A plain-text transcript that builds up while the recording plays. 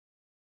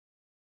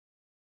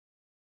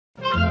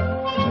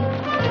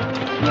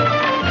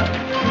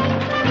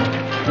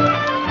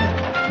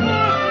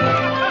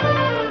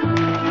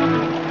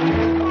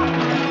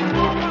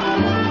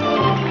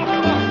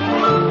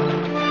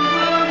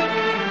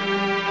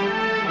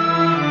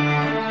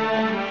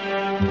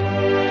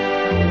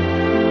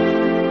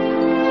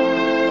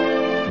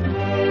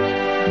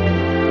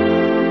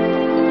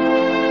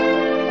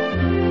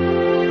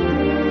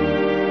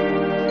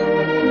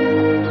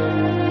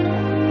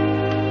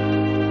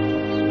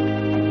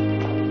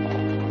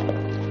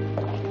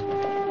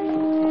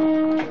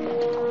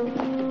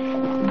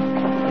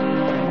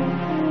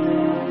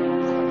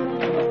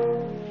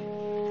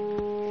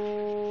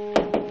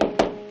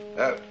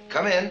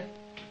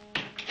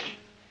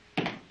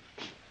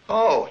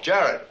Oh,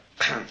 Jared.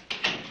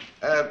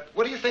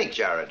 What do you think,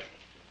 Jared?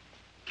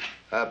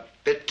 A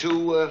bit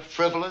too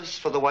frivolous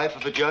for the wife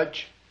of a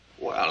judge?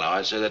 Well, now,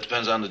 I'd say that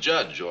depends on the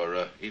judge,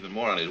 or even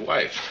more on his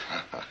wife.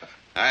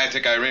 I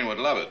think Irene would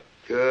love it.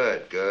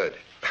 Good, good.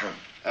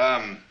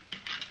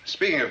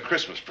 Speaking of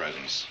Christmas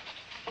presents,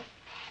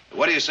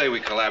 what do you say we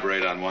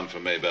collaborate on one for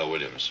Maybelle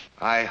Williams?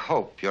 I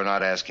hope you're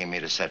not asking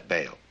me to set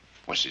bail.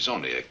 Well, she's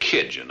only a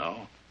kid, you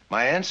know.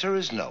 My answer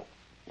is no.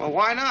 Well,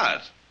 why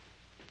not?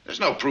 There's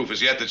no proof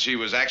as yet that she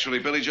was actually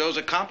Billy Joe's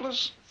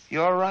accomplice.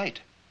 You're right.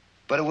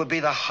 But it would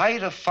be the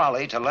height of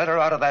folly to let her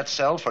out of that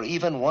cell for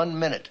even 1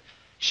 minute.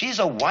 She's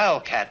a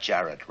wildcat,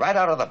 Jared, right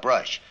out of the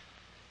brush.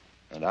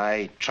 And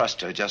I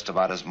trust her just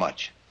about as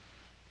much.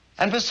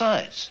 And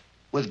besides,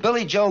 with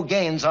Billy Joe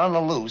Gaines on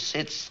the loose,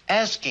 it's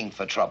asking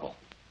for trouble.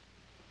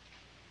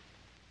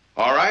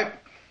 All right.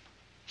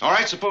 All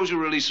right, suppose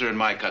you release her in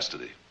my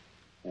custody.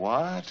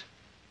 What?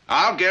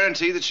 I'll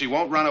guarantee that she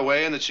won't run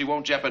away and that she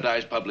won't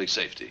jeopardize public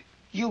safety.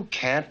 You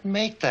can't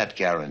make that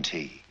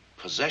guarantee.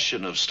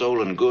 Possession of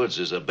stolen goods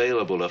is a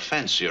bailable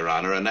offense, Your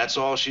Honor, and that's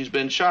all she's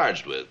been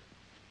charged with.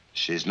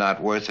 She's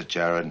not worth it,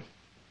 Jared.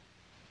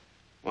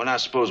 Well, now,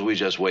 suppose we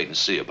just wait and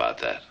see about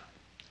that.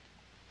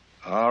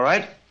 All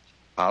right.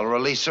 I'll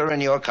release her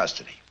in your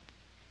custody.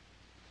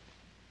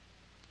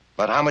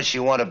 But how much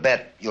you want to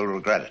bet you'll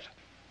regret it?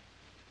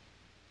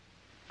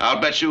 I'll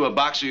bet you a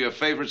box of your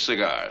favorite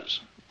cigars.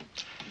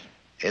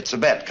 It's a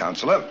bet,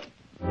 Counselor.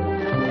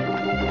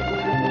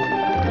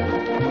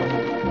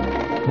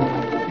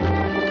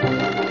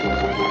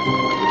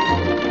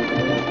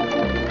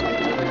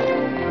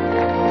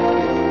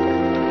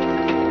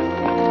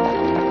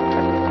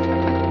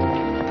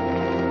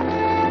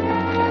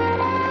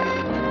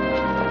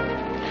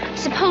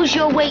 Suppose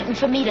you're waiting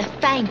for me to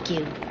thank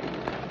you.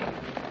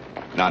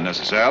 Not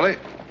necessarily.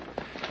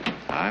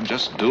 I'm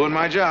just doing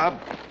my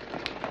job.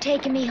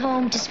 Taking me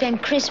home to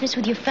spend Christmas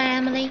with your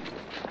family?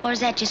 Or is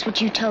that just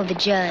what you told the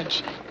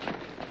judge?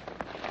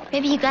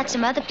 Maybe you got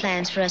some other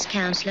plans for us,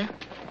 Counselor.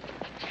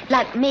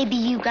 Like maybe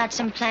you got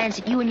some plans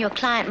that you and your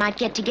client might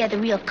get together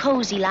real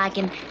cozy-like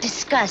and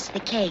discuss the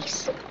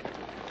case.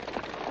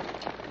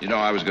 You know,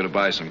 I was going to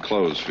buy some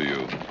clothes for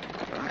you.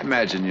 I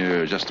imagine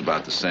you're just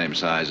about the same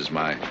size as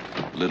my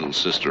little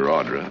sister,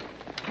 Audra.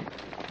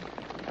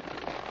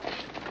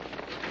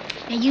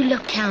 Now, you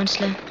look,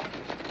 Counselor.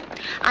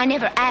 I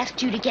never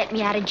asked you to get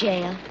me out of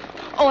jail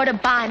or to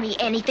buy me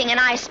anything, and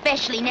I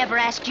especially never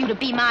asked you to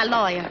be my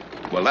lawyer.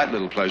 Well, that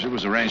little pleasure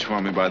was arranged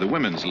for me by the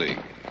Women's League.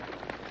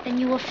 Then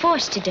you were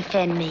forced to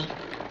defend me.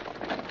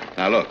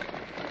 Now, look,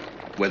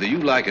 whether you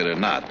like it or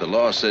not, the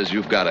law says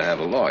you've got to have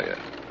a lawyer.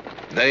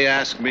 They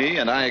asked me,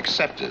 and I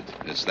accepted.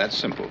 It's that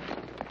simple.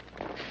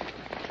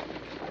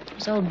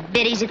 Those old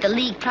biddies at the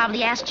League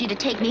probably asked you to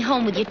take me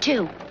home with you,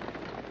 too.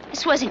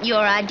 This wasn't your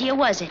idea,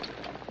 was it?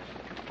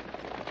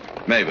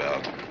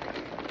 Maybelle,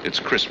 it's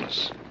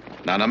Christmas.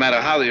 Now, no matter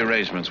how the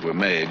arrangements were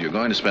made, you're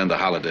going to spend the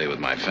holiday with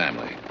my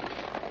family.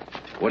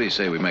 What do you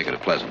say we make it a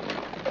pleasant one?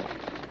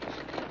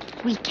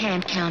 We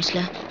can't,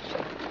 Counselor.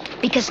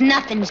 Because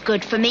nothing's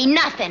good for me,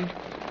 nothing.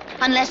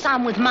 Unless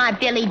I'm with my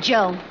Billy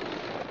Joe.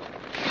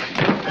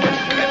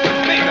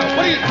 Maybelle,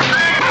 what are you...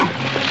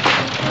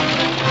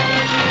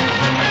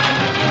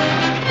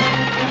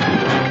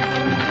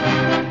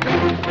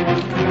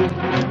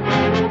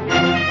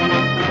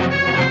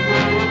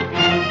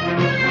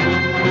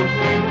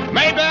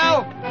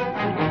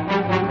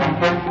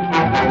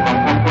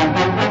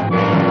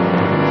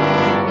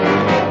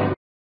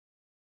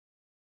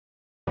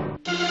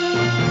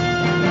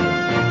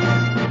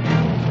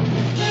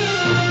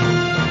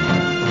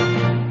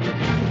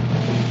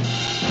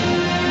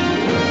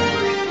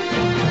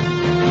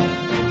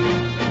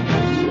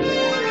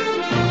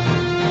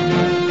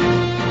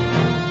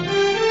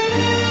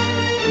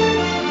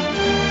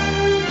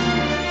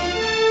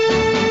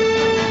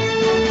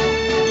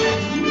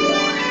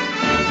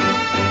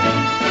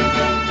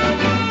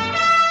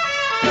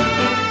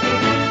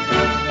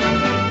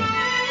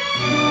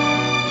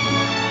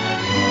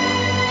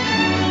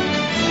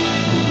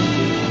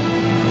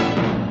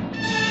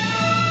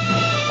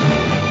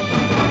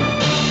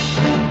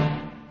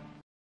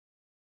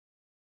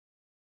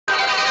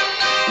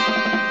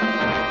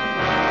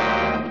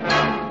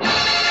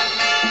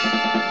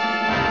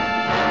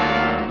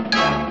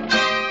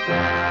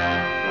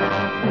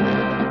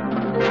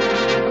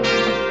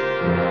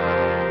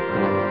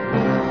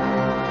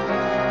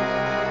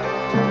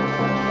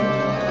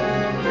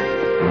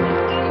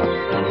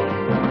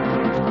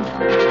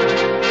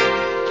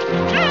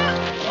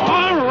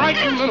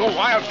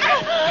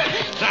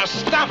 Now,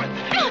 stop it.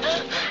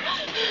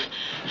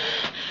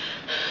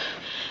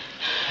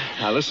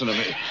 Now, listen to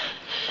me.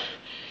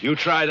 You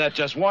try that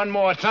just one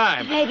more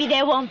time. Maybe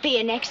there won't be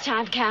a next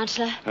time,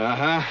 Counselor.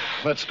 Uh-huh.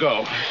 Let's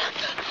go.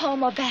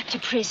 Home or back to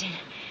prison.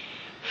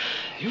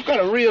 You've got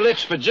a real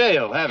itch for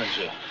jail, haven't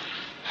you?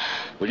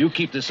 Well, you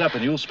keep this up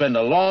and you'll spend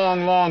a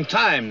long, long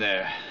time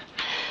there.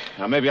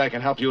 Now, maybe I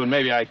can help you and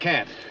maybe I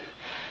can't.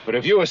 But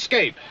if you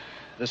escape,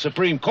 the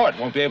Supreme Court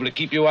won't be able to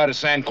keep you out of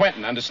San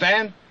Quentin,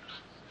 understand?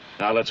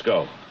 Now, let's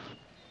go.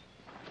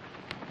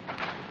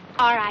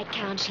 All right,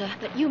 Counselor,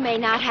 but you may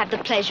not have the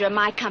pleasure of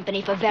my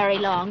company for very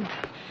long.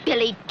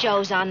 Billy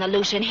Joe's on the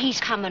loose, and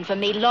he's coming for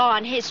me, law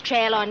on his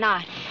trail or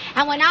not.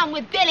 And when I'm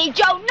with Billy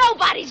Joe,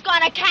 nobody's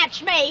gonna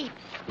catch me.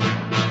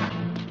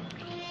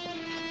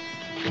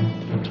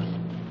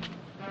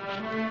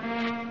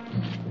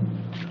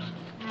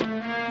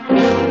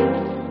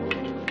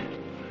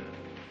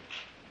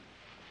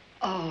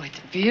 Oh, it's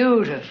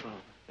beautiful.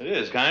 It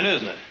is, kind of,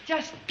 isn't it?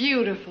 Just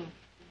beautiful.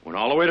 Went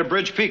all the way to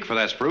Bridge Peak for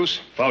that spruce.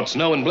 Fought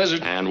snow and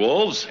blizzard. And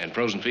wolves. And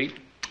frozen feet.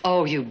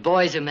 Oh, you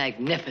boys are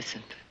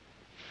magnificent.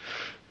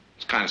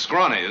 It's kind of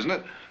scrawny, isn't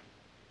it?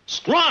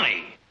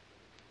 Scrawny!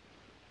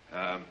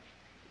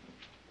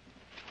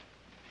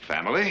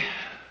 Family,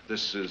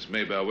 this is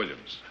Maybelle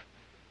Williams.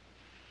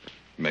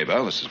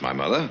 Maybelle, this is my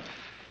mother,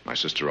 my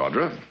sister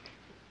Audra.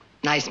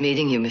 Nice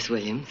meeting you, Miss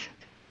Williams.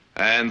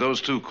 And those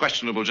two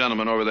questionable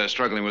gentlemen over there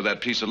struggling with that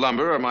piece of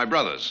lumber are my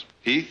brothers,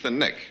 Heath and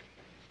Nick.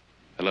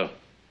 Hello.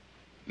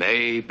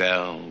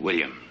 Maybelle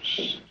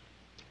Williams.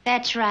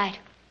 That's right.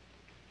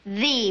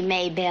 The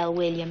Maybelle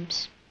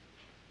Williams.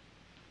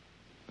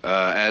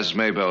 As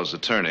Maybelle's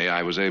attorney,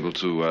 I was able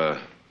to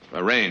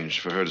arrange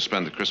for her to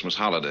spend the Christmas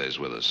holidays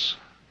with us.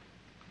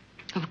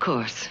 Of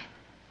course.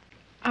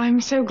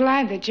 I'm so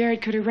glad that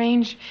Jared could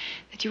arrange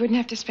that you wouldn't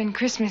have to spend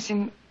Christmas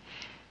and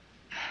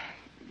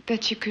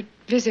that you could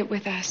visit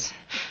with us.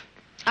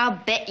 I'll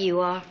bet you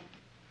are.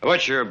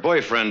 What's your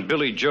boyfriend,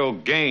 Billy Joe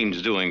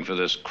Gaines, doing for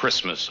this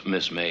Christmas,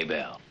 Miss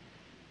Maybelle?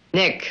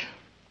 Nick.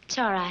 It's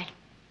all right.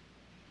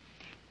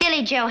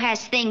 Billy Joe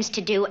has things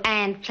to do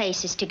and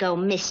places to go,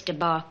 Mr.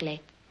 Barkley.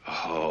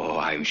 Oh,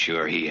 I'm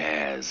sure he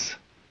has.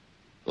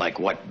 Like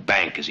what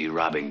bank is he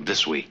robbing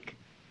this week?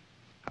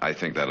 I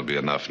think that'll be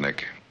enough,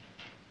 Nick.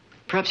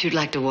 Perhaps you'd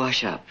like to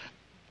wash up.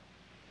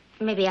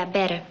 Maybe I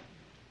better.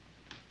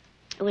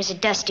 It was a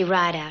dusty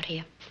ride out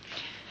here.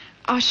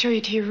 I'll show you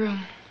to your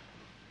room.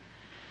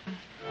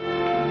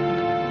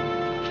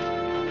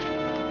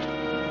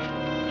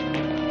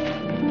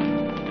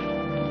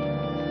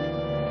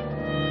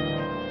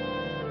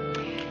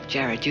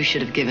 Jared, you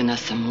should have given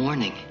us some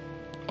warning.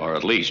 Or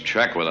at least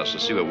check with us to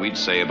see what we'd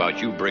say about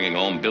you bringing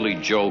home Billy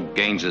Joe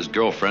Gaines's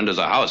girlfriend as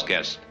a house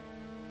guest.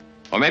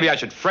 Or maybe I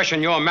should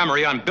freshen your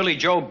memory on Billy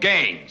Joe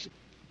Gaines.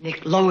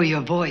 Nick, lower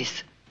your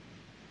voice.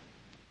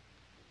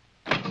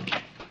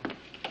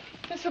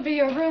 This will be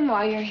your room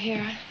while you're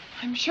here.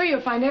 I'm sure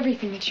you'll find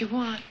everything that you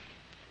want.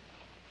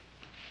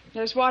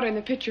 There's water in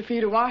the pitcher for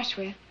you to wash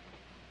with.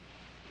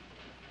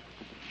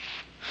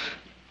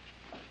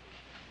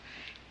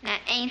 Now,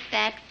 ain't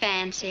that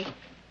fancy?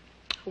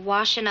 A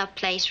washing up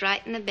place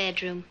right in the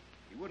bedroom.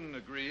 He wouldn't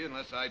agree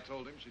unless I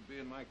told him she'd be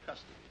in my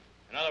custody.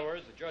 In other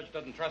words, the judge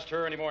doesn't trust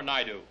her any more than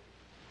I do.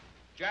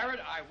 Jared,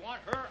 I want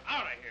her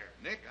out of here.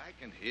 Nick, I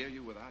can hear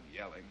you without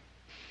yelling.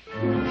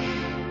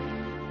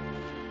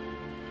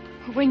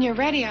 When you're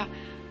ready, I'll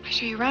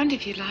show you around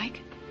if you'd like.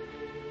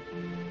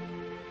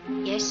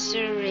 Yes,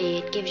 sirree.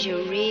 It gives you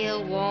a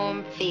real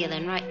warm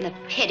feeling right in the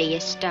pit of your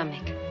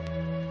stomach.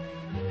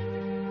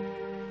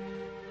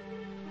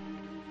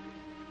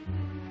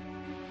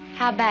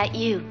 How about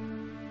you?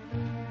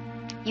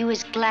 You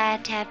as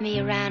glad to have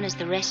me around as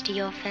the rest of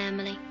your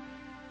family?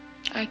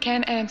 I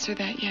can't answer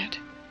that yet.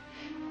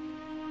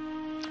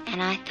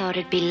 And I thought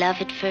it'd be love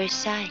at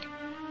first sight.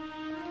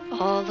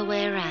 All the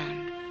way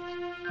around.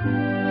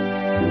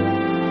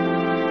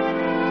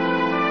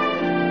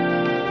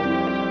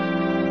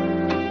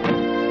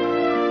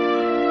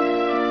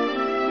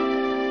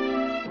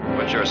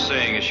 What you're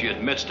saying is she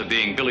admits to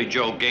being Billy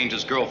Joe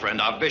Gaines's girlfriend,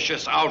 a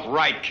vicious,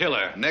 outright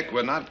killer. Nick,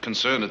 we're not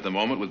concerned at the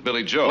moment with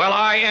Billy Joe. Well,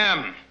 I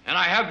am. And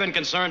I have been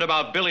concerned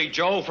about Billy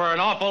Joe for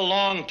an awful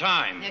long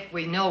time. Nick,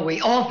 we know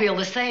we all feel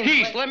the same.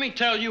 Heath, let me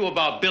tell you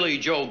about Billy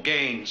Joe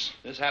Gaines.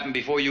 This happened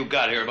before you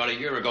got here about a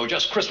year ago,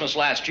 just Christmas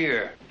last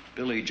year.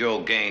 Billy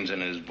Joe Gaines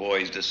and his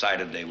boys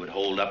decided they would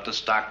hold up the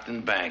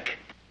Stockton Bank.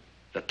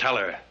 The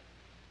teller,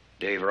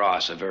 Dave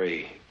Ross, a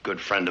very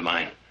good friend of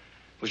mine,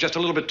 was just a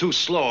little bit too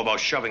slow about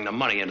shoving the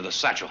money into the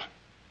satchel.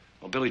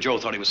 Well, Billy Joe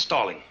thought he was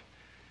stalling.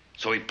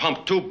 So he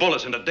pumped 2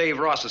 bullets into Dave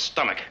Ross's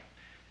stomach.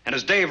 And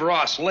as Dave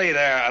Ross lay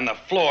there on the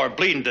floor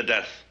bleeding to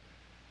death,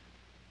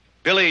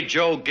 Billy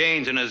Joe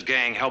Gaines and his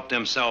gang helped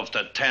themselves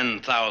to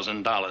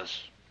 $10,000.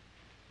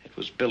 It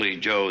was Billy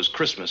Joe's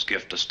Christmas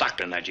gift to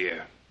Stockton that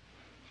year.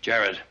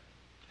 Jared,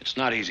 it's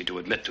not easy to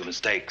admit to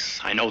mistakes.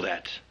 I know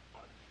that.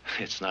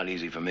 It's not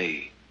easy for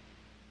me.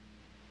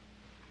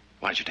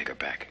 Why don't you take her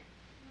back?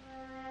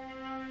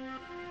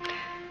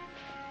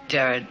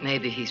 Jared,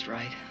 maybe he's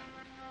right.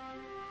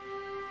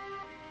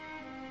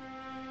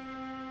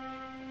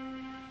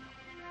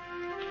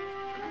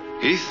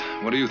 Heath,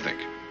 what do you think?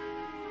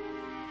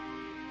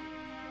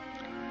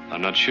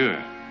 I'm not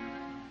sure.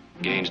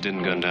 Gaines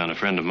didn't gun down a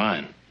friend of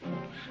mine.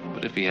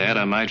 But if he had,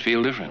 I might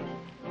feel different.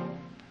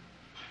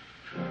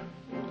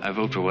 I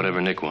vote for whatever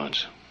Nick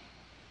wants.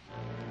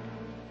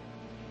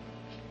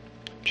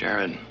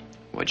 Jared,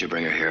 what'd you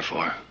bring her here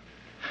for?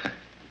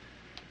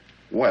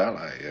 Well,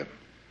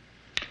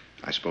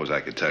 I suppose I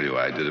could tell you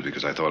I did it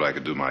because I thought I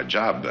could do my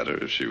job better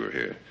if she were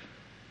here.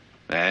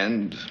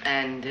 And?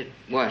 And it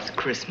was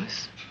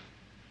Christmas.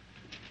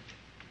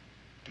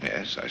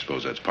 Yes, I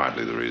suppose that's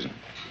partly the reason.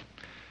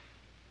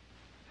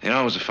 You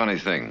know, it was a funny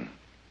thing.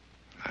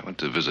 I went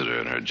to visit her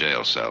in her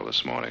jail cell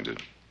this morning to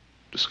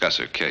discuss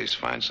her case,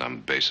 find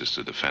some basis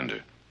to defend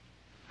her.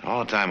 And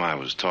all the time I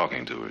was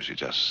talking to her, she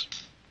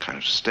just kind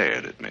of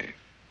stared at me,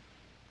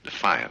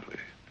 defiantly.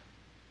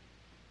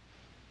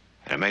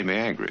 And it made me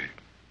angry,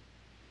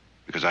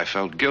 because I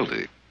felt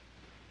guilty.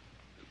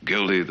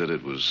 Guilty that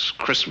it was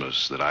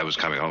Christmas, that I was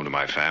coming home to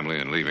my family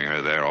and leaving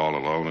her there all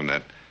alone in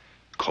that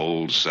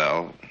cold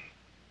cell.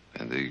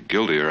 And the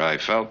guiltier I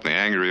felt, the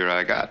angrier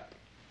I got.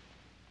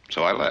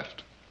 So I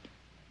left.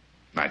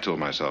 I told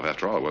myself,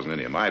 after all, it wasn't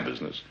any of my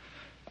business.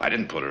 I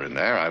didn't put her in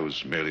there. I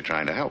was merely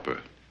trying to help her.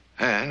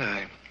 And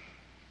I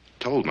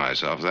told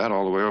myself that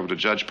all the way over to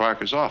Judge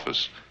Parker's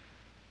office,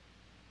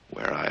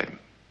 where I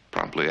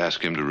promptly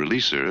asked him to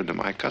release her into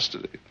my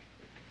custody.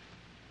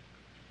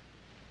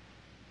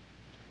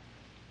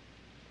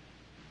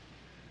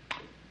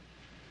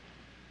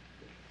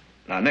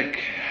 Now, Nick,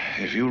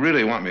 if you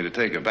really want me to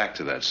take her back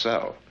to that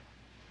cell,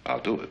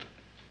 I'll do it.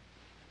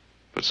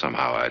 But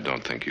somehow I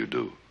don't think you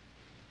do.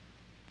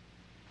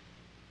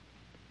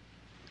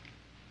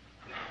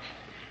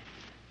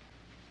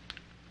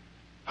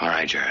 All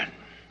right, Jared.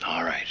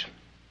 All right.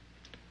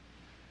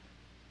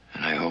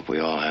 And I hope we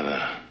all have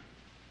a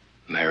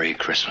Merry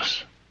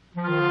Christmas.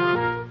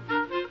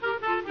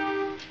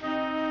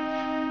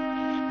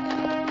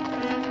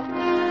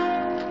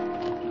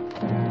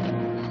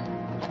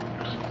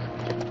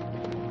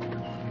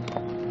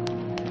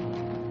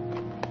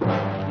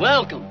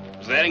 Welcome.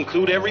 Does that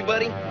include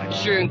everybody? It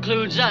sure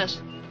includes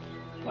us.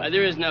 Why,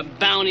 there isn't a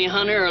bounty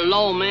hunter or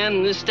lawman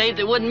in this state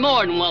that wouldn't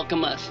more than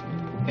welcome us.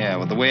 Yeah,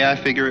 well, the way I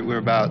figure it, we're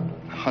about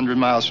 100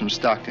 miles from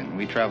Stockton.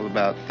 We travel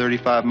about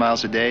 35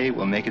 miles a day.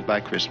 We'll make it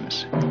by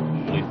Christmas.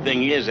 Only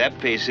thing is, that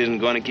pace isn't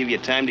going to give you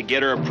time to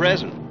get her a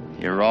present.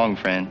 You're wrong,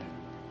 friend.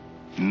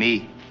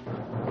 Me.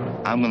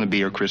 I'm going to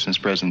be her Christmas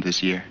present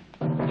this year.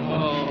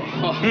 Oh.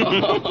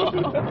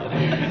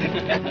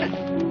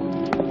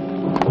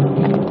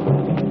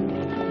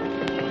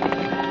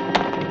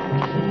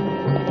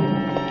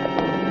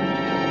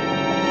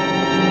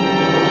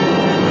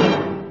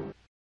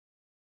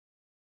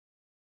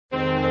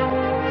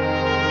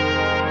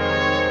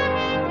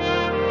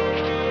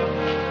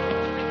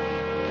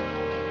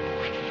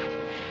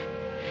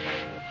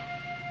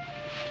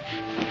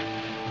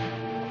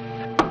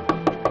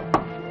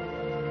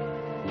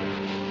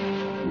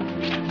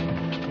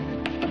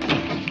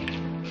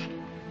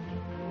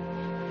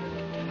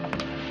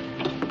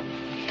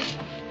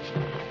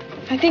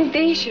 I think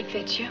these should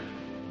fit you.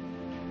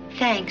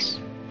 Thanks.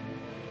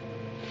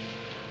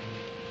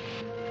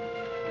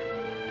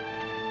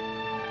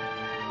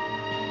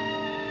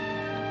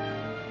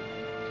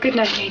 Good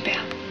night,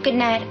 Maybelle. Good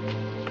night.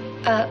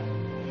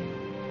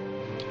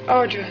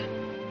 Audra.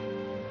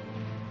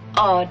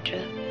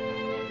 Audra.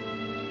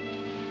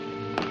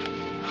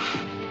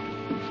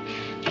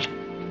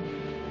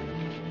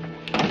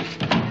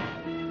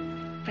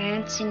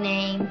 Fancy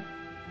name.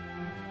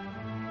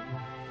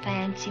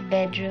 Fancy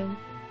bedroom.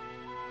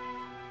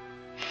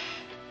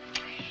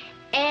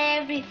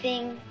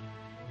 Everything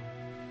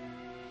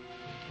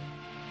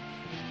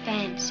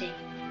fancy.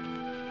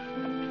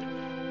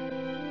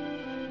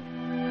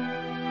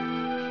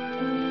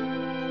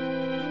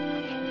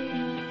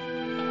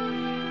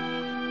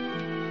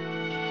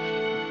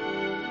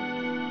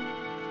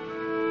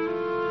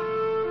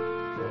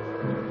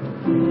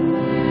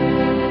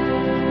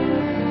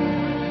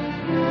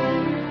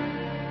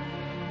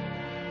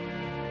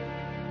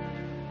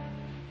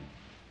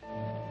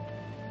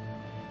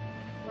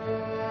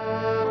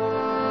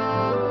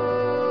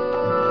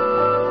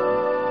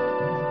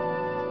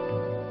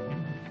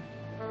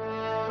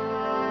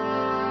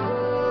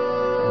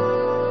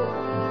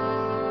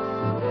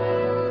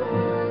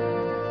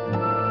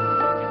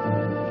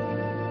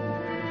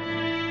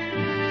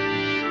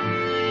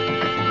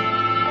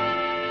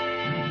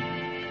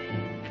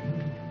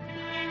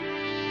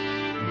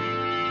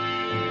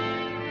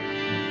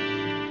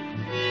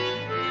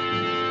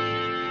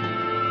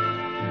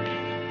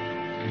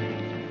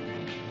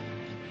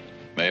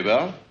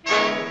 Maybelle?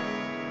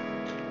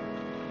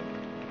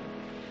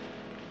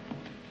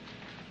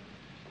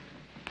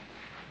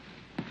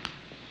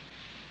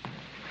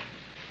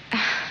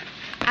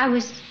 I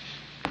was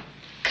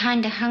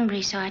kind of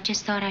hungry, so I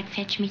just thought I'd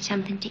fetch me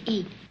something to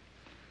eat.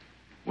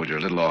 Well, you're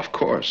a little off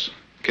course.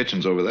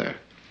 Kitchen's over there.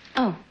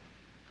 Oh,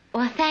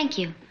 well, thank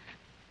you.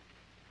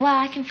 Well,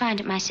 I can find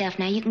it myself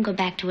now. You can go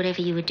back to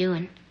whatever you were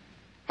doing.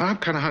 Well, I'm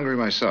kind of hungry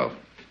myself.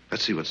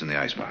 Let's see what's in the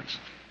icebox.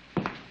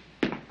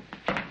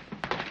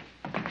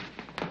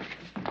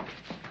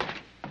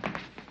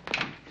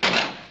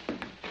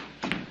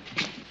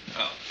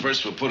 Well,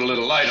 first we'll put a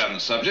little light on the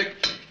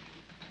subject.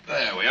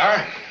 There we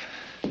are.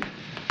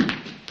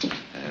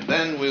 And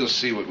then we'll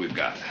see what we've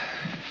got.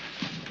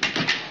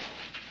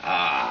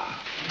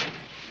 Ah,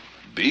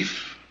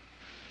 beef,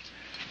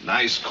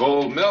 nice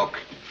cold milk,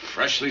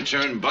 freshly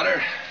churned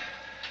butter,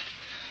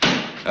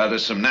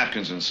 There's some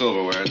napkins and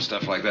silverware and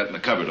stuff like that in the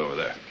cupboard over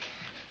there.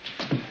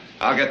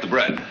 I'll get the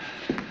bread.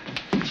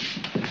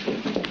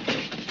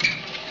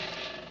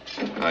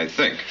 I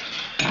think.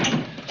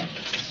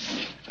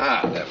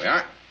 There we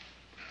are.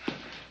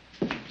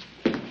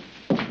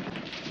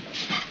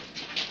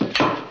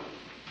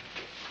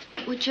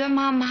 Would your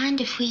mom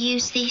mind if we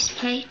use these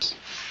plates?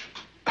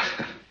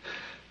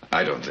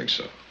 I don't think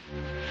so.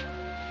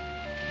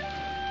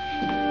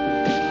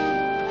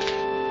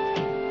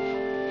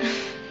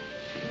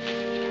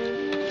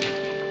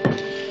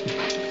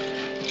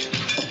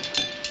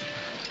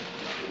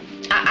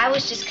 I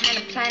was just kind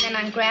of planning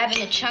on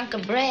grabbing a chunk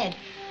of bread.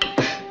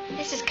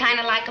 This is kind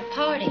of like a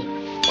party.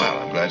 Well,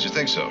 I'm glad you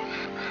think so.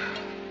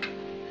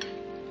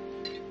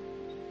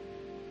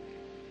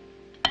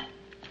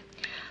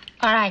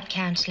 All right,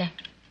 Counselor.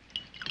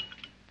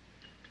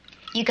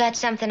 You got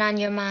something on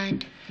your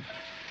mind?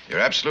 You're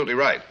absolutely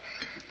right.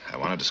 I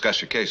want to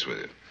discuss your case with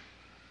you.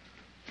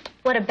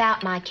 What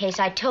about my case?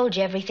 I told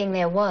you everything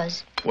there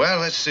was. Well,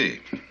 let's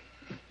see.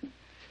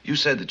 You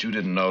said that you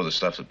didn't know the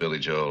stuff that Billy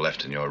Joe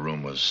left in your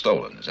room was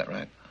stolen. Is that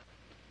right?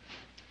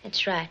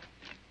 That's right.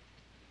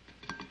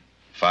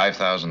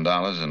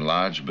 $5,000 in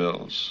large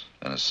bills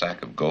and a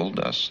sack of gold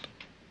dust.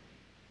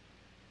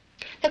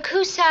 Look,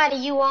 whose side are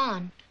you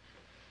on?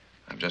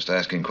 I'm just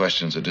asking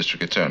questions a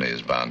district attorney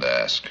is bound to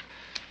ask.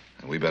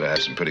 And we better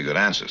have some pretty good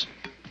answers.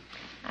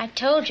 I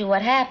told you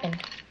what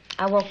happened.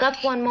 I woke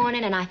up one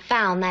morning and I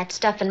found that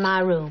stuff in my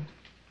room.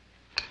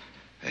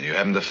 And you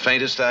haven't the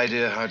faintest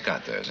idea how it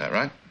got there, is that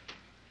right?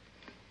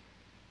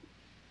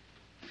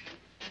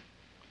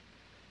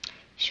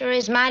 Sure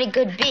is mighty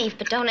good beef,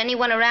 but don't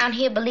anyone around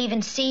here believe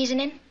in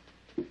seasoning?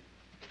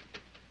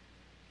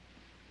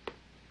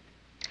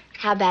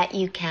 How about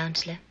you,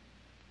 Counselor?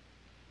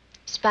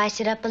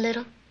 Spice it up a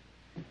little?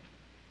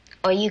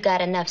 Or you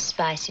got enough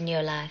spice in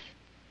your life?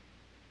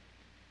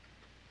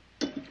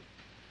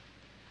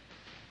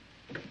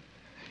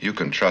 You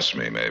can trust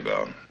me,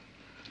 Maybelle.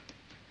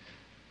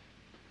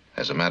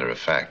 As a matter of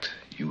fact,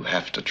 you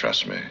have to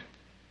trust me.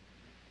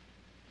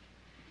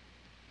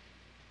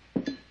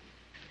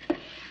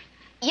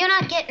 You're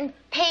not getting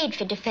paid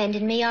for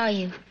defending me, are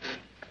you?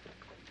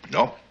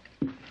 No.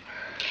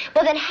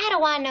 Well, then how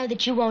do I know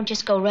that you won't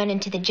just go running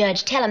to the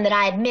judge, tell him that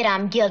I admit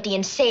I'm guilty,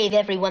 and save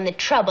everyone the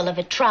trouble of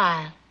a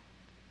trial?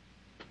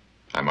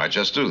 I might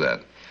just do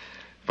that.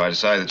 If I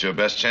decide that your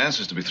best chance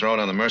is to be thrown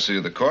on the mercy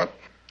of the court.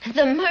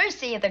 The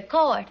mercy of the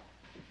court?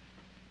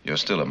 You're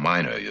still a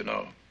minor, you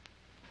know.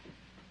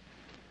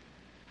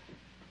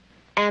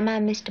 Am I,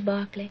 Mr.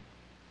 Barkley?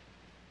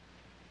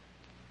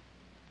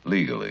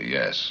 Legally,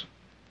 yes.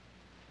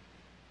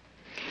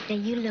 Now,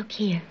 you look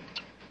here.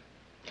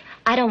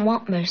 I don't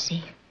want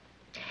mercy.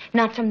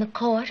 Not from the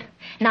court,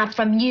 not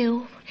from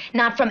you,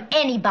 not from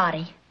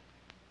anybody.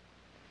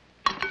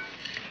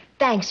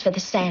 Thanks for the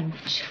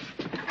sandwich.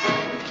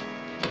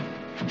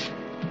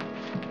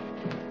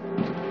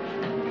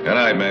 Good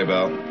night,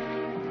 Maybelle.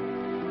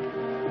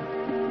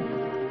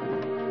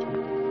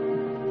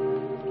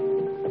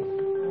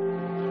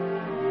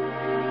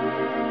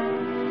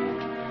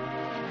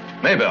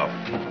 Maybelle.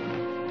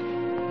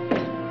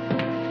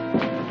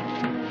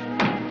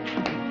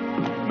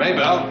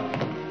 Maybelle.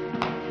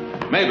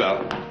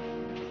 Maybelle.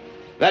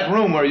 That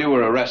room where you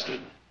were arrested,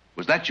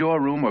 was that your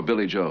room or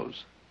Billy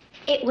Joe's?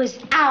 It was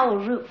our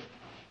room.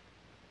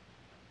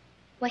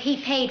 Well,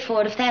 he paid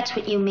for it, if that's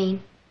what you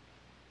mean.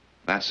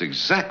 That's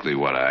exactly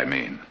what I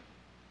mean.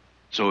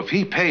 So if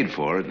he paid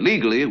for it,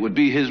 legally it would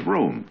be his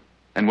room.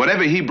 And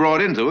whatever he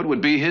brought into it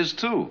would be his,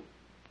 too.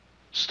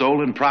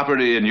 Stolen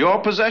property in your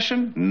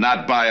possession?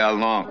 Not by a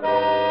long...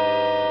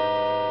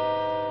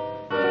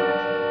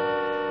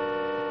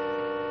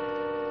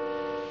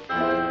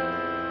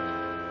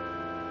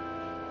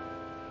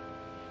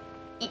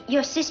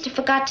 Your sister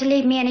forgot to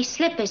leave me any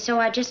slippers, so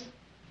I just...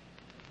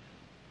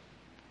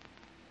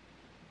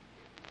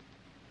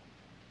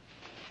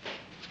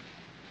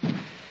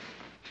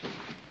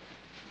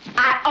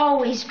 I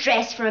always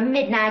dress for a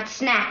midnight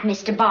snack,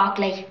 Mr.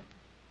 Barkley.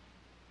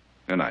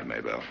 Good night,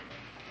 Maybelle.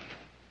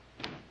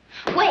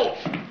 Wait.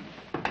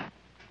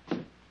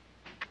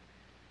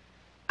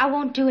 I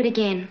won't do it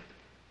again.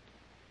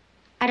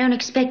 I don't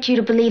expect you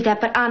to believe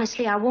that, but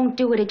honestly, I won't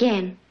do it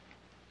again.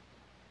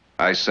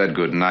 I said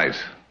good night.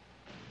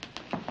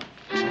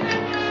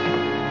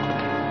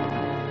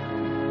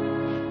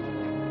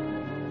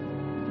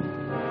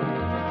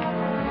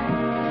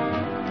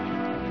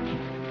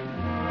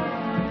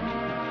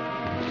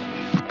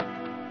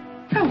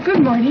 Oh,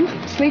 good morning.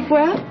 Sleep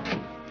well?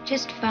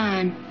 Just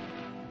fine.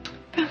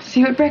 Oh,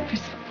 see you at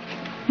breakfast.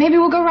 Maybe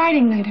we'll go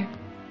riding later.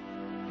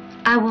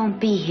 I won't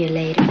be here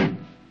later.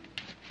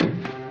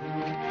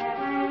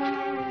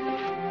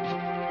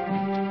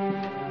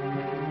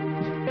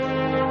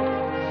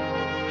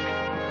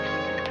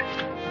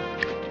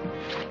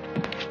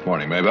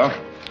 Morning, Maybelle.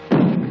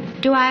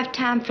 Do I have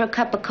time for a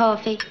cup of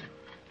coffee?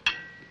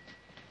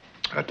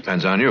 That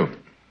depends on you.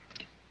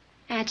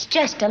 That's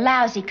just a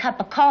lousy cup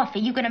of coffee.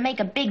 You gonna make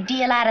a big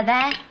deal out of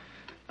that?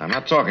 I'm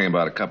not talking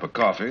about a cup of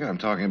coffee. I'm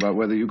talking about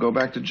whether you go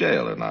back to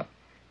jail or not.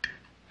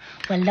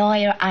 Well,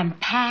 lawyer, I'm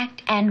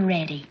packed and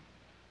ready.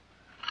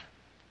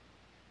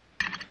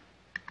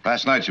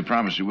 Last night you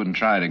promised you wouldn't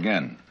try it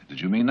again. Did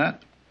you mean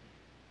that?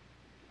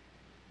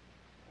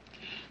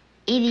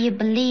 Either you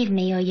believe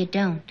me or you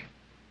don't.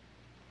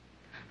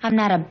 I'm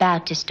not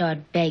about to start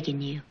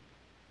begging you.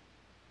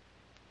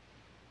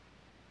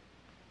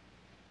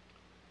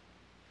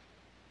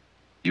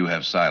 You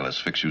have Silas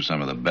fix you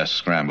some of the best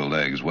scrambled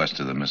eggs west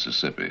of the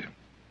Mississippi.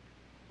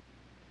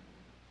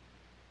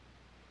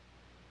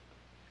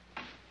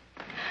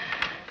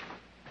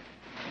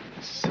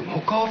 Some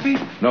more coffee?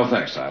 No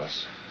thanks,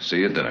 Silas. See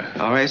you at dinner.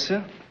 All right,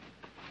 sir.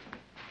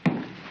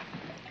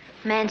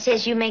 Man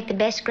says you make the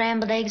best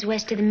scrambled eggs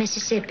west of the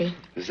Mississippi.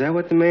 Is that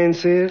what the man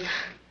says?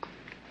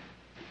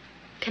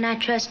 Can I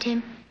trust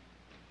him?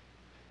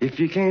 If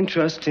you can't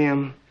trust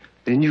him,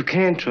 then you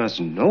can't trust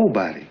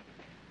nobody.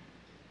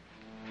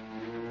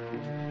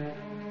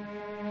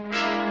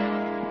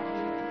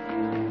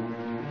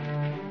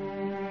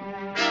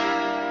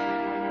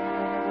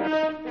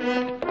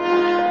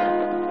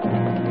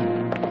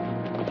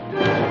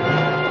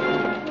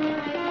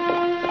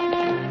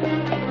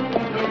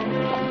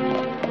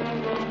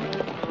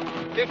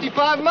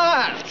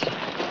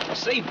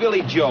 Say,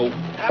 Billy Joe,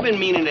 I've been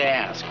meaning to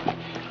ask.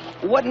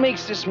 What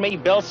makes this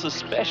Maybelle so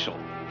special?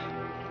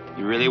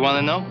 You really want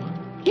to know?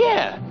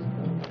 Yeah.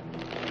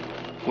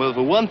 Well,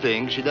 for one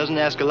thing, she doesn't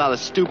ask a lot of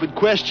stupid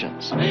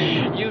questions.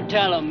 You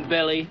tell him,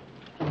 Billy.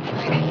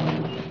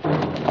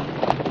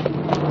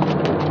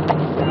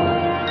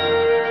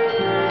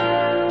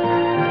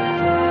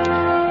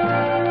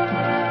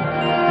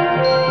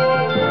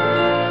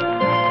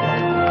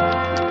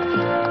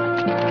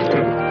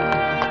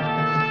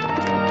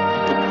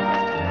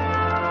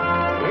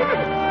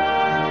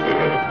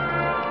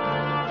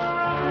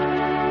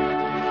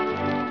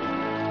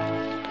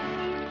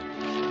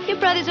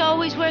 Brothers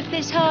always work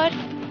this hard?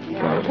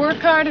 Yeah, work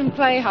hard and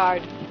play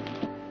hard.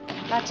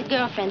 Lots of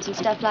girlfriends and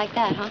stuff like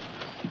that, huh?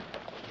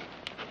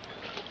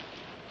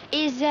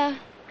 Is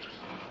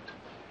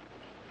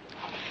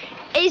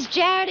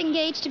Jared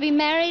engaged to be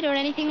married or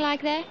anything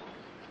like that?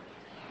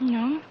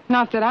 No,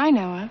 not that I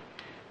know of.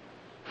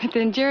 But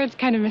then Jared's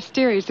kind of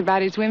mysterious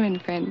about his women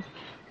friends.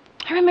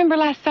 I remember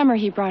last summer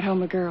he brought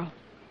home a girl.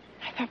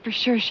 I thought for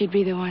sure she'd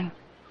be the one.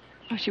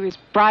 Oh, she was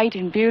bright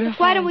and beautiful.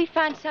 Why don't we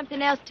find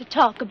something else to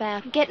talk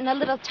about? I'm getting a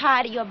little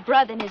tired of your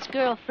brother and his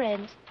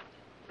girlfriends.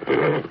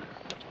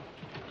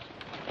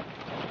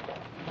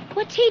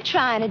 What's he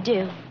trying to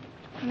do?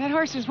 And that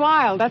horse is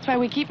wild. That's why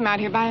we keep him out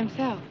here by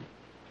himself.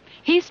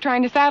 He's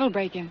trying to saddle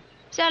break him.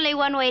 There's only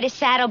one way to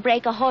saddle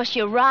break a horse.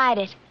 You ride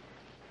it.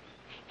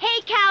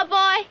 Hey,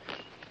 cowboy.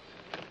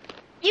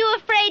 You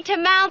afraid to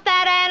mount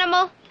that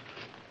animal?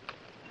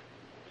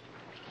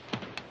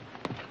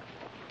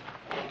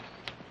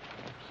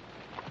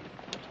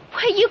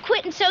 Are you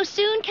quitting so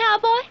soon,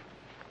 cowboy?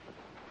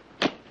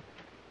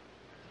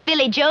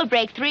 Billy Joe'd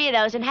break 3 of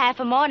those in half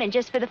a morning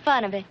just for the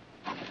fun of it.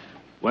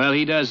 Well,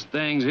 he does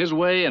things his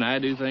way, and I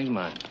do things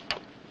mine.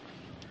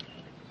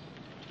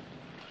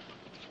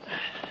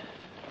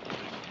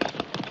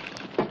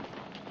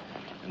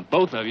 And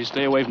both of you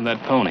stay away from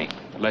that pony,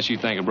 unless you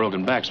think a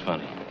broken back's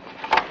funny.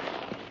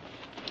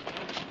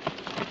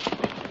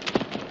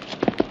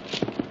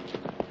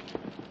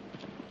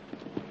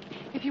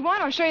 If you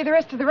want, I'll show you the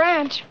rest of the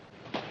ranch.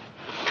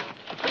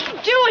 What are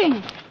you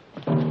doing?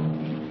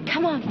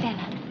 Come on,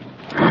 fella.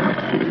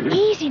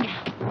 Easy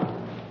now.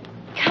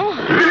 Come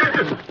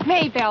on.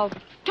 Maybelle,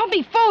 don't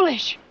be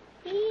foolish.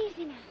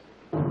 Easy now.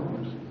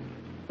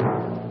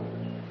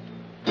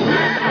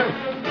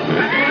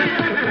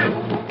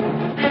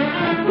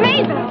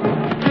 Maybelle!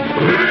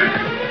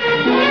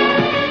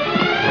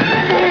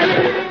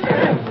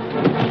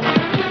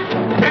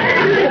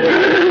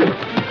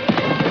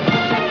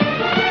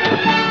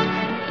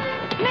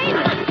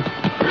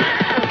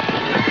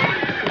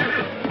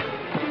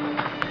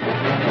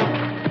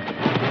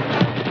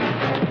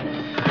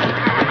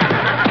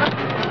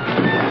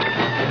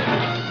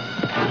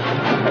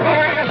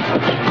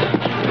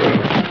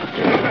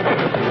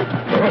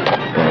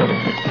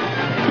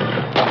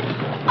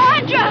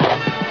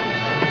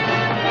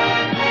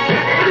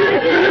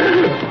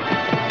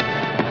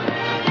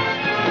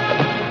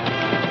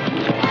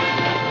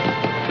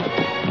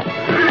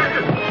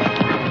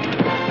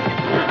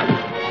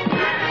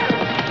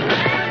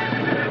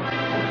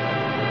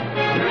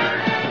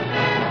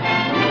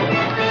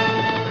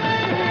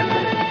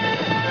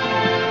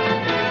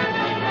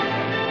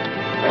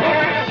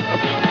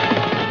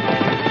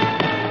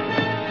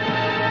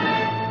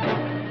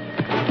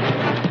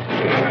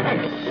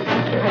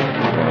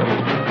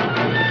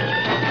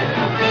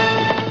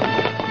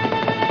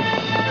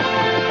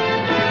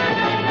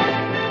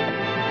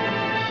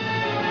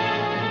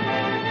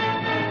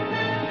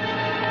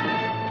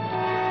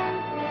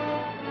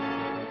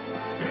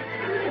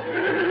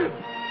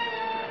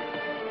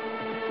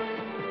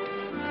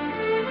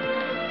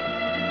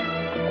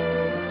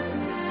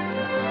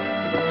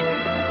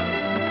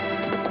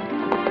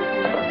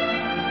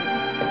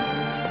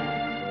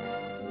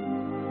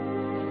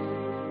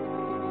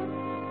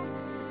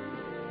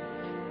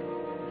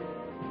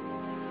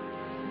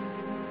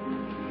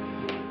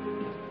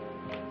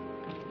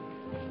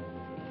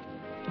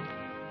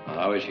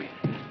 How is she?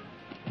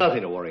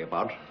 Nothing to worry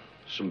about.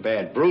 Some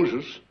bad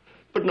bruises,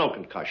 but no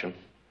concussion.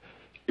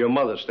 Your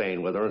mother's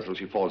staying with her until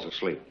she falls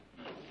asleep.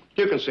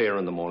 You can see her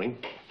in the morning.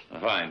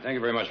 Fine. Thank you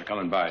very much for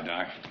coming by,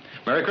 Doc.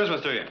 Merry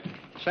Christmas to you.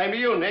 Same to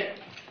you, Nick.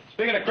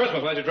 Speaking of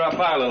Christmas, why don't you drop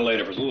by a little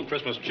later for a little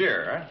Christmas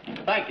cheer,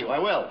 huh? Thank you, I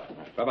will.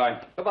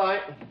 Bye-bye.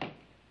 Bye-bye.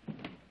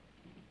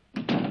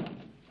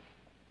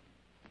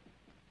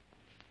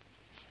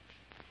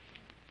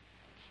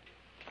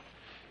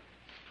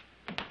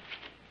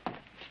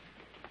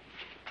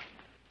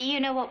 You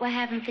know what we're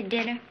having for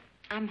dinner?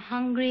 I'm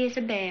hungry as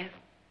a bear.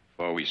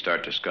 Before we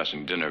start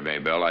discussing dinner,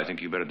 Maybelle, I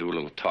think you better do a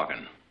little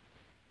talking.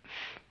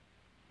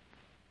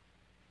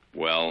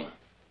 Well?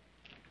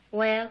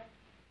 Well?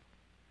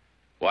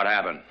 What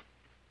happened?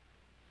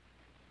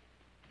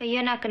 Well,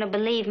 you're not going to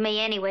believe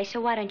me anyway,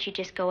 so why don't you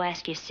just go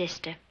ask your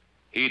sister?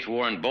 Heath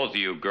warned both of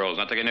you girls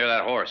not to get near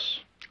that horse.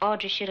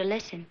 Audra should have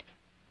listened.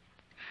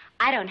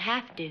 I don't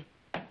have to.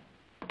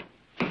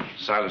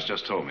 Silas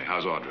just told me.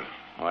 How's Audra?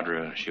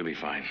 Audra, she'll be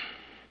fine.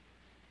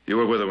 You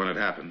were with her when it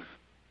happened.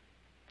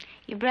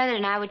 Your brother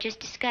and I were just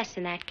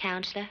discussing that,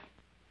 Counselor.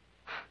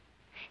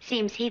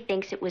 Seems he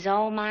thinks it was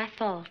all my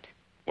fault.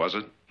 Was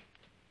it?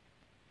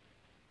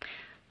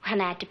 Well,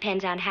 now, it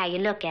depends on how you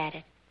look at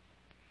it.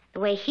 The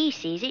way he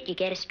sees it, you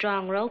get a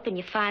strong rope and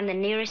you find the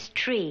nearest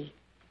tree.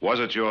 Was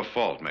it your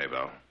fault,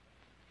 Maybelle?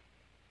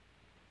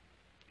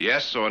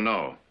 Yes or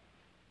no?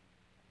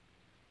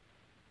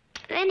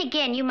 Then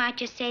again, you might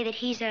just say that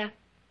he's a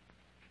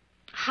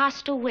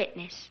hostile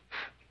witness.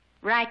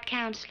 Right,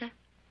 Counselor?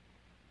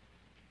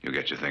 You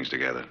get your things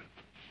together.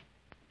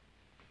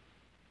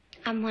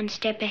 I'm one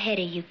step ahead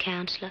of you,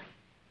 Counselor.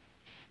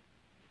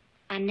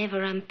 I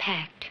never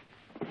unpacked.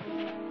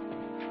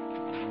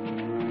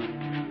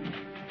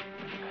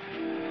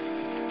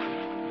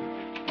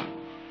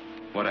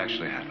 What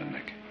actually happened,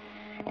 Nick?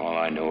 All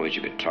I know is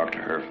you could talk to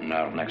her from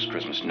now till next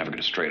Christmas and never get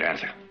a straight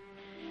answer.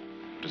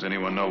 Does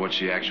anyone know what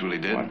she actually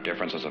did? What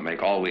difference does it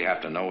make? All we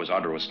have to know is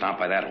Audra was stomped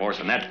by that horse,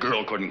 and that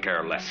girl couldn't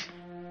care less.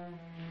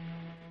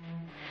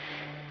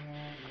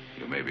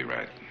 You may be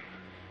right.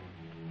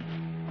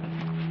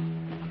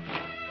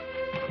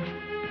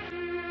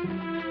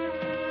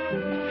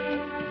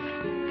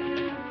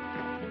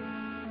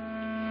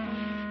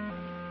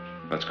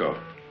 Let's go.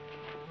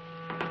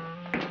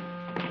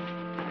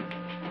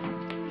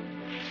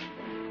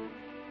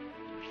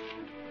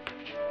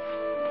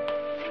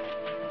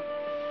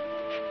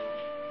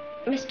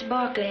 Mr.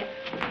 Barkley.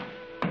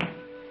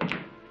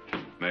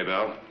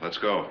 Maybelle, let's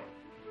go.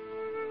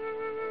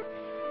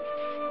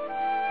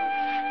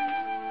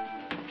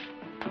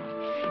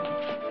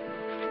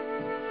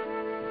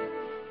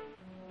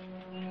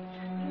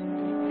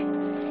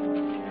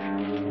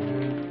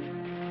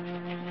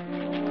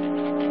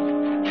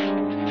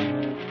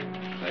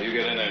 Now you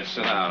get in there and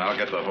sit down. I'll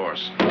get the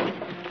horse.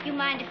 You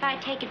mind if I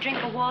take a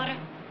drink of water?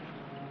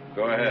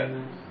 Go ahead.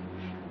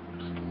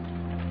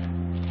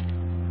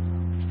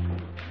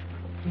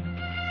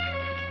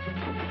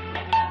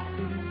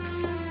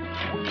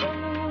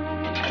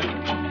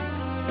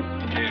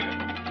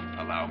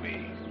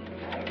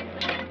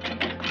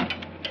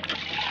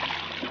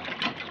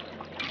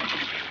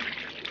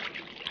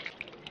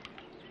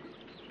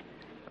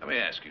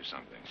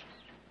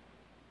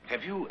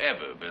 Have you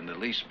ever been the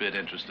least bit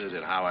interested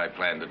in how I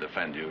plan to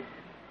defend you?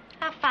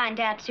 I'll find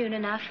out soon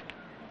enough.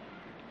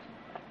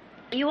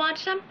 You want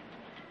some?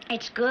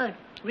 It's good.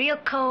 Real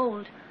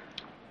cold.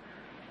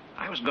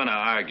 I was going to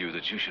argue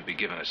that you should be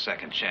given a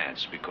second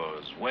chance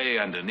because way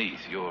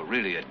underneath, you're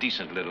really a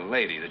decent little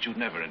lady that you'd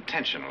never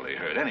intentionally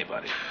hurt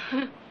anybody.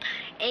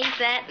 Ain't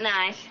that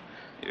nice?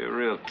 You're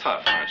real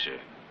tough, aren't you?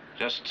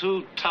 Just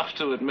too tough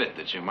to admit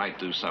that you might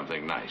do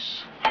something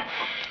nice.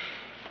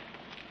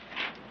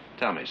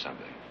 Tell me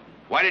something.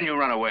 Why didn't you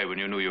run away when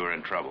you knew you were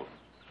in trouble?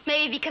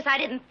 Maybe because I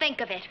didn't think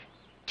of it.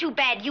 Too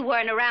bad you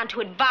weren't around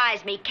to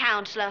advise me,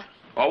 Counselor.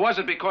 Or was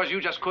it because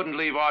you just couldn't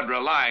leave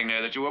Audra lying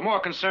there that you were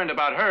more concerned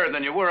about her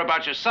than you were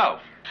about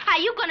yourself? Are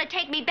you going to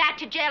take me back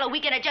to jail, or are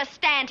we going to just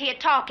stand here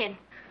talking?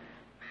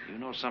 You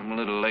know something,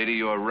 little lady?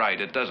 You're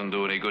right. It doesn't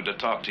do any good to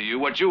talk to you.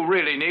 What you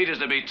really need is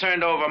to be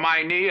turned over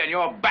my knee and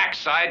your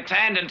backside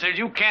tanned until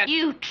you can't...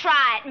 You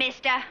try it,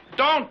 mister.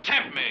 Don't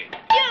tempt me.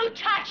 You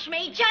touch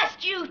me.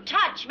 Just you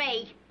touch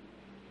me.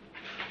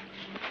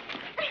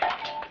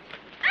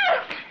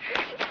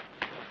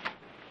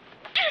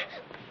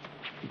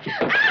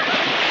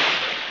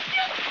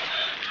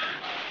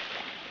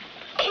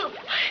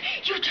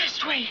 You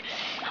just wait.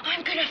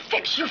 I'm gonna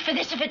fix you for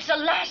this if it's the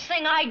last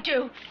thing I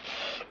do.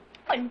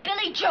 When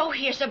Billy Joe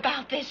hears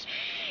about this,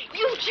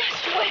 you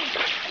just wait.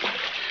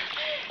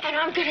 And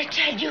I'm gonna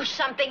tell you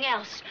something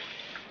else.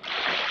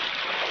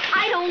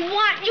 I don't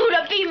want you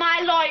to be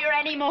my lawyer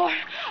anymore.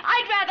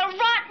 I'd rather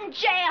rot in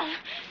jail.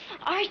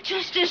 I'd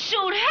just as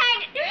soon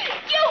hang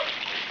you.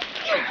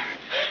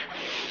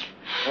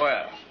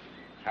 Well,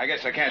 I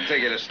guess I can't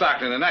take you to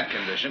Stockton in that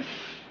condition.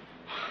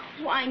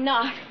 Why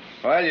not?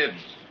 Well,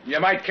 you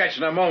might catch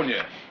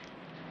pneumonia.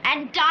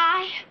 And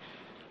die?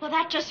 Well,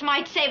 that just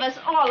might save us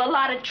all a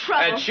lot of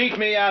trouble. And cheat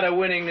me out of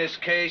winning this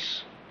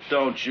case?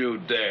 Don't you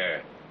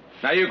dare.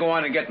 Now you go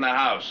on and get in the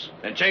house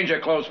and change your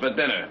clothes for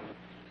dinner.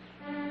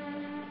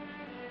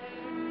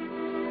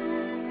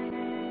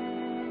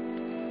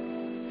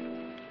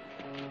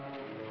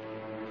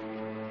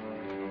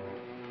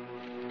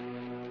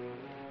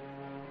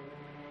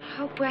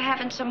 Hope we're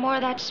having some more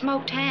of that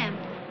smoked ham.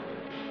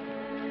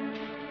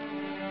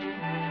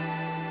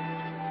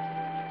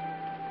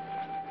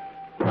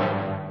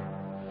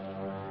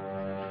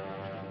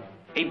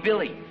 Hey,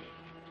 Billy,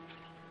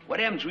 what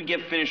happens we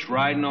get finished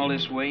riding all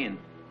this way and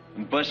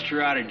bust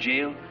her out of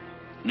jail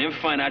and then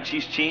find out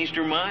she's changed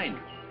her mind?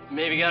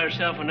 Maybe got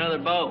herself another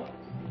beau.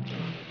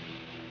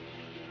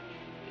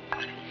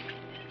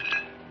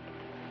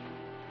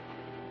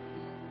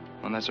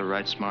 Well, that's a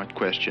right smart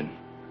question.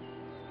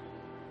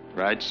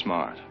 Right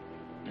smart.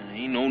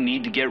 Ain't no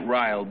need to get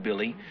riled,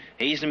 Billy.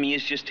 Hayes and me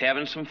is just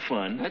having some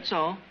fun. That's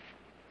all.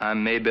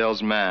 I'm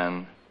Maybelle's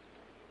man.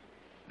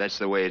 That's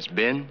the way it's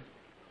been,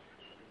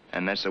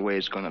 and that's the way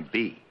it's gonna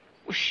be.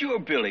 Well, sure,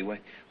 Billy.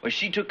 When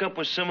she took up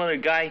with some other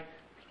guy,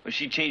 well,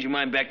 she changed her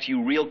mind back to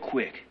you real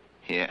quick.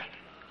 Yeah.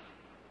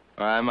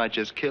 Or I might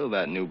just kill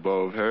that new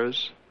beau of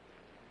hers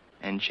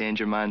and change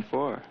her mind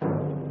for her.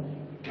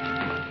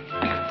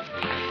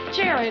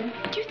 Jared,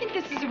 do you think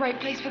this is the right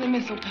place for the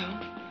mistletoe?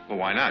 Well,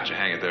 why not? You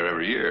hang it there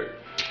every year.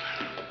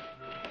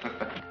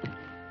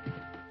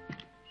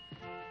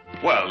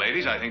 Well,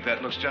 ladies, I think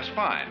that looks just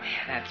fine.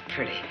 That's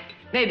pretty.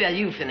 Maybe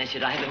you finish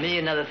it. I have a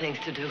million other things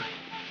to do.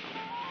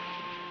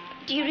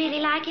 Do you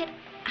really like it?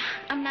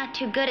 I'm not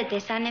too good at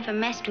this. I never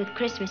messed with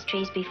Christmas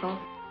trees before.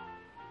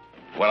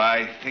 Well,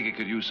 I think it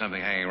could use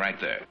something hanging right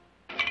there.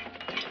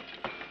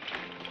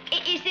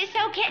 Is this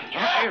okay?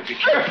 Here, be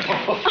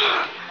careful.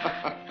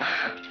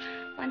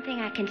 One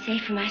thing I can say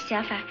for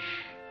myself,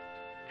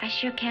 I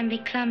sure can be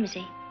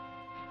clumsy.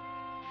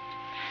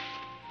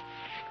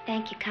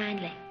 Thank you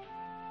kindly.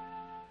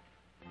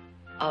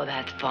 Oh,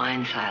 that's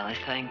fine, Silas.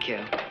 Thank you.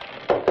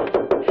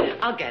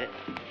 I'll get it.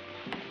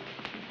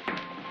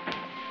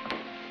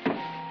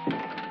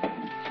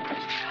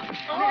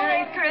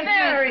 Merry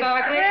Christmas,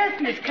 Margaret.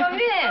 Christmas. Come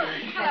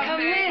in.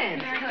 Come in.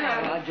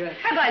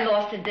 Have I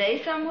lost a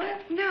day somewhere?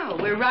 No,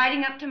 we're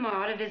riding up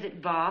tomorrow to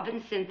visit Bob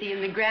and Cynthia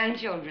and the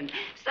grandchildren.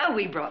 So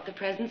we brought the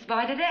presents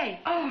by today.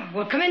 Oh,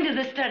 well, come into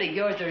the study.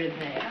 Yours are in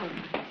there.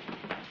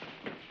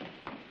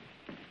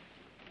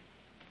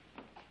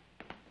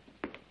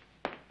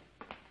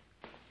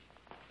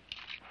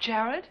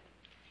 Jared?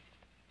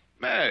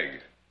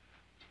 Meg.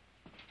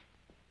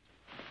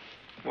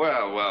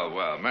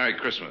 Well. Merry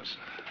Christmas.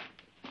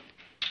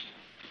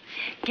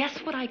 Guess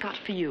what I got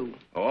for you?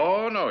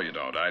 Oh, no, you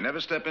don't. I never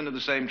step into the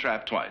same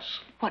trap twice.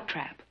 What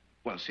trap?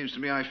 Well, it seems to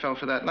me I fell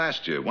for that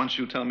last year. Once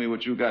you tell me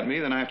what you got me,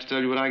 then I have to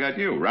tell you what I got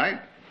you, right?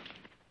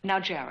 Now,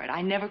 Jared,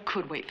 I never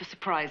could wait for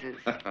surprises.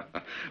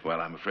 Well,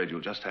 I'm afraid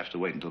you'll just have to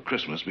wait until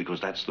Christmas because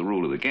that's the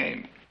rule of the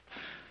game.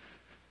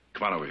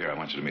 Come on over here. I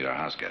want you to meet our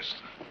house guest.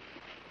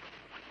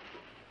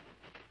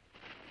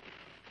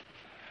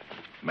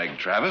 Meg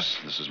Travis,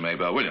 this is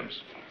Maybelle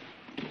Williams.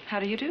 How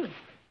do you do?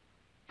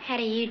 How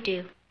do you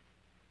do?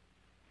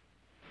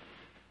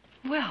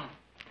 Well,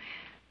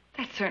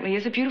 that certainly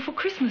is a beautiful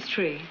Christmas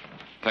tree.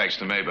 Thanks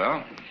to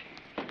Maybelle.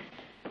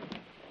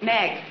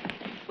 Meg,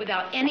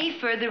 without any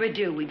further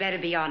ado, we better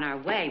be on our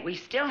way. We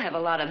still have a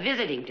lot of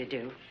visiting to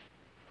do.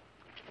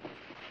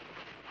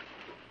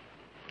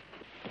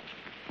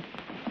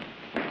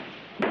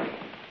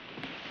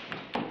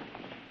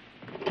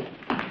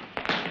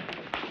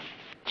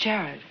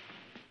 Jared.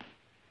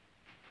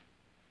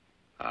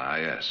 Ah,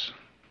 yes.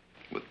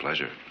 With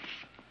pleasure.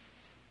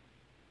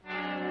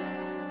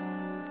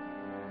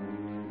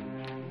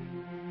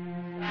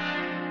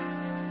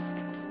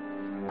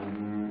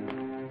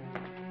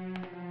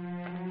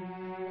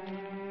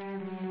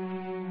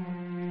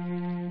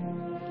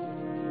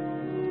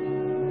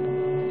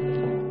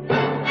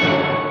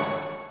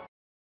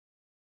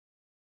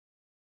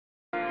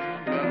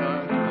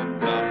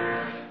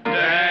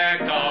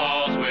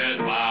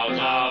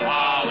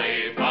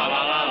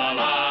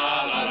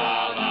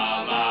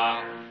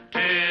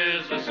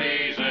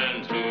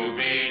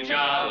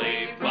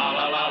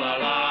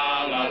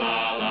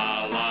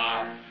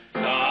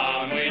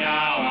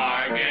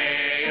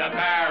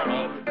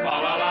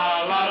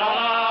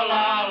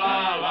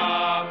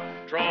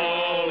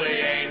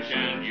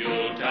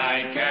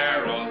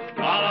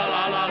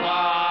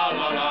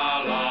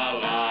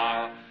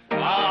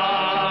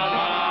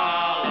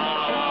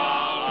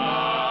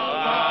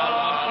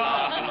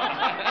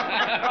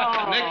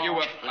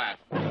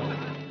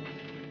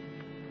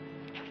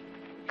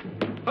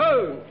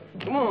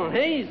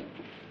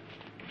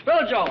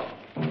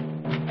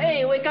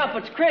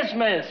 It's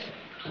Christmas.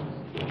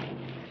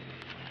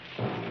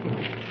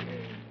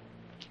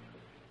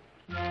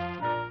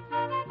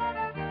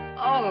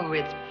 Oh,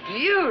 it's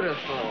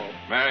beautiful.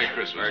 Merry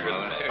Christmas,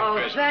 brother.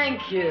 Oh,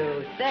 thank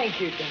you. Thank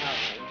you to help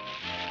me.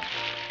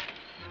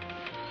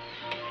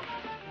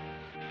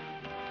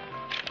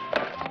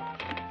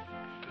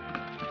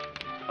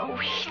 Oh,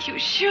 you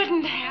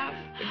shouldn't have.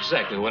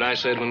 Exactly what I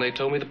said when they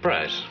told me the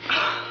price.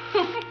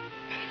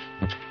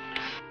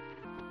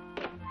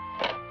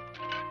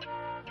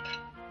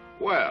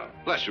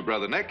 Bless you,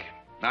 Brother Nick.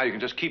 Now you can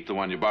just keep the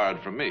one you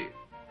borrowed from me.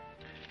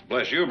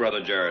 Bless you,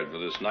 Brother Jared, for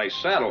this nice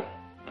saddle.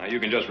 Now you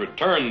can just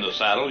return the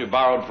saddle you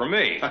borrowed from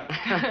me.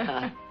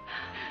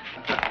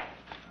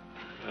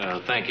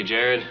 Well, thank you,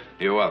 Jared.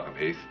 You're welcome,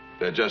 Heath.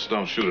 Just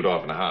don't shoot it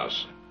off in the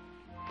house.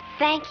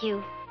 Thank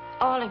you,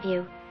 all of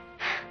you.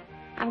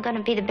 I'm going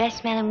to be the best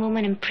smelling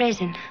woman in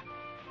prison.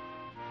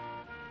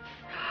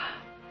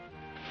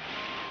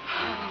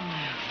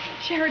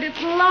 Jared,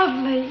 it's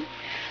lovely.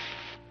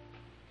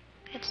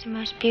 That's the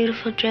most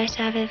beautiful dress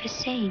I've ever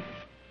seen.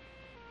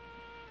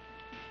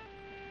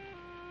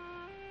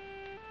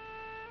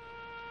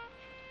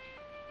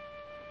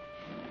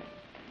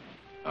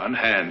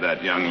 Unhand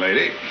that young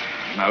lady.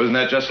 Now, isn't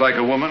that just like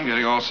a woman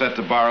getting all set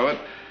to borrow it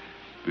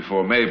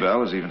before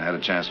Maybelle has even had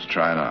a chance to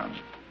try it on?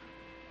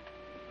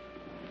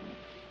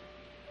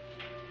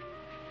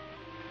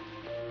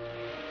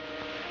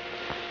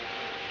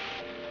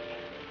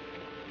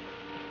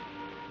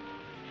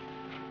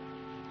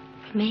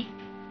 For me?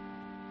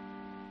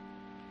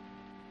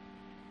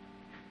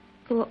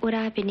 What would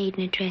I be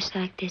needing a dress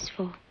like this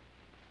for?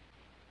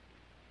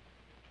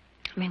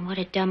 I mean, what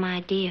a dumb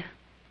idea.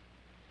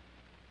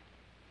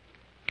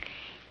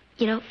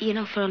 You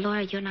know, for a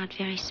lawyer, you're not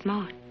very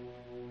smart.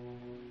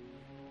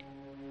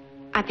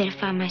 I better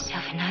find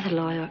myself another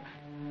lawyer.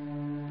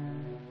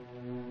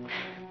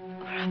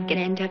 Or I'm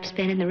gonna end up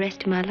spending the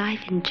rest of my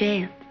life in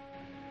jail.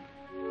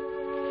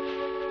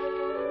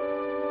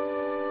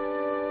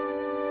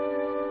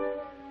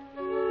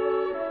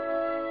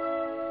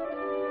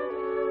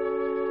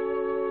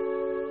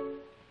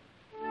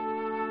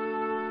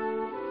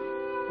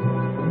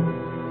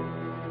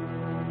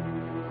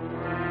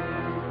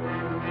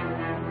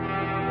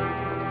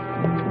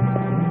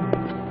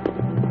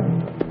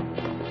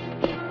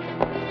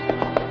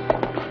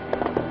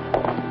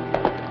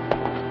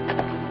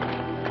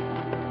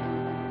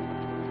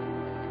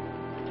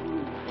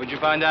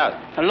 Find out?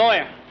 A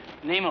lawyer,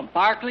 name of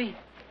Barkley,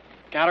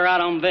 got her out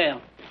on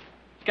bail.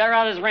 He's got her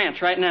out at his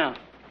ranch right now,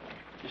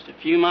 just a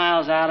few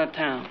miles out of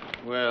town.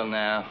 Well,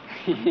 now,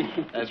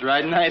 that's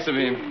right nice of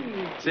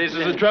him. Saves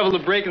us the trouble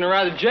of breaking her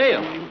out of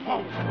jail.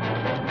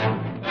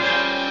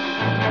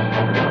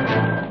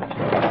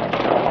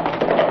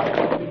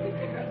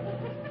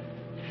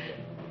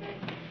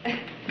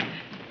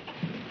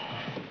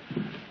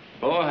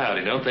 Oh,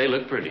 howdy, don't they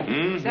look pretty?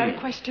 Mm-hmm. Is that a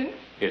question?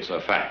 It's a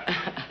fact.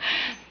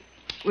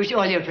 Wish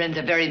all your friends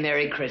a very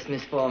Merry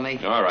Christmas for me.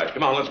 All right,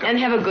 come on, let's go. And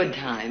have a good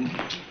time.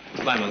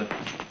 Bye, Mother.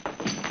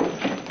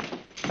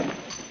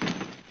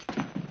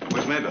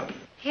 Where's Maybelle?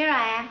 Here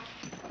I am.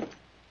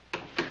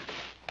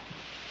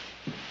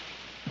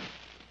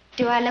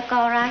 Do I look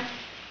all right?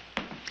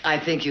 I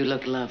think you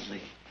look lovely.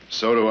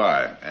 So do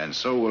I, and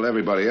so will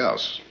everybody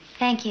else.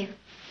 Thank you.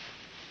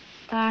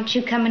 Aren't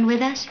you coming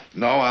with us?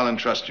 No, I'll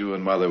entrust you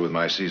and Mother with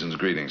my season's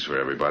greetings for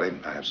everybody.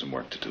 I have some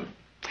work to do.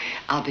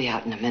 I'll be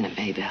out in a minute,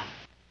 Maybelle.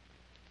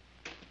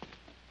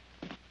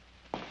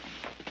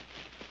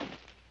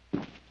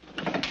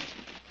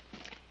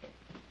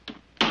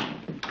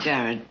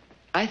 Jared,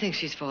 I think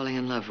she's falling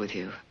in love with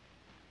you.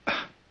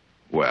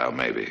 Well,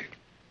 maybe.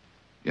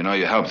 You know,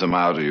 you help them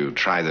out or you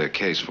try their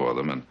case for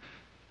them, and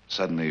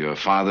suddenly you're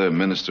father,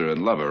 minister,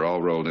 and lover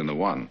all rolled into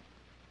one.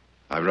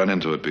 I've run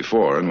into it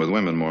before, and with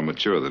women more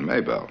mature than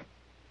Maybelle.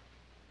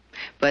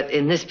 But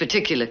in this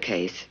particular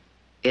case,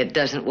 it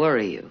doesn't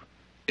worry you.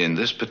 In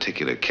this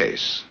particular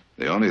case,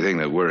 the only thing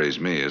that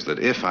worries me is that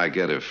if I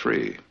get her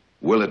free,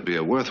 will it be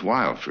a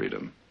worthwhile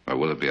freedom, or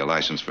will it be a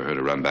license for her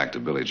to run back to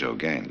Billy Joe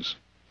Gaines?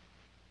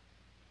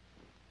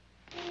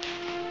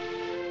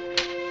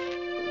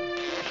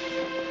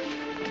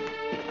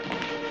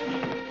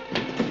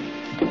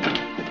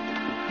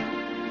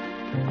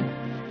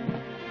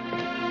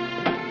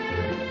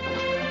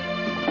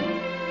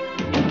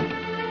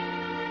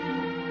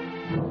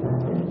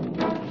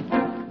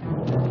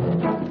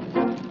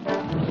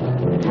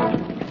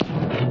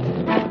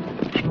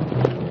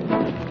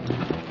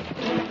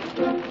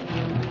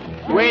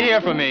 Wait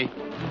here for me.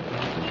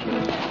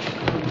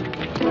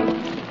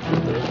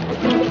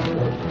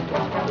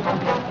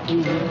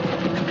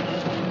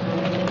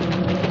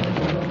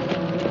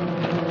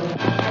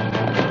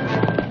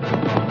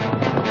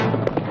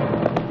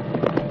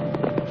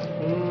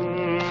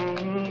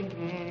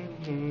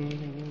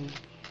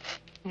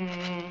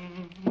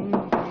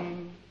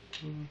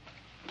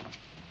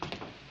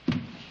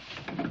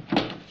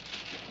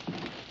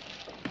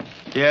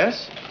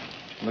 Yes?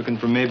 Looking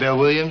for Maybelle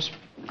Williams?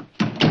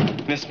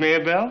 Miss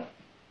Maybelle?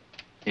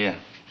 Yeah,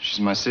 she's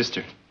my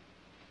sister.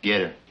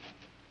 Get her.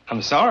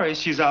 I'm sorry,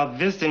 she's out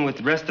visiting with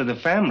the rest of the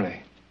family.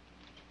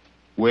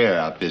 Where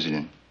out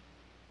visiting?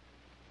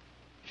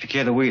 If you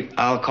care to wait,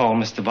 I'll call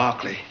Mr.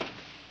 Barkley.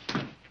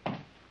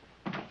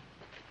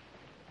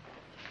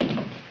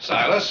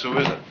 Silas, who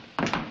is it?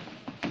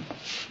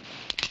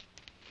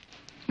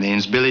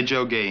 Name's Billy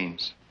Joe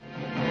Gaines.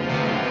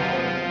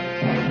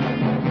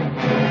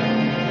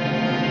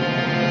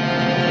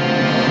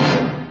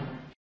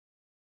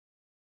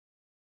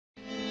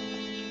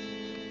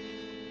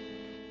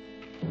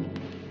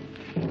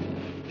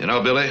 You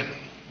know, Billy,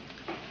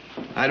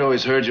 I'd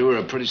always heard you were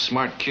a pretty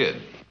smart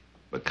kid.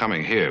 But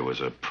coming here was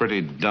a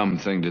pretty dumb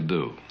thing to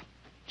do.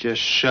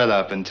 Just shut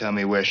up and tell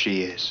me where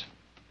she is.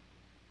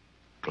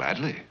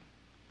 Gladly.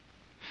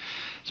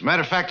 As a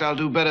matter of fact, I'll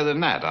do better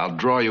than that. I'll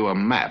draw you a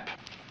map.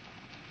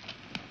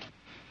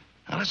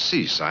 Now, let's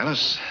see,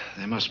 Silas.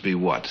 There must be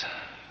what?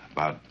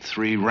 About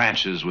 3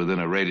 ranches within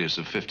a radius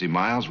of 50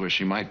 miles where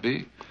she might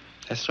be?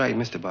 That's right,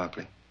 Mr.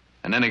 Barkley.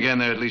 And then again,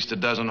 there are at least a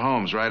dozen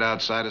homes right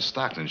outside of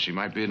Stockton. She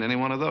might be in any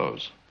one of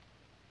those.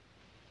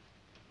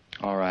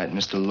 All right,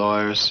 Mr.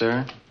 Lawyer,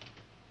 sir.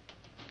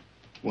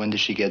 When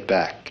does she get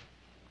back?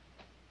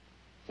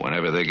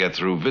 Whenever they get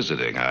through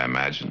visiting, I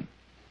imagine.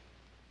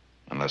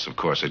 Unless, of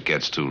course, it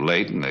gets too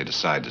late and they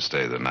decide to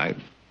stay the night.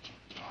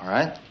 All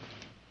right.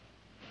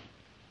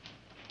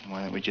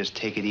 Why don't we just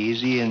take it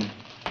easy and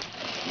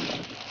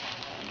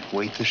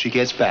wait till she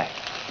gets back?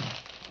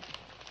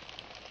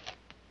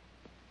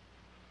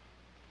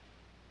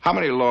 How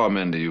many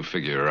lawmen do you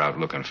figure are out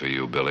looking for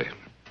you, Billy?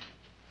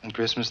 On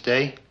Christmas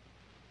Day?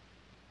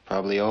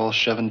 Probably all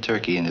shoving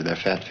turkey into their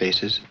fat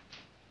faces.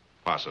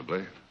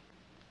 Possibly.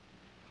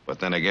 But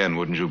then again,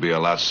 wouldn't you be a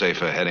lot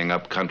safer heading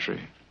up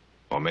country?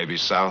 Or maybe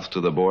south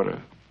to the border?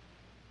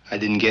 I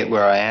didn't get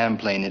where I am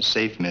playing it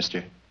safe,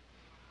 mister.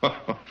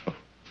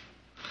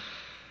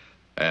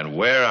 And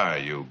where are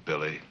you,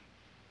 Billy?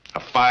 A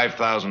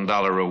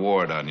 $5,000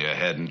 reward on your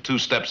head and 2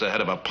 steps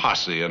ahead of a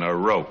posse and a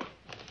rope.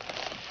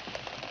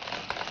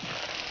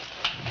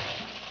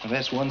 Well,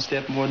 that's 1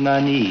 step more than I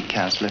need,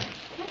 Counselor.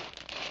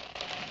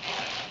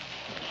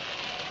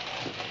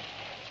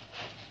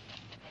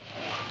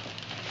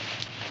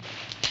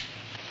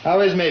 How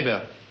is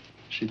Maybelle?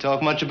 She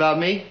talk much about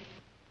me?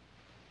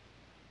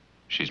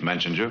 She's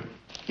mentioned you?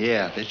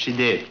 Yeah, that she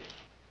did.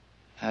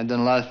 I've done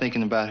a lot of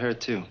thinking about her,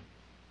 too.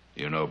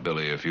 You know,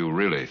 Billy, if you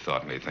really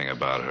thought anything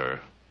about her,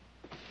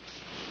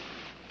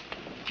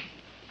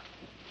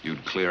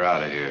 you'd clear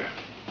out of here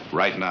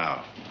right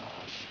now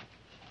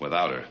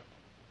without her.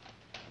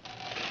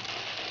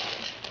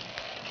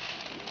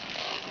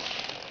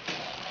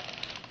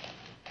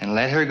 And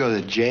let her go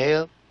to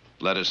jail?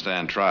 Let her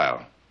stand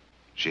trial.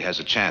 She has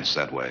a chance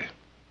that way.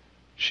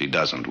 She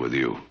doesn't with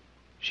you.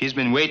 She's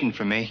been waiting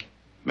for me.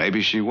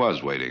 Maybe she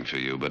was waiting for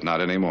you, but not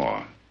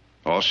anymore.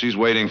 All she's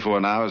waiting for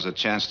now is a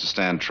chance to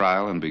stand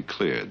trial and be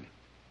cleared.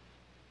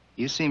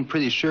 You seem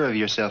pretty sure of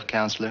yourself,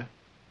 Counselor.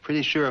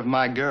 Pretty sure of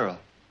my girl.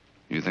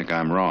 You think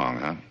I'm wrong,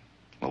 huh?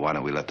 Well, why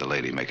don't we let the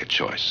lady make a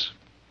choice?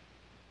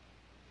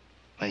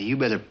 Well, you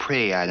better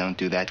pray I don't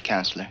do that,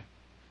 Counselor.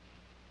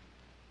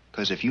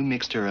 'Cause if you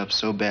mixed her up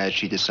so bad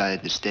she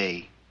decided to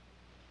stay,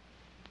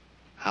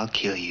 I'll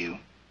kill you.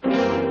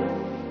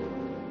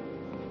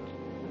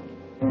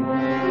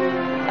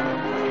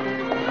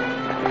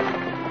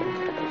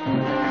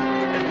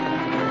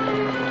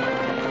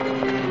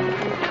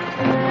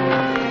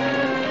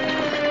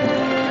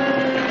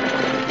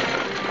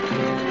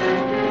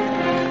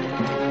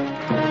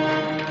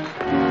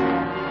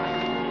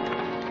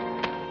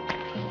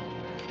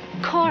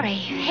 Corey,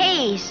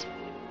 Hayes.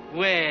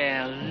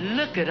 Well,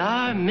 look at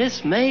our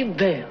Miss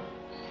Maybelle.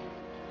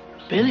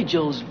 Billy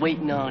Joe's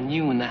waiting on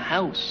you in the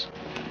house.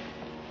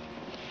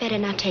 Better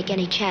not take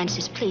any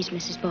chances, please,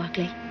 Mrs.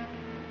 Barkley.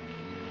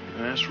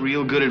 That's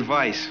real good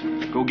advice.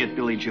 Go get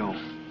Billy Joe.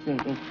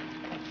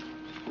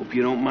 Hope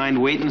you don't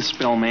mind waiting a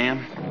spell,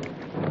 ma'am.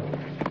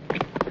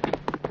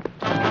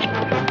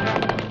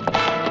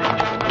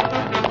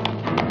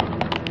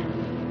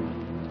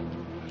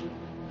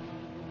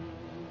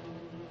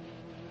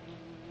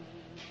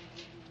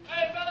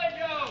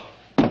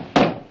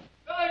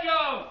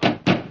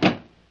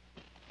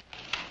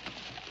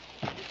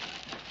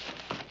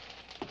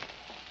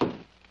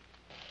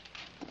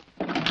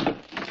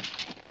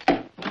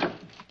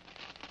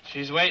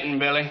 She's waiting,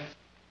 Billy.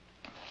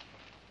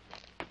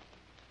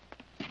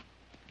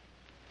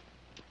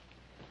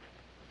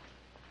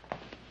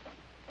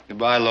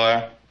 Goodbye,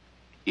 lawyer.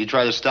 You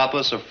try to stop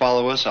us or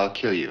follow us, I'll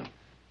kill you.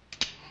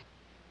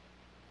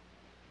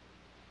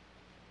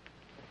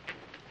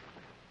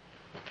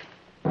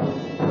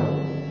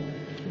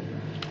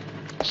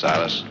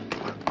 Silas,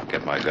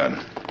 get my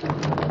gun.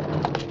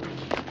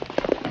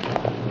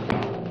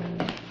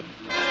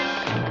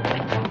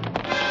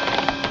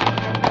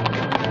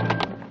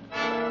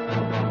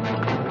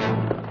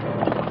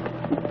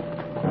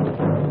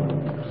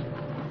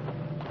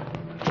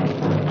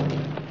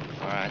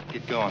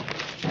 Going.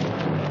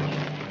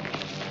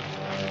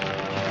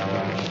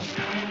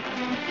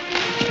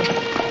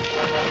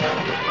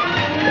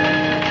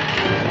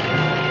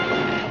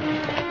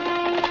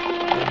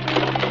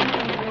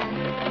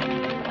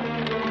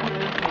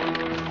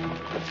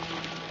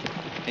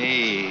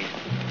 Hey,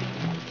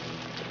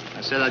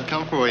 I said I'd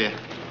come for you.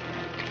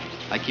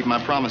 I keep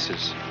my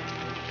promises.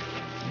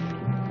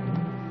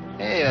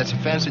 Hey, that's a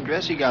fancy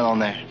dress you got on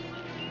there.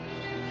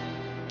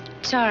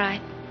 It's all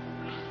right.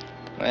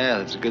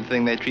 Well, it's a good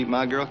thing they treat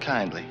my girl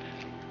kindly.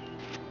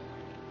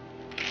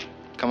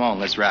 Come on,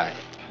 let's ride.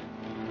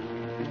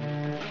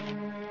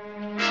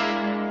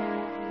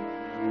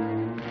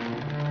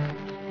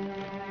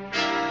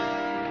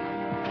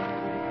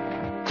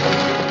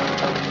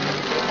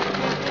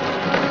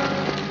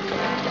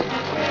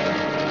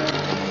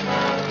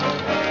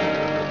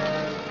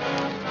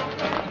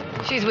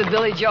 She's with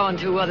Billy Joe and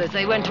 2 others.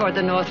 They went toward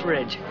the North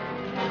Ridge.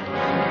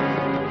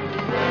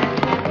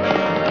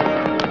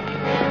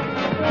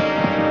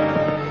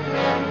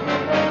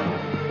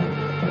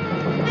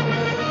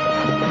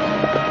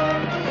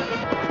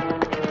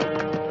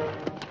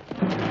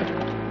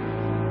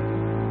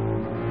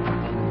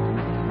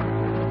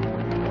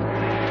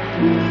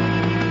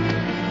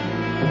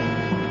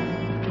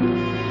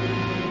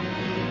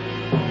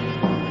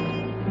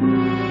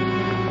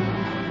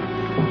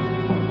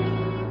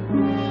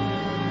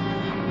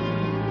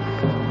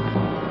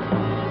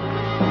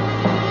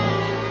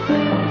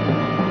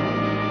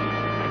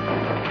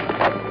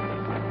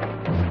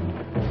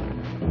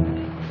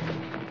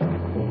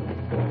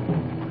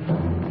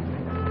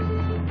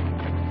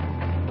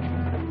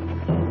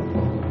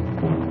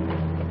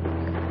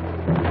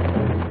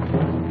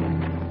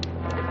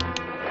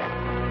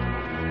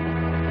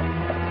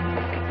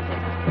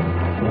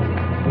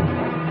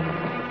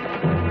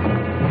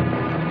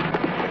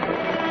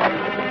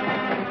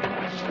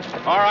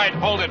 All right,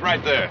 hold it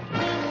right there.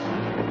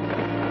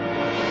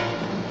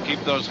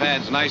 Keep those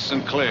hands nice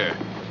and clear.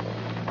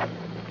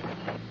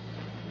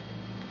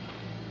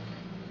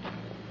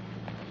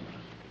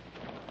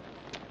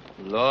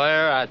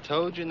 Lawyer, I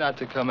told you not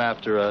to come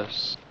after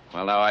us.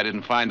 Well, now, I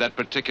didn't find that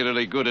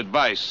particularly good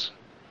advice.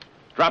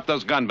 Drop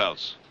those gun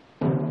belts.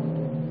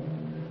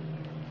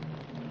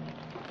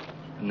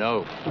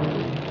 No.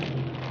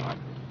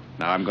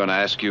 Now, I'm going to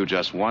ask you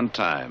just one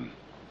time.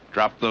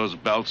 Drop those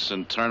belts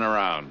and turn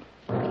around.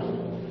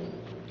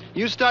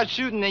 You start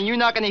shooting and you're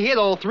not going to hit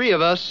all 3 of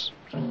us.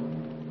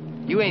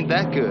 You ain't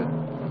that good.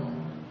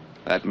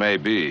 That may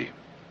be.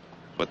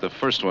 But the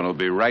first one will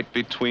be right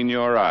between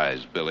your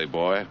eyes, Billy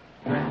boy.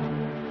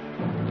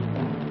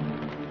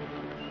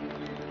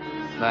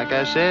 Like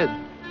I said,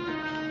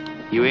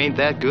 you ain't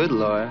that good,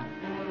 lawyer.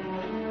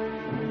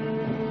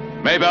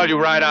 Maybelle,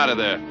 you ride out of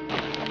there.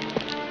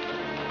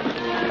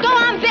 Go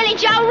on, Billy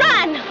Joe,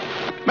 run!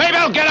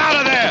 Maybelle, get out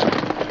of there!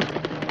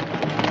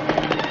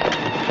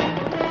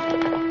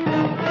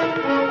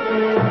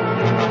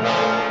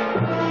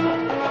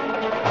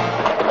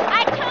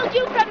 I told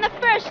you from the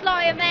first,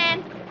 lawyer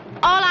man.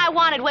 All I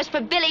wanted was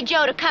for Billy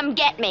Joe to come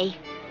get me.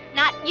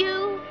 Not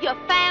you, your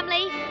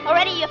family, or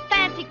any of your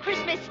fancy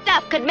Christmas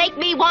stuff could make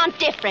me want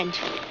different.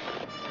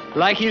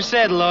 Like you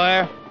said,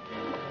 lawyer,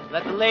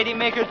 let the lady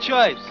make her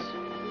choice.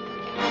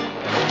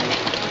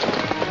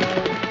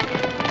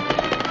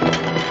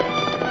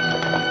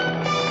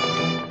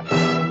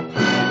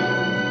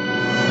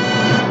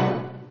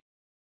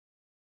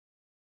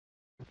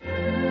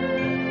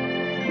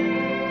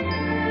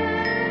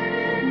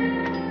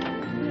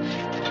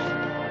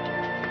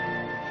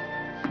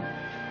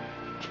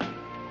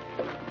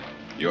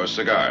 Your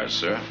cigars,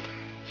 sir.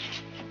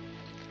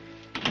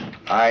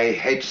 I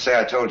hate to say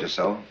I told you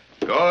so.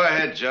 Go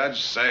ahead,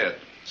 Judge. Say it.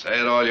 Say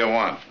it all you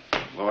want.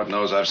 Lord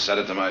knows I've said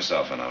it to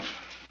myself enough.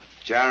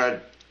 Jared,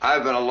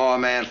 I've been a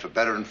lawman for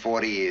better than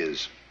 40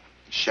 years.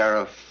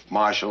 Sheriff,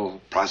 marshal,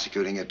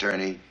 prosecuting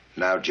attorney,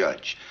 now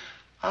judge.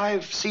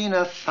 I've seen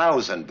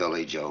 1,000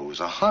 Billy Joes,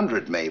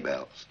 100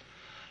 Maybelles.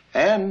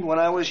 And when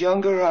I was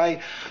younger,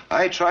 I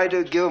tried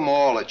to give them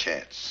all a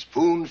chance.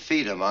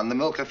 Spoon-feed them on the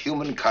milk of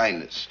human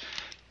kindness.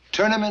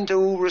 Turn them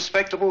into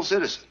respectable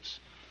citizens.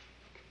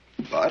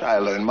 But I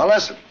learned my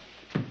lesson,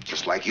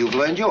 just like you've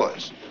learned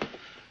yours.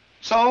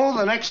 So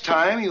the next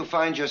time you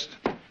find yourself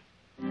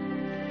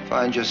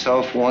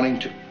wanting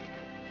to...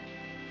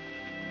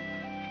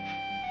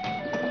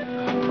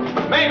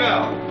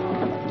 Maybelle!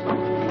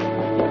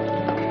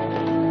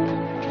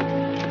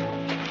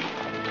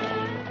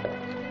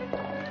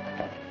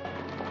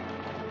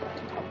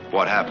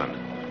 What happened?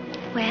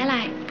 Well,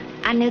 I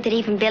knew that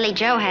even Billy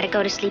Joe had to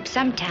go to sleep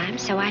sometime,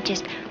 so I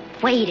just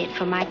waited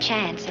for my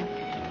chance, and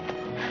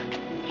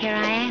here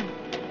I am.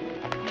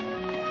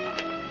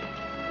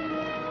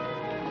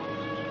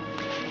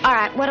 All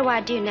right, what do I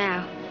do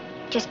now?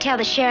 Just tell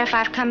the sheriff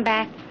I've come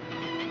back?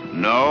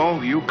 No,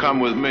 you come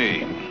with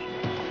me.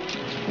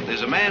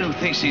 There's a man who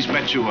thinks he's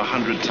met you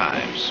 100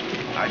 times.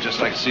 I'd just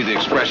like to see the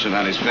expression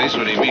on his face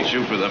when he meets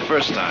you for the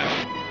first time.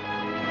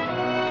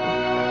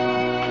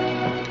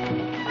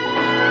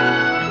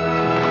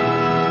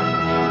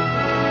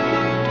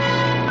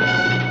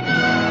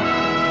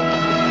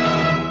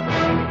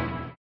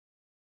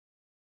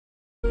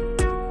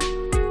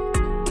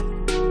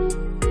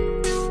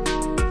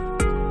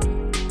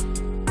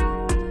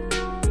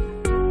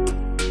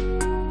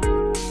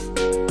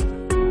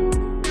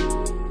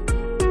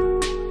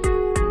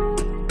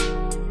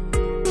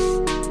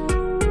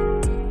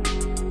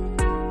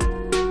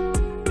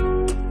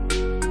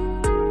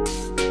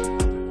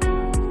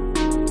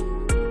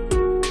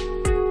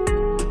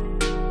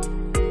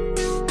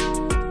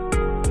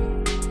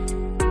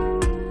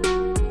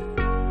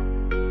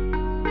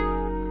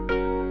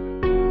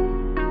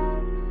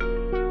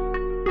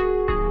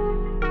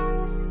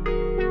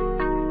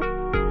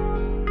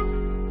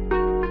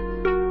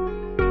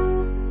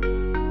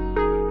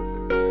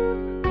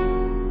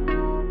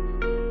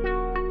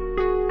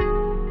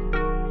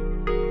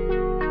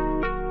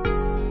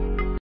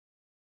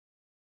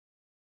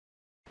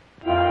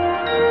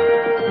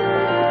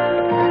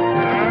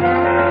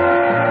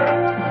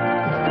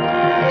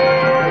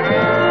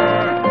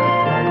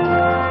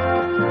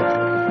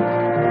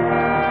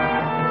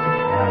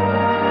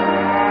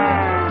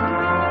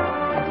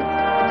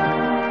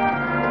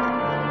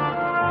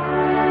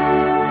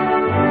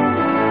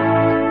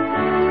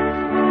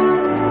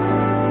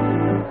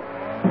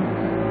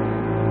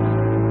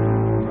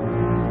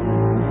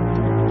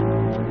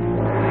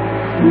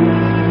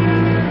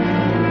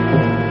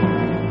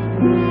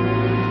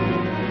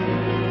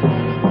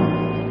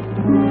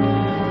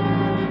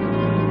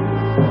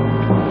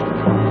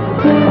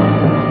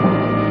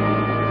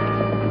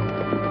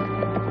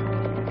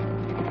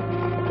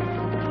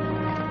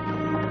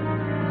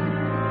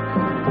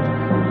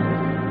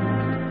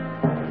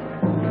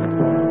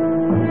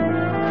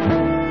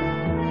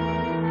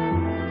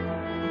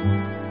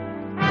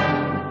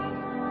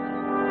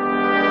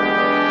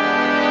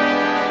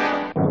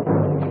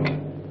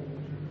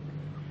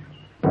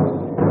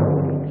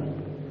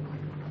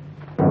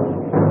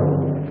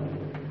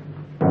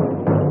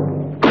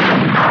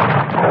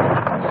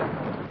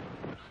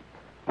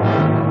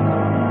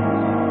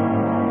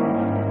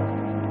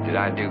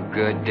 Do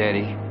good,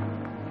 Daddy?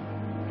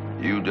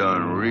 You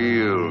done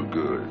real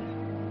good.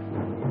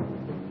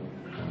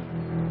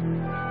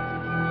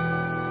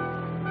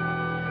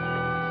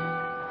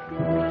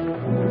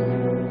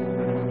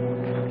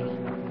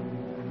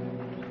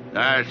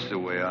 That's the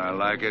way I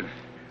like it.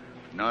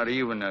 Not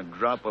even a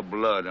drop of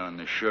blood on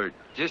the shirt.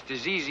 Just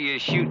as easy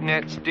as shooting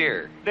that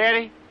steer.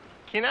 Daddy,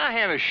 can I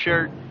have his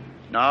shirt?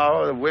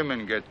 No, the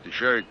women get the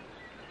shirt.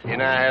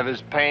 Can I have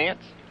his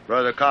pants?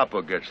 Brother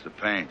Copper gets the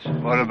pants.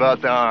 What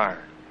about the iron?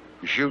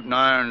 The shooting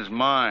iron's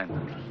mine.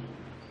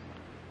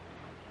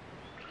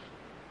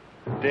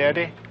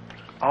 Daddy,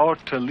 I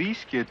ought to at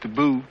least get the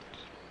boots.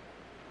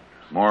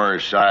 More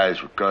size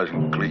for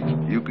Cousin Cleek.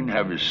 You can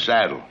have his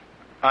saddle.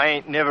 I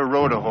ain't never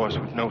rode a horse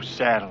with no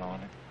saddle on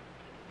it.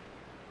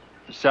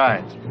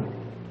 Besides,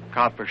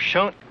 Copper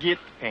shan't get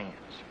the pants.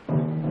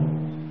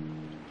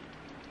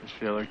 This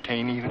feller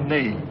can't even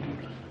lead.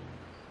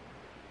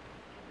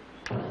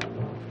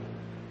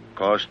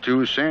 Cost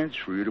 2 cents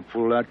for you to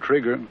pull that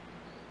trigger.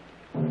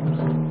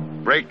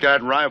 Break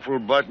that rifle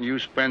butt and you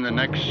spend the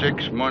next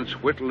 6 months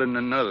whittling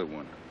another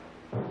one.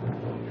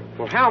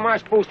 Well, how am I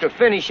supposed to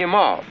finish him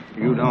off?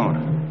 You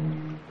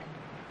don't.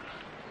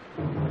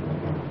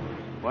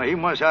 Why, he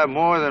must have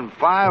more than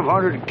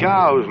 500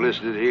 cows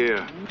listed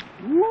here.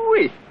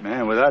 Woo-wee.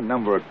 Man, with that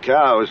number of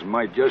cows, it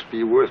might just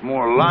be worth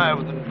more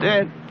alive than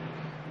dead.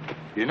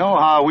 You know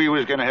how we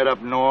was gonna head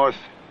up north,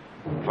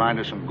 find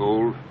us some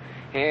gold?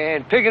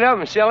 And pick it up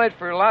and sell it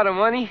for a lot of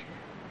money?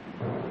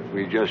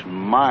 We just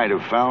might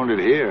have found it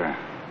here.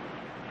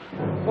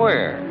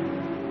 Where?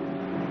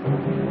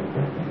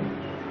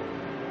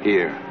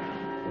 Here.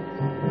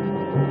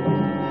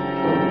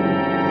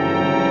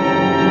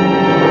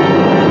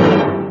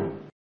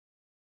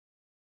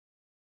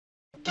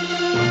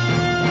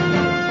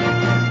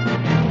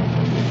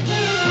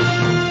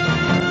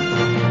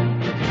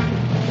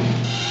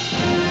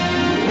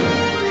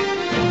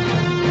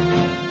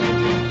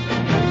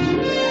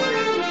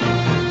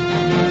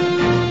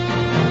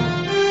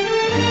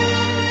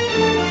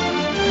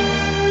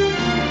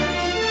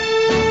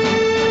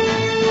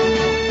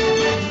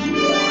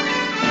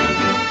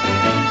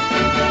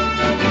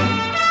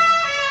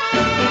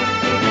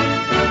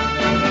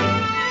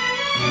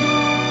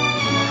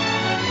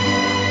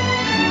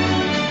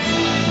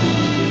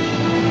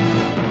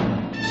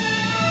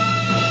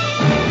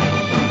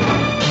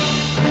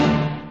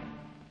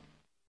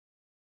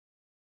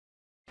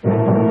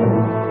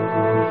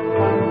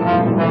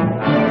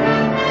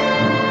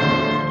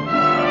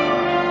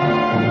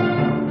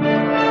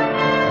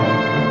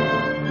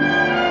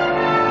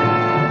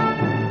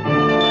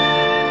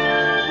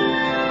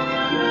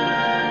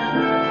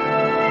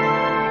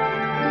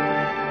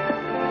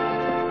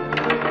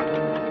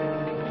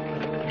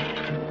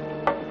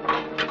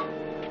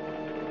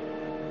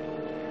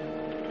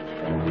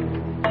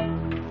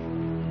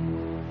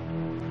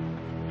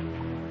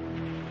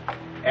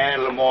 Add a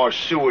little more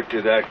suet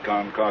to that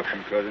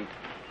concoction, cousin.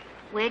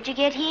 Where'd you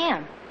get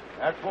him?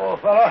 That poor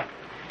fella?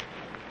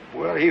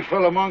 Well, he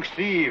fell amongst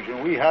thieves,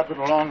 and we happened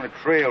along the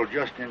trail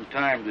just in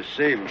time to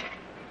save him.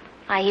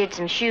 I heard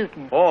some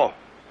shooting. Oh,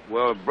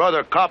 well,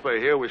 Brother Copper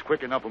here was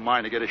quick enough of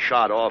mine to get a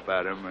shot off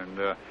at him,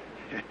 and,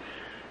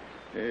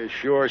 he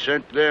sure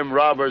sent them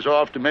robbers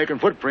off to making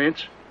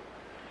footprints.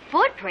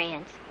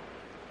 Footprints?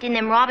 Didn't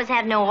them robbers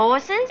have no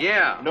horses?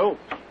 Yeah. No.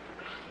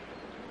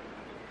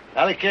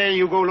 Allie Kay,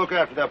 you go look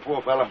after that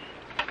poor fella.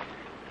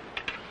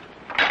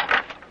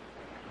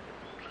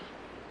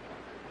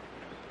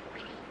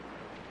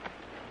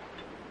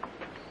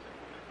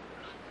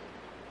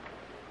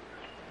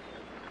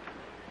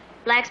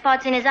 Black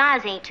spots in his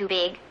eyes ain't too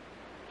big.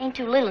 Ain't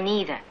too little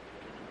neither.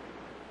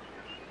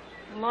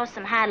 Lost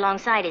some hide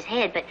alongside his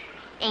head, but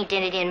ain't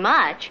dented in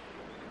much.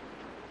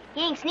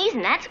 He ain't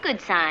sneezing, that's a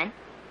good sign.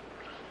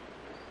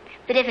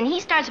 But if he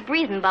starts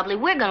breathing bubbly,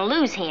 we're gonna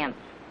lose him.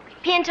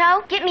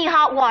 Pinto, get me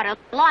hot water,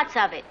 lots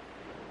of it.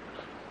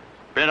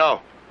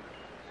 Pinto,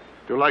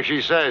 do like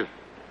she says.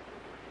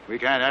 We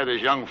can't have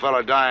this young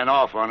fella dying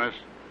off on us.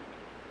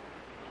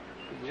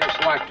 Just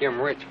like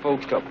them rich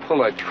folks to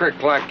pull a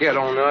trick like that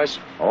on us.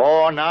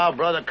 Oh, now,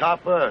 Brother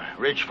Copper,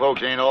 rich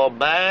folks ain't all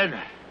bad.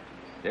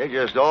 They're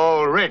just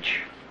all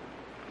rich.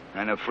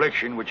 An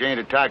affliction which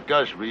ain't attacked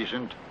us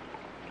recent.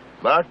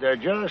 But there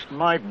just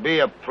might be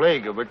a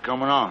plague of it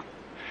coming on.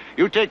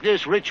 You take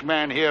this rich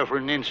man here for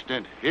an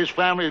instant. His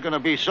family is going to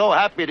be so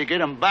happy to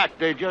get him back,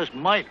 they just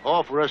might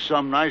offer us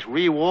some nice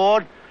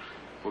reward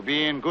for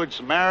being good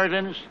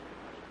Samaritans.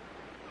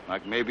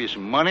 Like maybe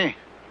some money.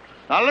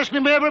 Now listen to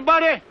me,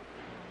 everybody.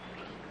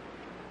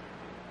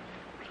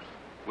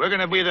 We're going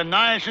to be the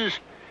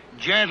nicest,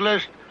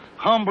 gentlest,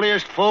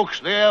 humblest folks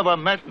they ever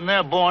met in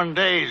their born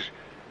days.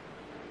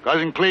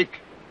 Cousin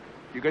Cleek,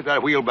 you get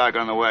that wheel back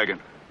on the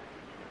wagon.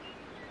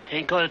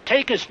 Ain't gonna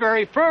take us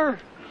very far.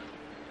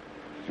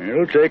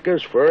 It'll take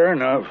us far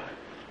enough.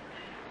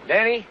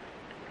 Danny,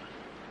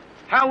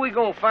 how we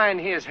gonna find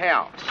his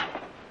house?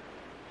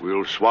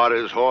 We'll swat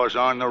his horse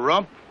on the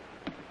rump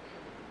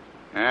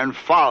and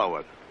follow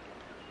it.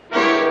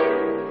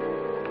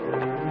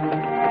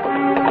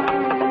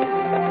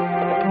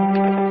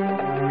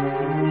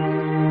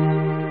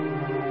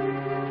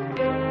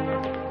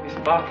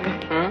 Mr. Barkley?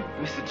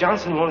 Mr.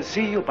 Johnson wants to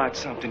see you about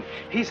something.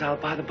 He's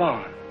out by the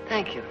barn.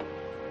 Thank you.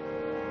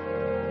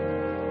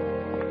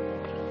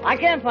 I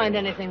can't find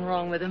anything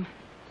wrong with him.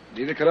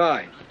 Neither could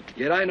I.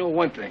 Yet I know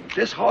one thing.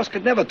 This horse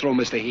could never throw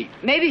Mr. Heat.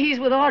 Maybe he's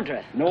with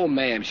Audra. No,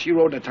 ma'am. She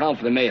rode to town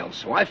for the mail,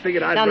 so I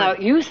figured I'd... No,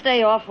 you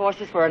stay off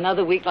horses for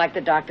another week like the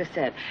doctor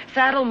said.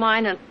 Saddle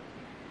mine and...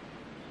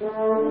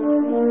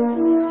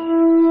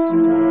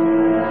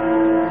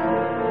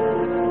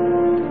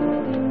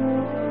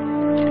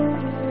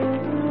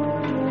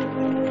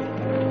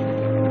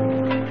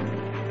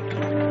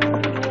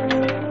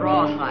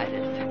 Rawhide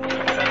it.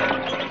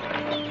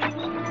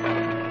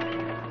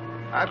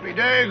 Happy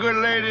day, good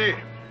lady.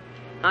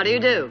 How do you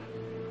do?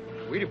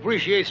 We'd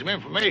appreciate some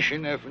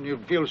information if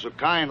you'd feel so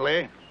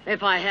kindly.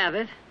 If I have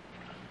it.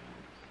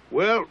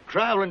 Well,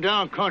 traveling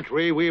down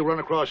country, we run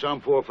across some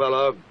poor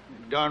fellow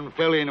done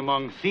fell in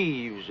among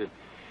thieves.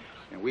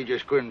 And we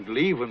just couldn't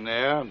leave him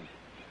there.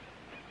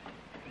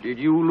 Did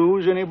you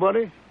lose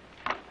anybody?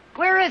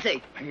 Where is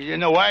he? He's in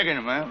the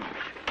wagon, ma'am.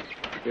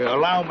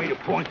 Allow me to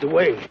point the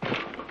way.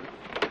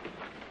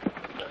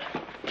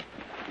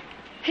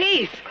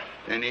 Heath.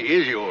 Then he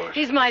is yours.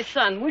 He's my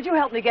son. Would you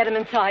help me get him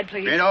inside,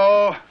 please?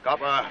 No,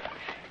 copper.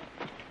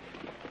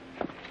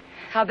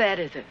 How bad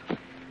is it?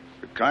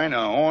 A kind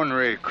of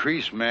ornery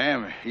crease,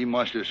 ma'am. He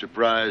must have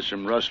surprised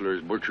some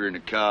rustlers butchering a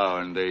cow,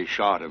 and they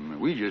shot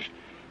him. We just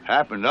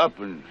happened up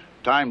in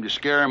time to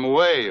scare him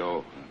away.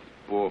 Oh,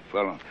 poor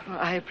fellow. Well,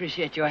 I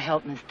appreciate your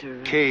help,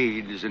 Mr.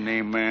 Cade is the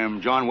name,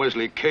 ma'am. John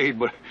Wesley Cade,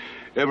 but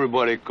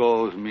everybody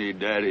calls me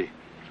Daddy.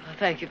 Well,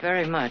 thank you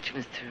very much,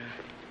 Mr.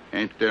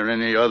 Ain't there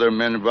any other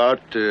men about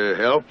to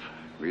help?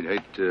 We'd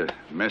hate to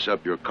mess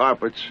up your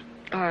carpets.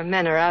 Our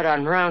men are out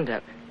on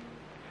roundup.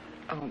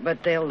 Oh,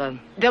 but they'll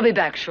be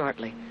back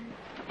shortly.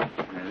 Now,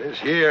 this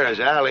here is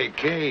Allie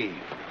Kay.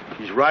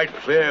 She's right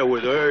fair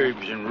with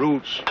herbs and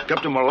roots.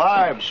 Kept them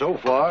alive so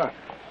far.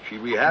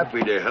 She'd be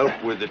happy to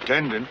help with the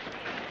tendon.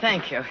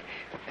 Thank you.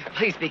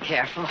 Please be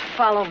careful.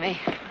 Follow me.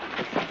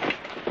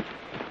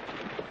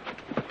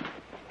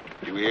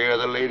 You hear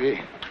the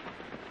lady?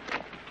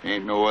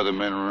 Ain't no other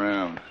men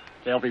around.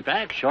 They'll be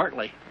back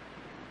shortly.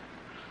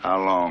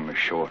 How long is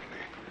shortly?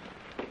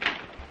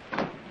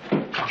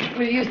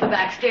 We'll use the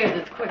back stairs.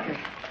 It's quicker.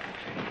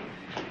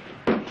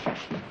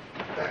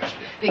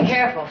 Be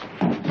careful.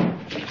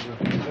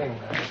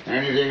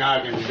 Anything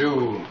I can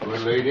do,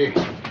 good lady?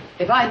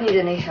 If I need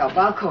any help,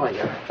 I'll call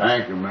you.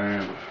 Thank you,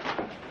 ma'am.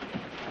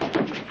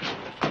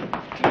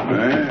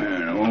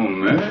 Man, oh,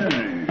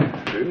 man.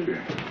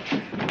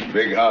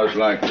 Big house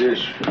like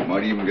this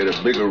might even get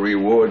a bigger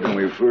reward than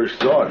we first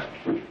thought.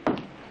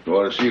 You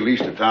ought to see at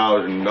least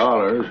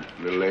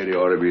 $1,000. Little lady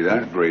ought to be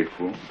that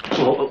grateful.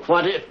 Well,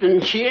 what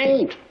if she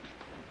ain't?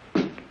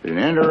 An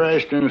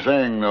interesting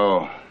thing,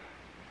 though.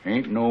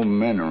 Ain't no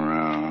men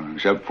around,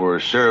 except for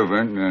a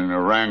servant and a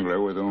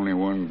wrangler with only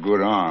one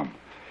good arm.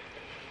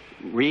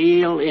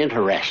 Real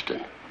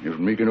interesting. If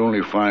we could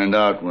only find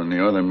out when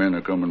the other men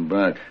are coming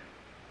back.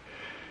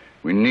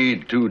 We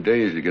need 2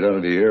 days to get out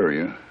of the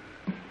area.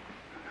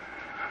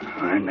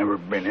 I never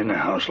been in a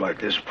house like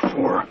this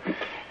before.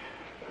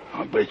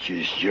 I bet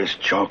you it's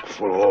just chock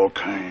full of all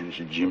kinds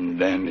of Jim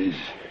dandies.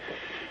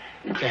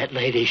 That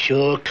lady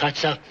sure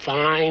cuts a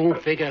fine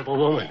figure of a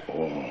woman.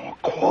 Oh,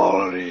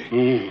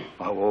 quality.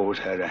 I've always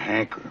had a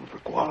hankering for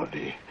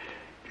quality.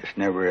 Just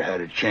never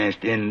had a chance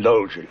to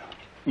indulge it.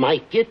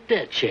 Might get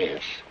that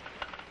chance.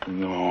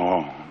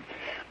 No.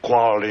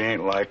 Quality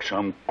ain't like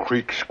some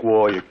creek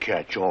squaw you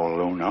catch all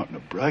alone out in the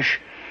brush.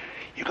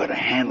 You gotta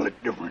handle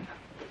it different.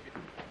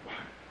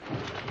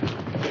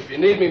 If you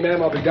need me,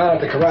 ma'am, I'll be down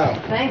at the corral.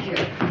 Thank you.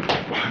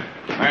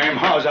 Ma'am,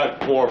 how's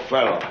that poor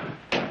fellow?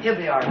 He'll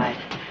be all right.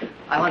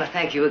 I want to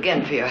thank you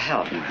again for your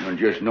help. And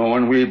just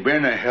knowing we've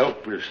been a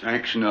help is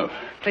thanks enough.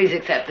 Please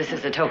accept this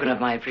as a token of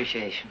my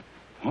appreciation.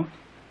 Huh?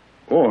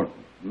 Oh,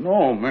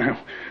 no, ma'am.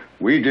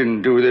 We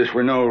didn't do this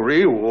for no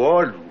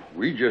reward.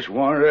 We just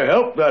wanted to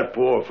help that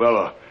poor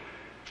fellow.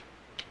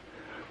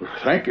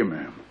 Thank you,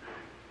 ma'am.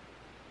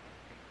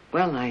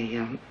 Well,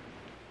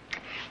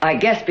 I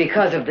guess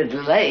because of the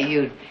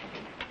delay,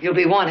 you'll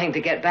be wanting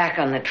to get back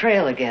on the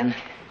trail again.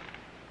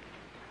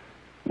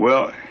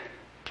 Well,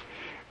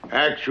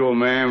 actual,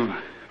 ma'am,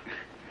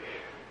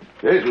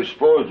 This was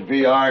supposed to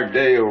be our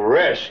day of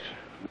rest,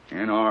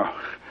 and our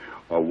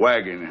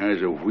wagon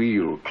has a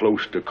wheel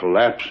close to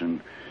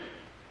collapsing.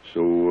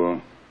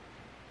 So,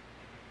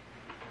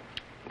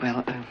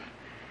 Well,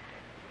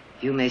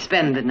 you may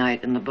spend the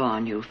night in the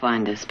barn. You'll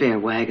find a spare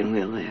wagon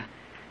wheel there.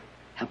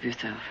 Help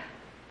yourself.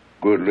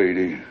 good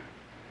lady,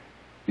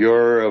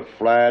 you're a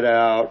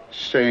flat-out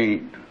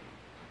saint.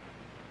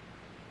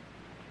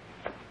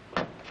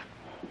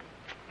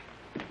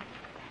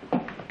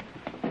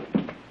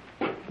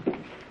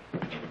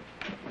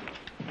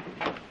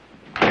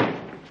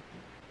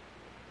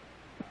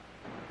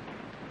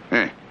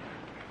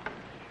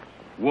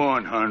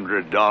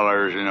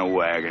 $100 in a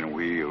wagon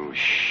wheel.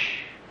 Shh.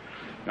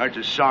 That's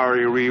a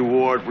sorry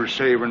reward for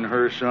saving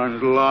her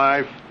son's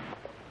life.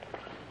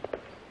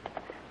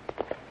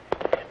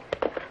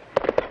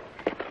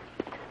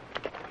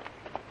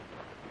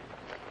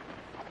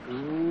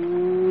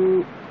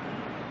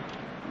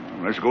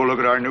 Let's go look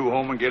at our new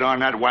home and get on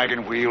that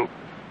wagon wheel.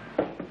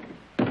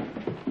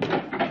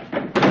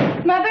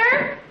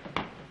 Mother?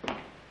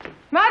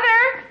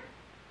 Mother?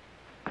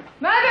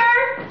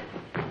 Mother?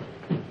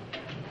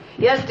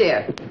 Yes,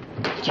 dear.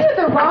 Did you have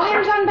the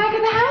rawhairs on back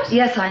of the house?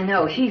 Yes, I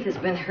know. Heath has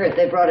been hurt.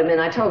 They brought him in.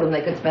 I told them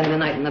they could spend the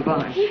night in the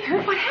barn. Heath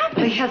hurt? What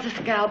happened? He has a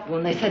scalp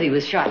wound. They said he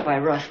was shot by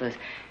rustlers.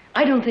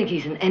 I don't think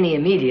he's in any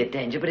immediate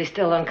danger, but he's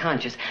still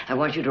unconscious. I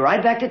want you to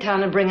ride back to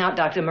town and bring out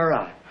Dr.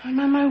 Murat. I'm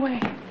on my way.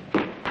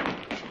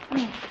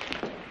 Oh.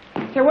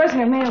 There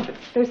wasn't a mail, but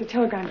there's a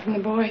telegram from the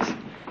boys.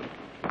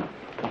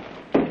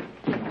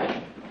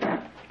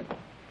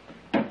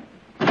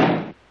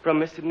 From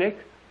Mr. Nick?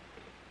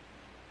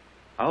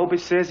 I hope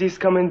it says he's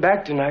coming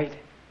back tonight.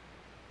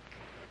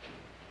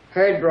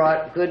 Herd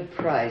brought good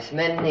price.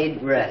 Men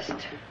need rest.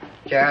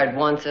 Gerard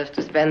wants us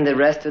to spend the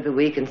rest of the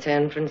week in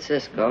San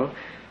Francisco.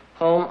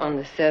 Home on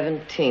the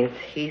 17th.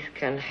 Heath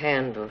can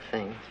handle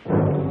things.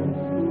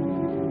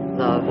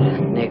 Love,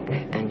 Nick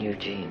and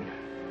Eugene.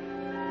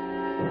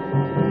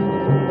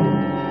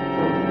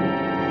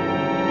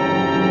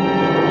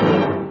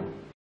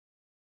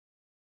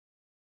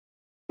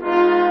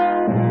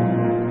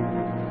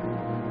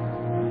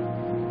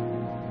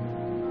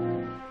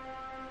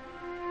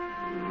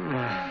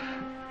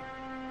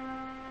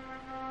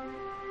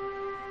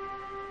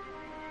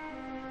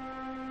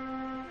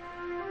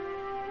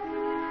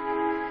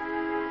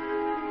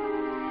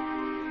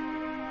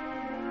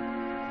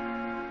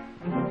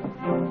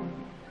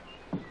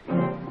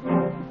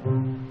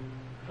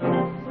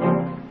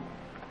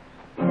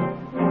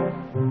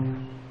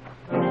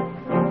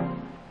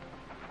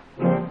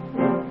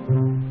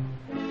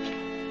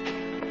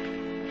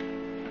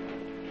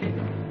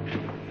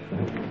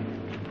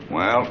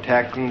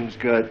 Tackling's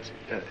got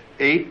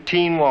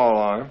 18 wall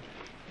arm,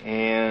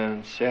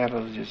 and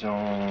saddles is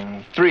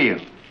on 3 of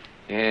them.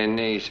 And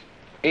there's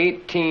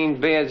 18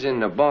 beds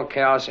in the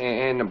bunkhouse,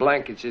 and the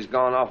blankets is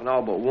gone off and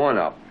all but one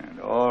of them.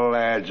 It all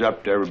adds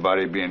up to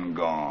everybody being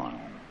gone,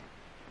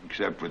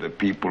 except for the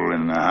people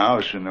in the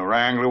house and the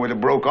wrangler with a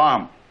broke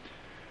arm.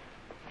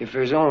 If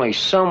there's only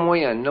some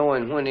way of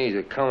knowing when these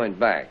are coming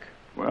back.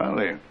 Well,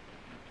 the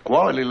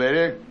quality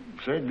lady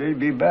said they'd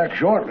be back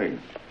shortly.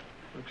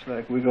 Looks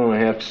like we're going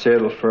to have to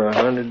settle for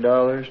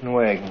 $100 in a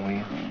wagon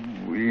wheel.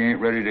 We ain't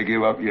ready to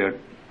give up yet.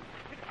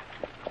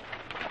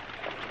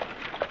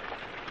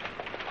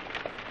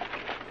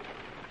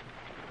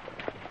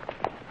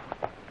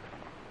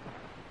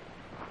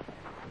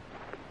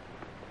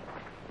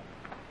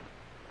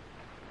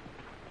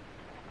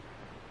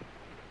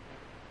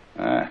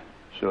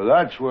 So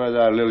that's where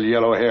that little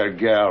yellow-haired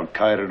gal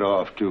kited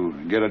off to.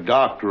 Get a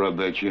doctor, I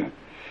bet you.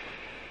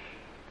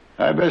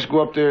 I best go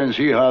up there and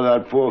see how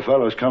that poor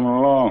fellow's coming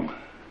along.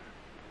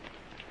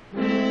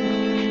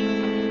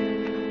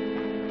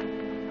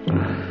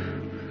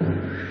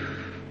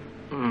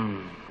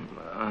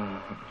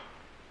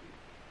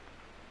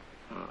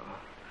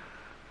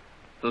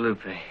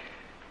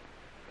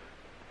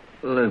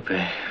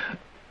 Lupe.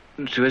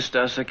 Tu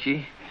estás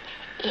aquí?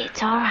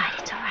 It's all right,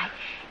 it's all right.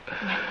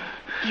 Now,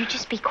 you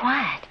just be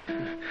quiet.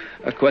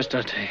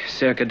 Acuéstate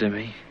cerca de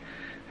mí.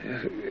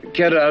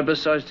 Quiero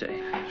abrazarte.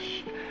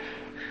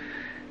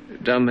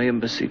 Dame un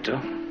besito.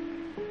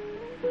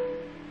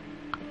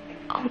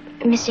 Oh,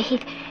 Mr.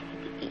 Heath,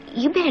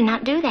 you better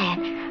not do that.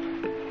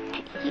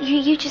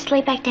 You just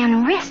lay back down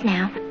and rest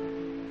now.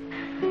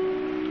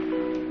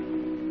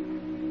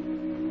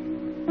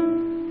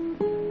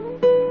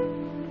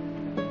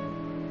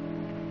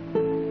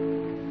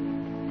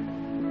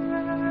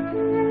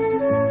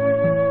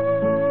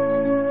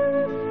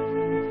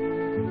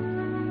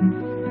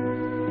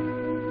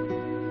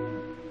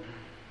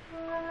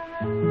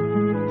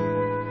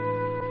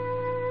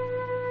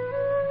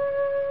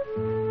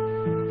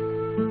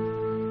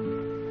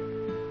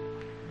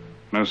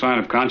 No sign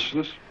of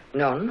consciousness?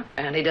 None,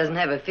 and he doesn't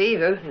have a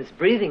fever. His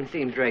breathing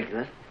seems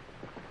regular.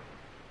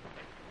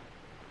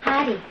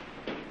 Howdy.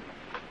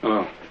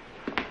 Hello.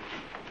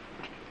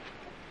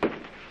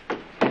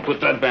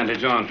 Put that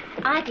bandage on.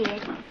 I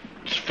did.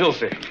 It's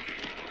filthy.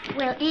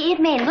 Well, it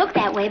may look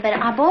that way, but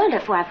I boiled it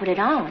before I put it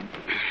on.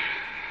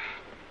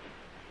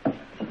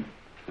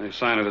 Any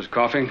sign of his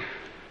coughing?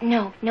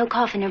 No, no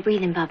coughing or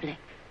breathing bubbly.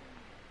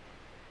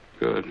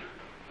 Good.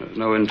 There's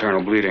no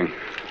internal bleeding.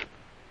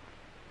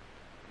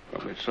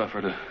 Probably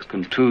suffered a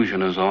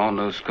contusion is all,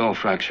 no skull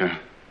fracture.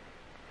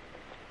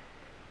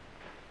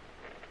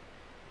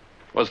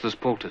 What's this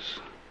poultice?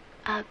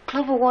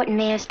 Cloverwort and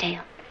mare's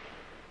tail.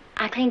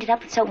 I cleaned it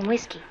up with soap and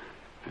whiskey.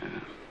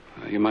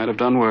 You might have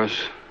done worse.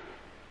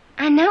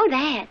 I know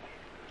that.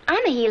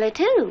 I'm a healer,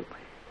 too.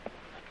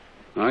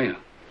 Are you?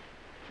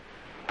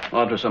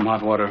 Order some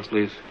hot water,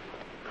 please.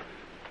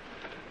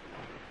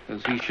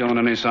 Has he shown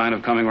any sign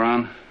of coming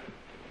around?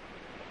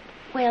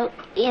 Well,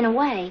 in a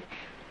way.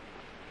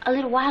 A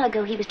little while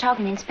ago, he was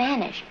talking in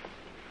Spanish.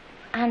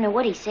 I don't know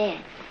what he said.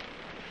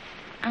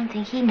 I don't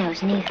think he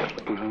knows neither.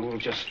 We'll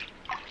just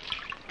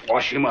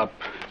wash him up.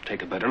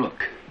 Take a better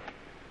look.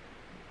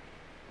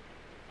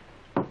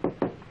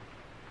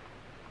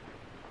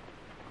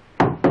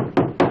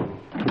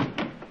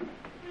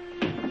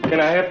 Can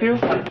I help you?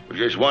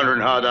 Just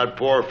wondering how that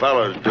poor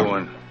fellow's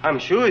doing. I'm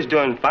sure he's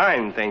doing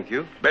fine, thank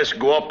you. Best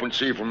go up and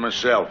see for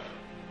myself.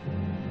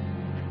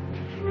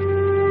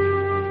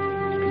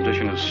 His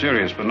condition is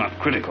serious, but not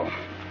critical.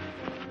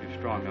 Be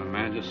strong, young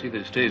man. Just see that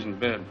he stays in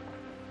bed.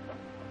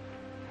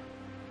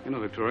 You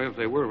know, Victoria, if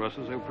they were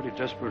rustlers, they were pretty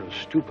desperate or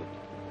stupid.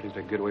 Think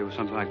they'd get away with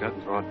something like that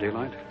in broad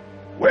daylight?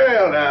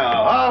 Well,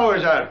 now, how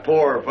is that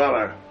poor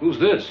fella? Who's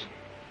this?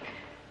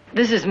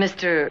 This is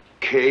Mr.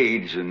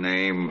 Cade's the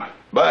name,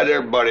 but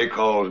everybody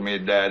calls me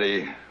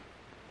Daddy.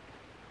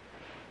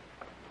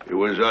 It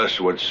was us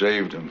what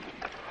saved him.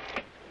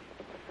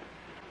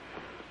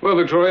 Well,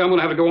 Victoria, I'm going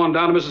to have to go on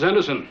down to Mrs.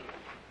 Henderson.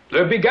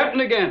 They're begetting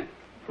again.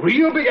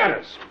 Real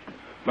begetters.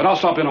 But I'll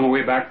stop in on my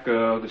way back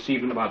this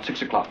evening about 6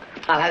 o'clock.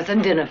 I'll have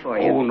some dinner for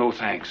you. Oh, no,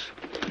 thanks.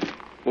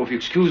 Oh, if you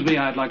excuse me,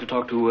 I'd like to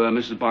talk to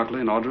Mrs. Barkley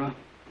and Audra.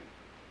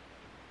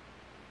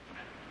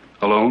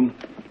 Alone?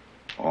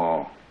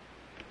 Oh.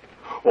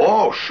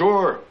 Oh,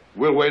 sure.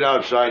 We'll wait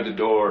outside the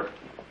door.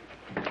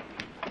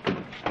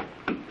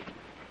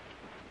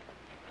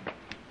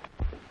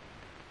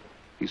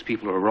 These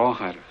people are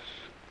rawhiders.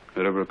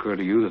 Did it ever occur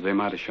to you that they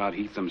might have shot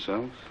Heath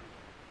themselves?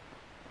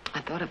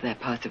 I thought of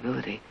that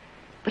possibility,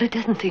 but it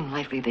doesn't seem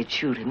likely they'd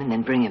shoot him and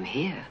then bring him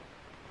here.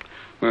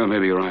 Well,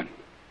 maybe you're right.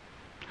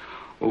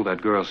 Oh,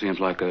 that girl seems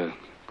like a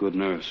good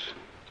nurse,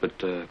 but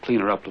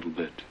clean her up a little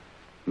bit.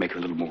 Make her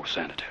a little more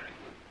sanitary.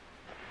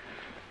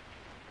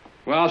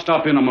 Well, I'll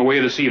stop in on my way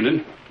this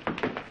evening.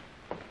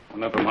 Well,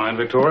 never mind,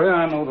 Victoria.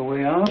 I know the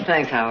way out.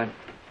 Thanks, Howard.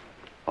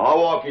 I'll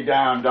walk you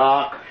down,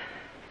 Doc.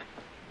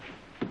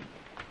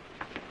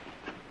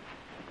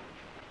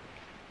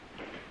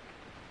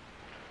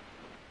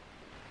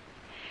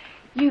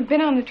 You've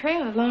been on the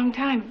trail a long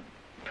time.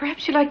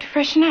 Perhaps you'd like to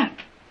freshen up.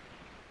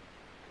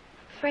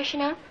 Freshen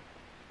up?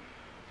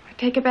 Or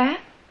take a bath?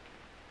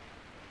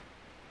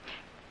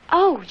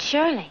 Oh,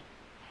 surely.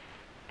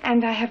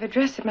 And I have a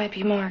dress that might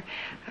be more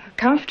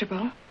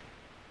comfortable.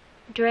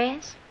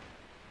 Dress?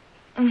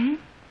 Mm-hmm.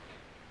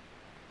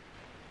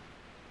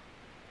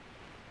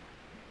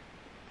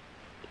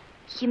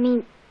 You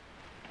mean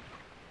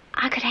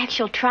I could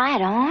actually try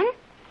it on?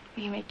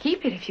 You may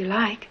keep it if you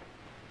like.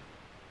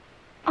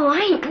 Oh, I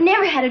ain't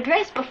never had a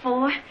dress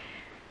before.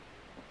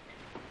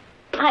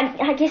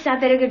 I guess I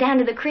better go down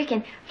to the creek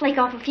and flake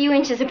off a few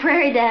inches of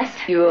prairie dust.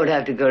 You won't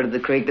have to go to the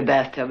creek. The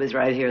bathtub is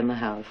right here in the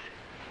house.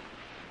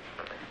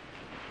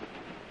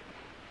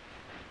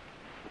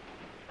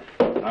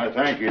 I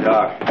thank you,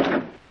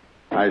 Doc.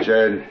 I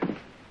said,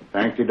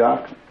 thank you,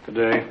 Doc. Good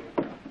day.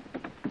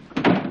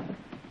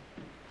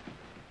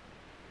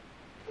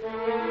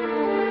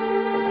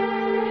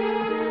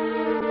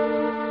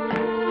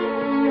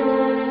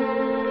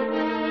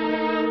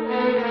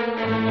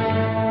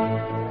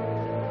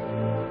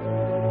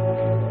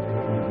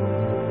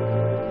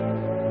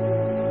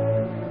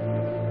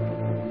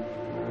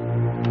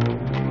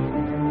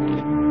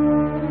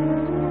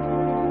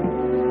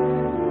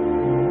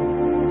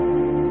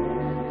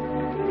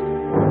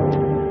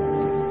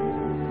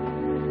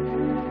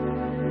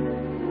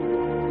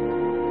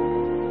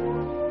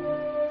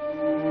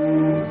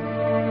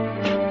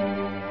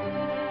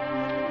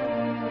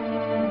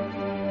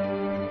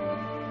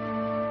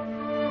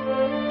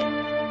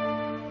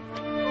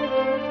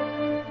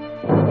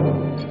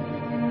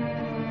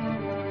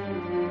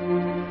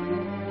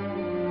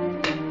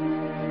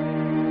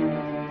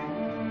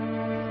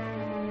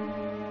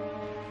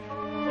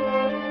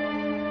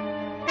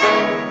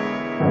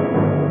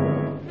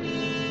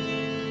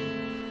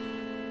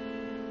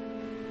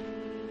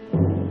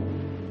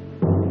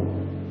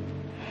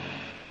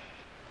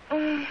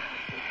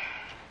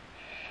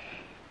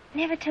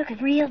 Never took a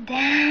real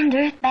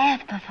down-to-earth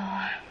bath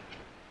before.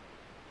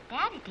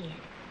 Daddy did,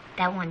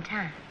 that one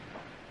time.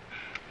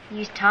 He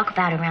used to talk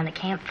about it around the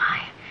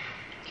campfire.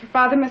 Your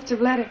father must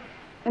have led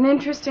an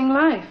interesting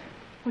life.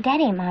 Well,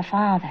 Daddy ain't my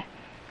father.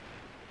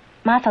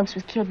 My folks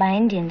was killed by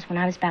Indians when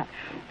I was about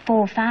 4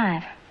 or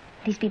 5.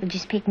 These people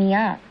just picked me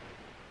up.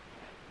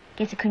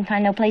 Guess I couldn't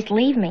find no place to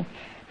leave me.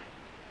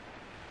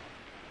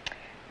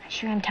 I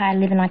sure am tired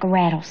of living like a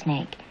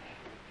rattlesnake.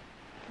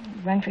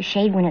 Run for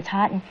shade when it's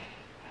hot and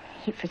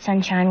hit for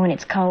sunshine when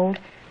it's cold.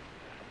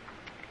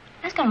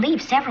 I was going to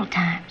leave several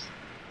times.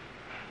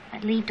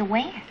 But leave to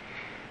where?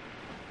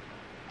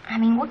 I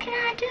mean, what can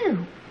I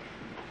do?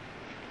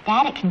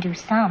 Daddy can do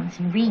sums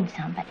and read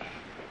some, but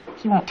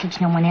he won't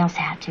teach no one else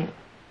how to.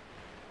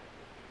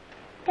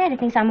 Daddy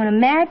thinks I'm going to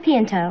marry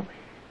Pinto.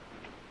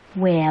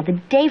 Well, the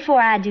day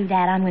before I do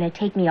that, I'm going to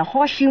take me a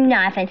horseshoe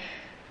knife and...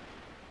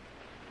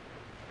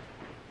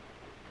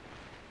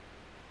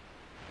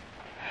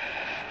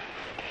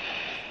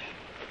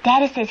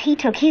 Daddy says he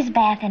took his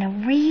bath in a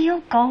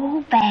real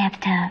gold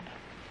bathtub.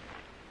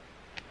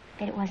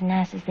 Bet it wasn't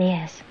nice as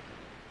this.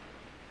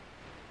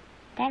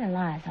 Daddy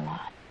lies a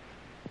lot.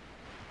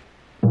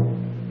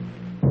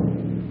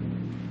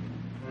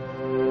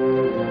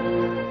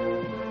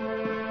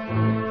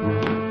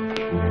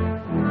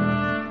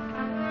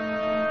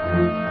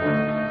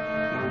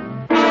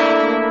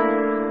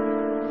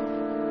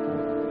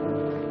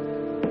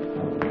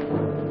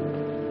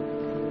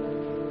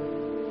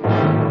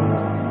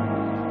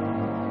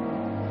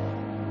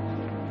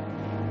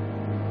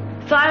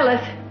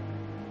 Silas!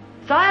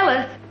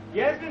 Silas!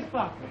 Yes, Miss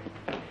Buckley.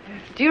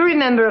 Do you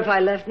remember if I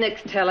left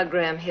Nick's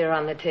telegram here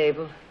on the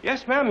table?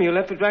 Yes, ma'am. You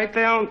left it right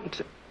there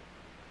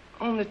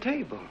on the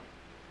table.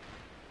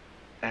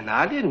 And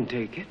I didn't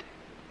take it.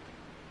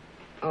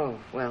 Oh,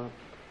 well,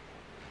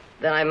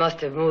 then I must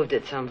have moved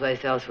it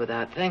someplace else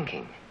without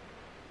thinking.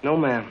 No,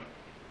 ma'am.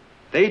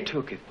 They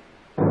took it.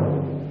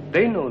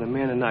 They know the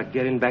men are not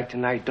getting back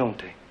tonight, don't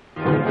they?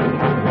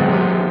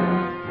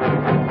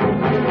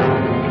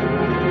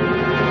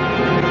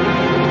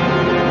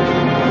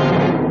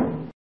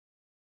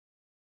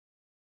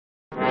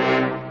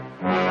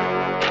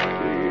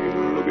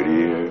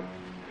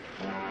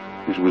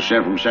 This was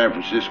sent from San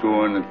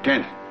Francisco on the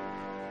 10th.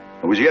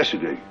 It was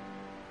yesterday.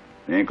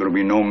 There ain't gonna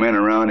be no men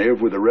around here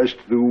for the rest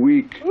of the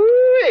week.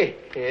 Woo-wee.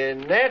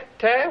 In that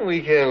time,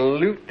 we can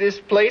loot this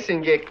place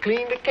and get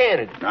clean to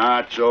Canada.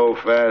 Not so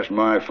fast,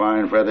 my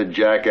fine feathered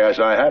jackass.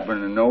 I happen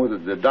to know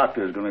that the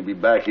doctor's gonna be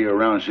back here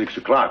around 6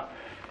 o'clock.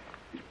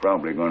 He's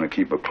probably gonna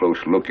keep a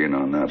close look in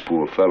on that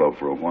poor fellow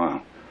for a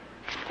while.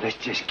 Let's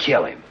just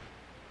kill him.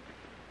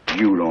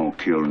 You don't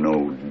kill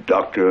no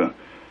doctor.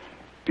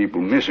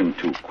 People miss him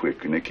too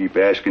quick, and they keep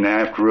asking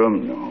after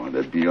him. No,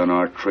 they'd be on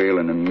our trail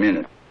in a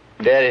minute.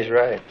 Daddy's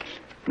right.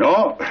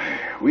 No,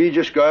 we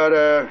just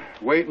gotta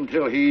wait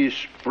until he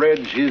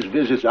spreads his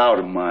visits out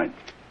of mind.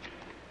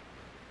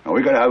 Now,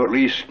 we gotta have at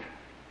least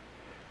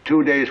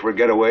 2 days for a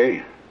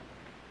getaway.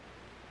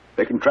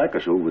 They can track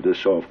us over this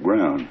soft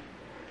ground,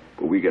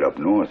 but we get up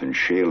north in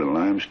shale and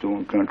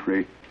limestone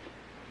country,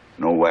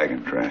 no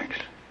wagon tracks.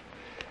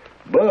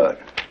 But,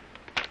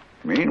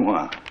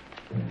 meanwhile,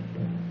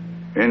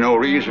 ain't no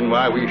reason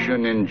why we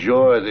shouldn't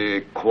enjoy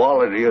the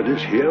quality of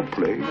this here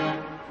place.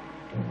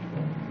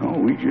 No,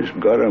 we just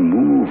gotta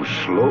move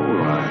slow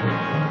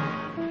like.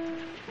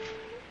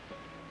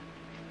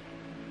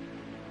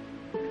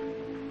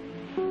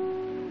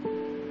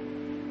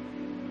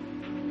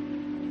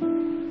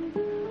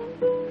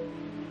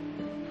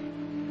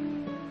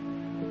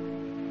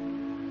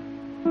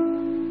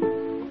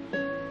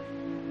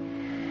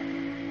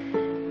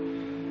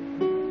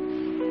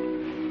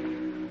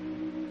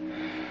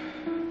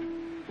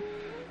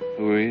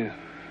 Who are you?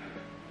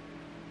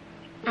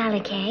 Allie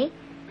Kay.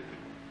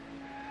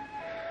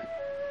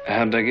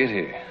 How'd I get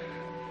here?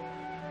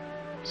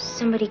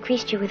 Somebody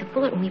creased you with a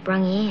bullet when we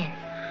brung you in.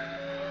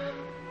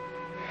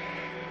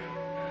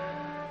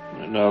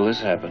 When did all this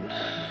happen?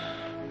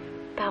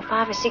 About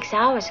 5 or 6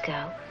 hours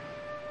ago.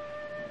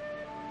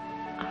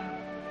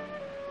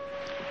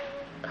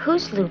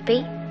 Who's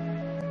Loopy?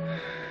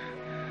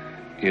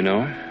 You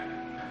know her?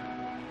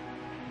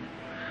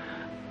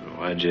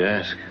 Why'd you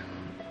ask?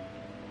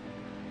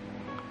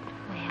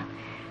 Well,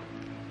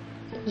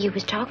 you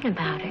was talking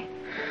about her.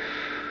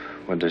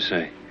 What'd they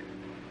say?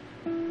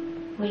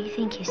 What do you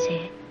think you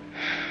said?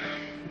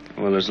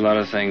 Well, there's a lot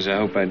of things I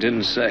hope I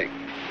didn't say.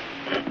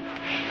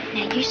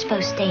 Now, you're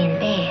supposed to stay in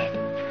bed.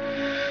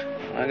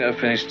 I gotta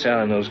finish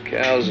telling those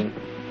cows and...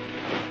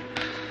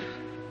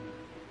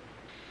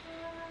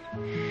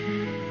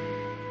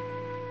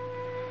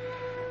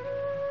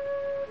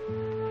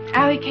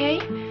 Allie Kay,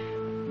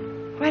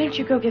 why don't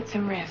you go get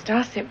some rest?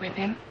 I'll sit with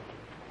him.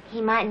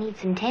 He might need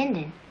some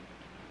tending.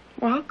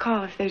 Well, I'll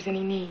call if there's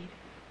any need.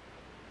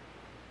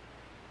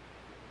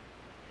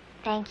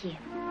 Thank you.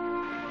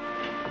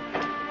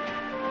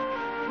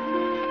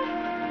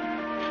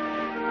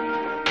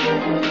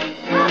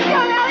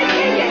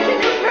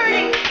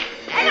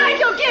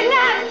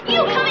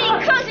 You coming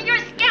in close and your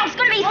scalp's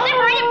gonna be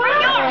separated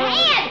from your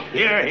head!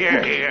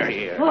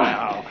 Here.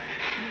 Now,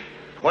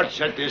 what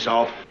set this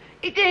off?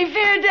 It ain't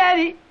fair,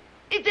 Daddy.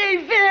 It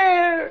ain't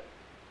fair.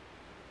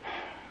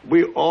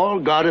 We all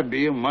gotta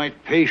be a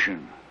mite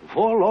patient.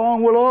 Before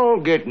long, we'll all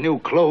get new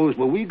clothes,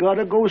 but we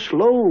gotta go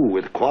slow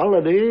with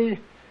quality.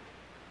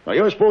 Now,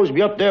 you're supposed to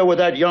be up there with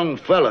that young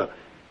fella.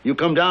 You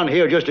come down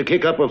here just to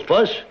kick up a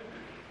fuss?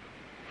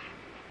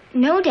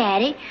 No,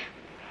 Daddy.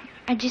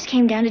 I just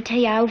came down to tell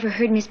you I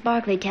overheard Miss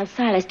Barkley tell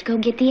Silas to go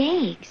get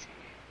the eggs.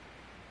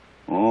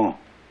 Oh.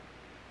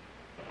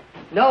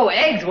 No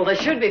eggs? Well, there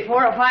should be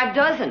 4 or 5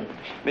 dozen.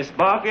 Miss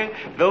Barker,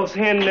 those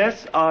hen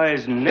nests are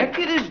as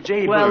naked as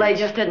jaybirds. Well, they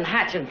just didn't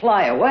hatch and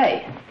fly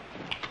away.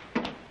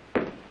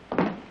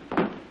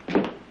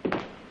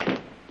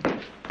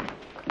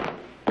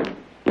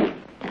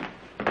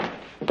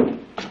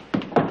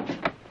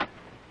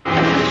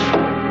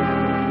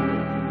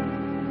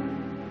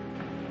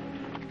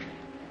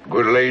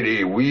 Good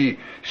lady, we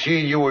see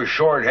you were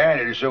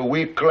short-handed, so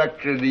we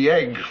collected the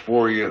eggs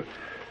for you.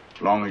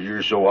 As long as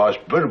you're so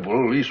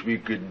hospitable, least we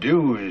could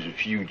do is a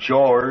few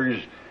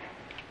chores.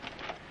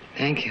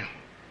 Thank you.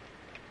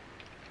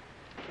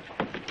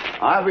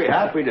 I'd be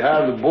happy to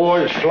have the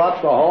boys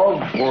slot the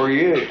hog for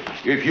you.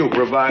 If you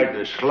provide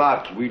the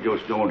slots, we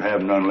just don't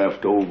have none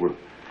left over.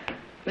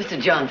 Mr.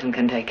 Johnson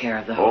can take care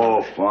of the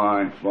Oh, hogs.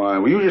 fine,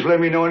 fine. Will you just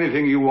let me know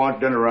anything you want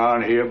done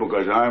around here,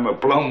 because I'm a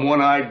plumb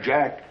one-eyed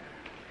jack.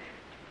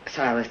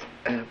 Silas,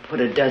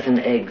 put a dozen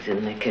eggs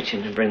in the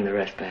kitchen and bring the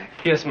rest back.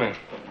 Yes, ma'am.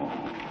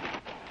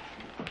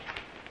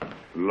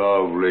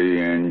 Lovely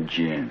and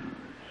generous.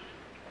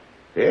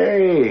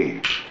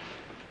 Hey.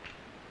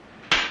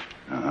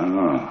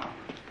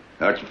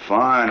 That's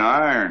fine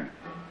iron.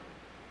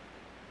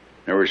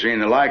 Never seen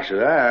the likes of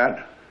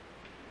that.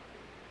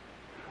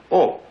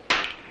 Oh,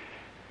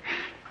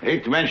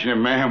 hate to mention it,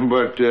 ma'am,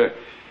 but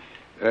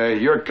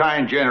your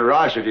kind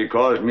generosity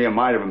caused me a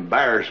mite of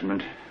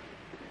embarrassment.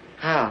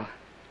 How?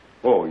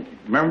 Oh,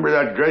 remember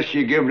that dress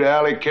you give to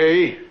Allie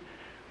Kay?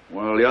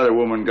 Well, the other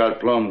woman got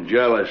plumb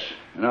jealous,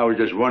 and I was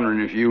just wondering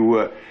if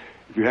you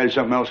had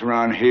something else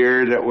around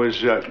here that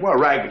was, well,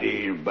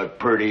 raggedy but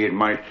pretty. It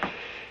might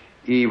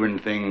even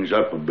things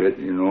up a bit,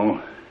 you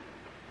know.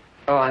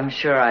 Oh, I'm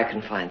sure I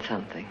can find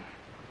something.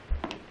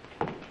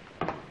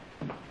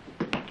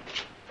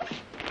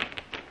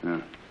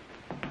 Yeah.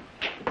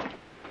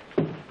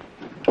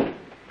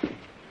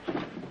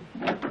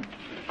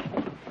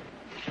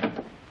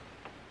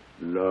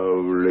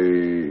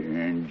 Lovely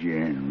and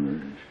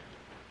generous.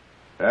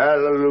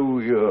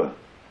 Hallelujah.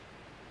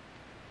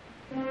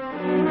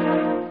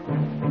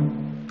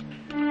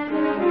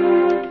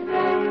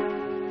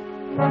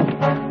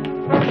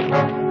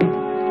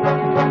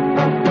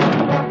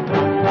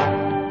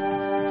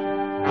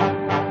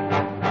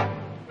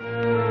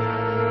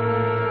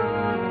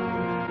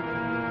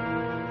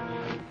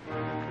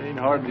 Ain't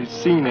hardly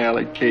seen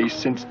Allie Kay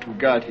since we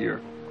got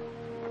here.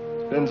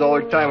 Spends all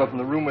her time up in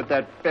the room with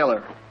that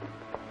feller.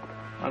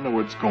 I know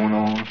what's going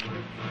on.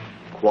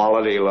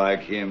 Quality like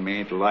him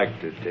ain't like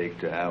to take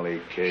to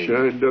Allie Kay.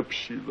 Shined up,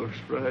 she looks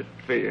right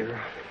fair.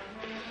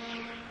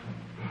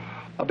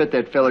 I bet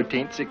that feller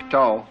tain't sick at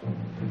all.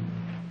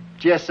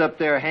 Jess up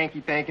there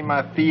hanky-panking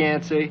my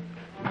fiancé.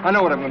 I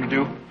know what I'm gonna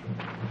do.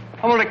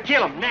 I'm gonna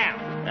kill him now.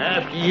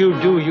 After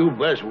you do, you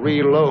best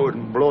reload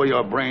and blow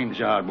your brains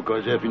out,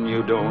 because if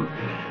you don't,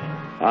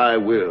 I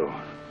will.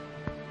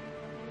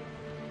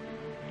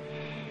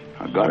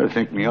 I gotta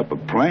think me up a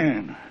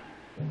plan.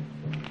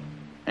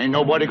 Ain't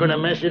nobody gonna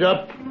mess it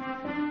up.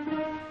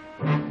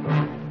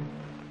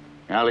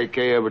 Allie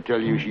Kay ever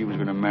tell you she was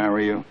gonna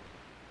marry you?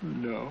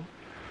 No.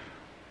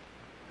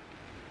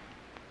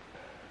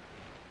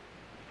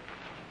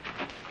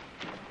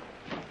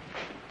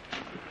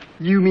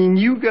 You mean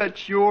you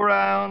got your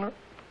eye on her?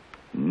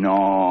 No,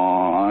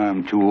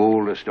 I'm too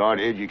old to start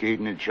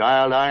educating a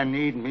child. I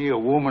need me a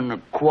woman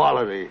of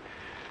quality.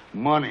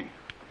 Money.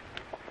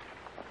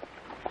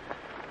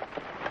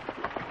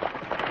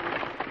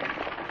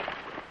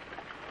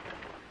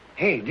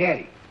 Hey,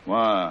 Daddy.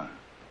 Why?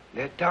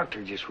 That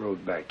doctor just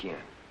rode back in.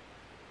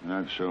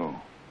 That's so.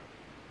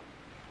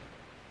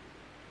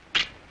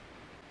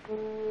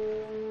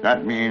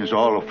 That means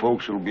all the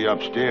folks will be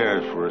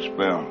upstairs for a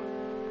spell.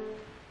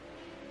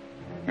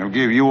 It'll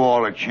give you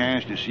all a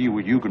chance to see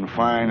what you can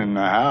find in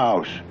the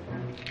house.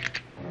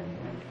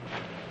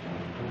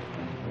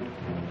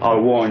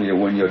 I'll warn you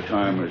when your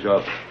time is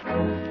up.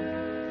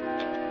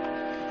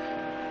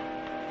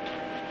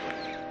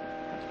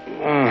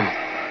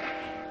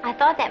 I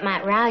thought that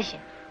might rouse you.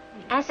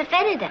 How's the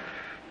feather?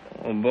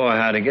 Oh, boy,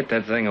 how'd he get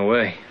that thing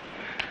away?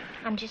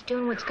 I'm just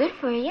doing what's good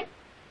for you.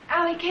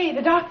 Allie Kay,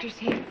 the doctor's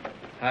here.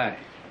 Hi.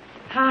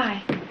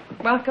 Hi.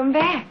 Welcome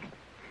back.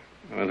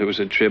 Well, it was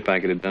a trip I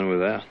could have done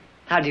without.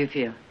 How do you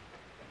feel?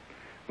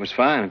 It was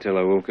fine until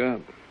I woke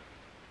up.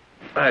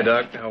 Hi,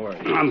 Doc. How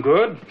are you? I'm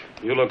good.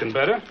 You looking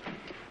better?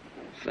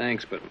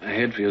 Thanks, but my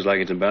head feels like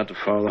it's about to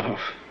fall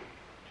off.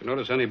 Did you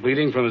notice any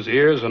bleeding from his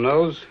ears or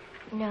nose?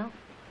 No.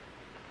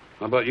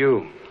 How about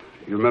you?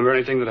 You remember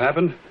anything that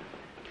happened?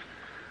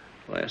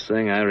 Last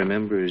thing I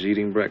remember is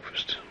eating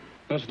breakfast.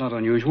 That's not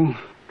unusual.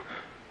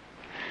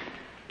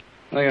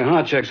 Well, your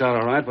heart checks out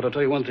all right, but I'll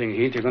tell you one thing,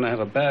 Heath. You're going to have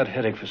a bad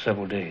headache for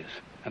several days.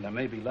 And there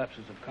may be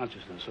lapses of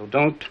consciousness, so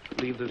don't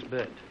leave this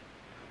bed.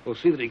 We'll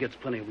see that he gets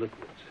plenty of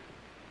liquids.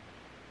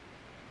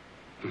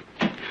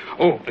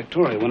 Oh,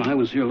 Victoria, when I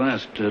was here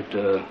last, did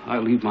I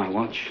leave my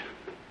watch?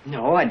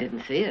 No, I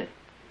didn't see it.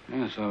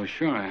 Yes, I was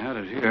sure I had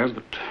it here,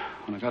 but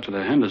When I got to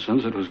the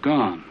Hendersons, it was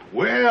gone.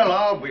 Well,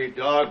 I'll be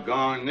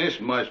doggone. This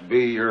must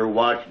be your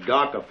watch,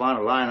 Doc. I found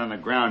a line on the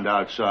ground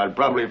outside.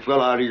 Probably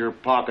fell out of your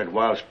pocket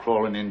whilst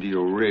crawling into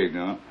your rig,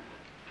 huh?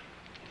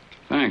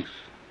 Thanks.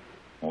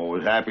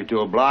 Always happy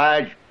to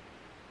oblige.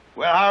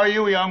 Well, how are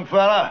you, young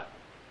fella?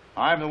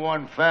 I'm the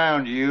one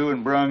found you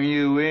and brung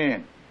you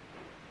in.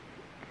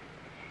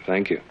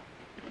 Thank you.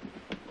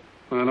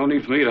 Well, no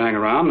need for me to hang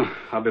around.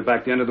 I'll be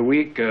back the end of the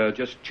week.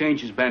 Just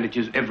change his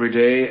bandages every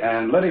day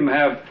and let him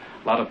have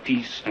a lot of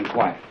peace and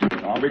quiet.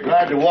 I'll be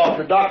glad to walk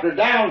the doctor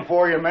down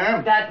for you,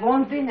 ma'am. That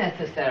won't be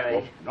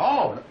necessary.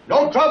 No,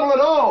 no trouble at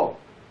all.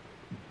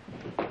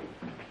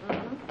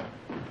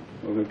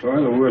 Well,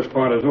 Victoria, the worst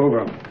part is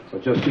over. So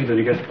just see that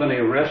he gets plenty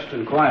of rest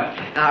and quiet.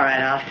 All right,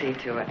 I'll see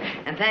to it.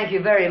 And thank you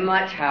very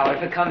much, Howard,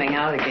 for coming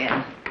out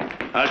again.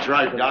 That's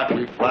right, Doc.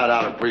 We flat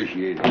out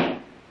appreciate it.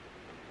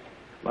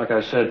 Like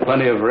I said,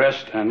 plenty of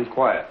rest and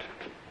quiet.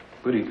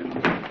 Good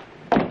evening.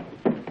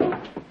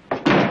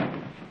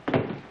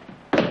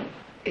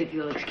 If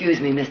you'll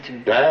excuse me,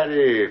 Mr.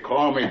 Daddy.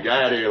 Call me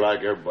Daddy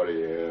like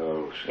everybody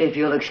else. If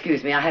you'll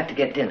excuse me, I have to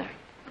get dinner.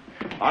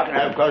 I can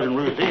have Cousin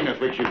Ruthina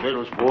fix your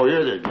fiddles for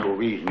you. There's no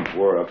reason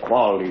for a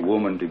quality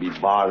woman to be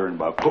bothering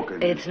about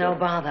cooking. It's no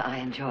bother. I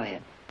enjoy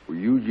it. Well,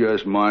 you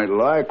just might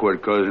like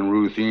what Cousin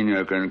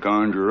Ruthina can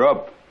conjure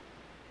up.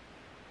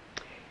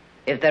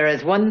 If there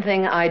is one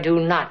thing I do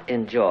not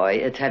enjoy,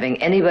 it's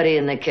having anybody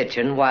in the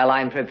kitchen while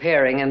I'm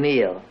preparing a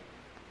meal.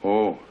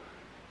 Oh.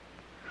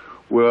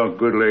 Well,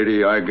 good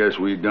lady, I guess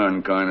we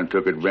done kind of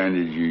took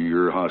advantage of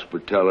your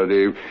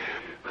hospitality.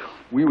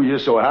 We were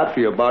just so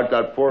happy about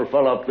that poor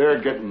fellow up there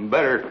getting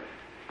better.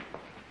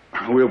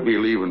 We'll be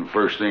leaving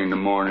first thing in the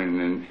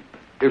morning, and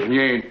if you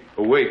ain't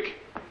awake,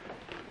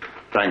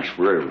 thanks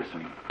for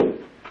everything.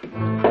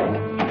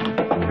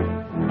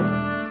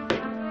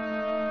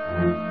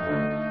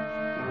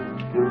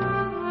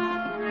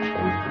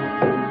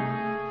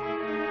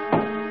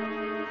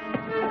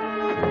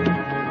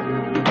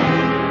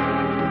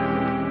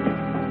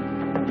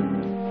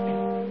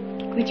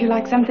 Would you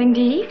like something to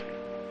eat?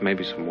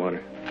 Maybe some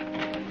water.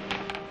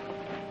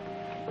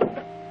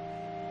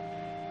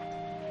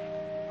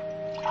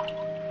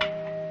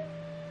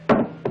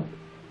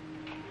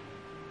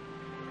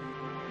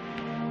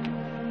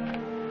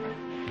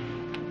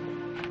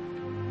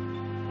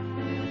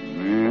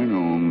 Man,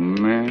 oh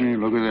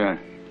man, look at that.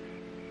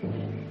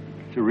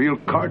 It's a real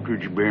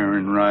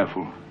cartridge-bearing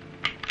rifle.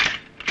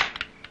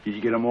 Did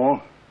you get them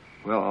all?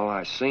 Well, all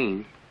I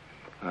seen.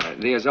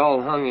 There's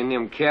all hung in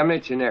them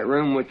cabinets in that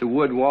room with the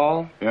wood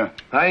wall. Yeah.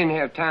 I didn't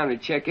have time to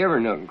check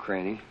every nook and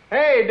cranny.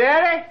 Hey,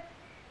 Daddy.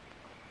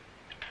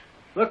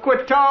 Look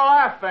what tall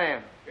I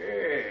found.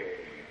 Hey.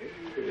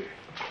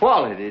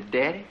 Quality,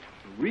 Daddy.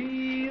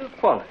 Real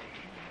quality.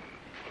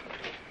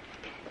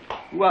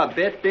 Well, I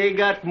bet they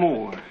got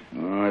more.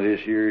 Oh,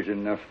 this here's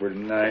enough for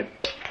tonight.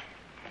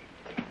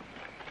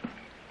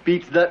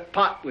 Beats that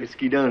pot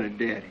whiskey, don't it,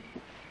 Daddy?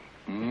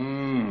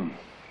 Mmm.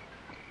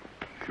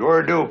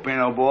 Sure do,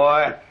 Pino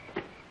boy.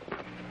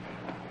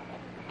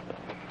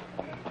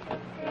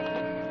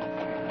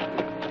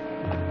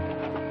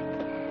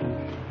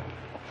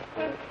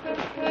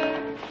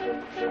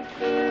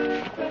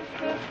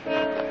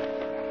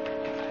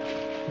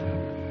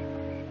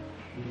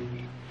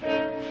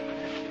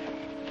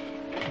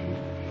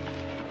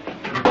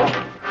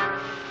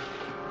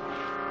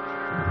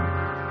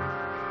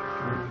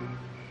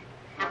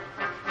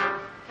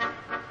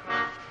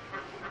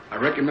 I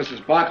reckon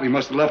Mrs. Barkley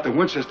must have left the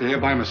Winchester here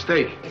by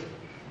mistake.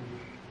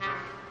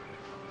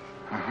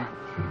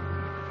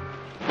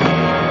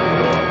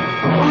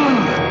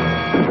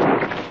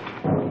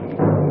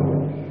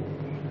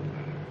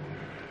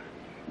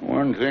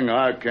 One thing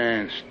I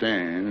can't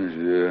stand is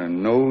a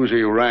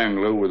nosy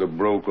wrangler with a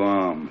broke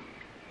arm.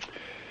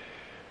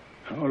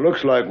 Oh,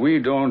 looks like we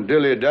don't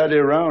dilly-dally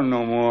around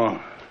no more.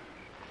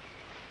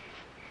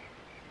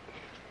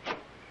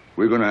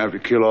 We're gonna have to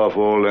kill off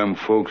all them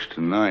folks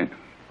tonight.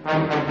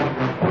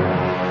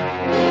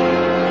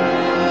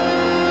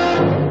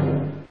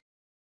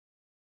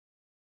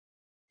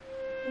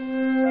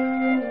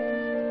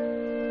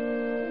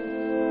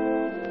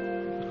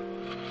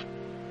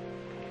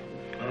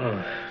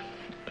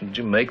 Did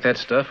you make that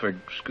stuff or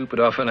scoop it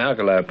off an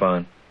alkali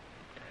pond?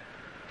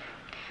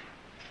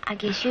 I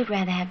guess you'd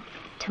rather have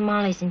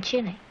tamales and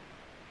chili.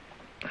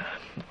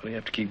 Well, you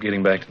have to keep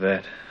getting back to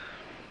that.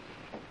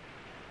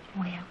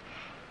 Well,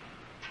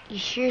 you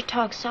sure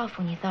talked soft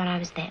when you thought I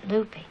was that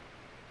loopy.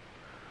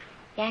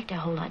 You act a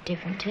whole lot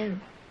different, too.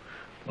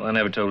 Well, I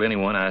never told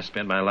anyone I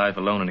spent my life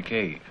alone in a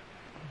cave.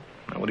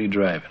 Now, what are you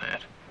driving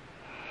at?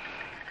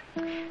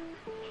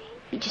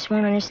 You just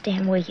won't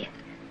understand, will you?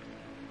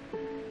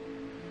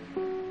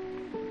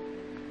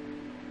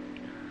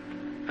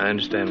 I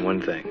understand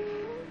one thing.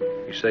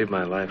 You saved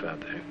my life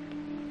out there.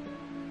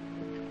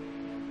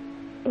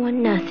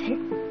 One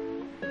nothing.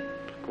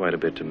 Quite a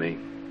bit to me.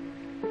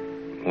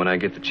 When I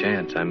get the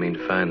chance, I mean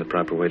to find the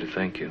proper way to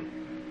thank you.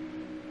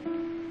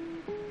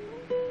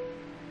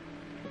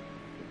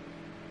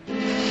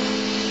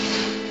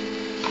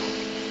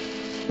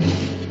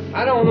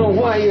 I don't know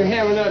why you're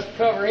having us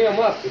cover him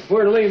up if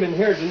we're leaving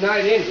here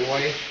tonight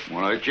anyway.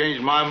 Well, I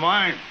changed my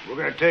mind. We're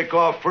going to take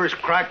off first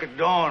crack at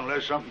dawn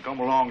unless something come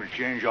along to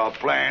change our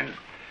plans.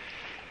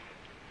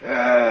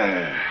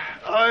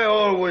 I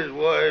always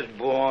was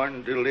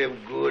born to live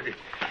good.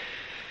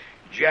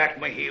 Jack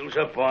my heels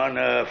up on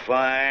a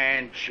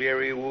fine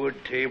cherry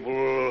wood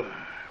table,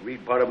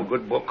 read part of a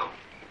good book.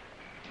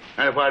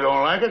 And if I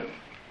don't like it,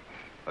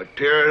 I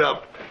tear it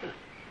up.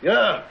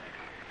 Yeah.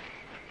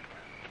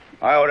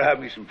 I ought to have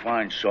me some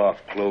fine,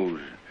 soft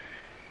clothes.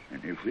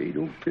 And if they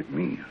don't fit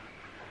me,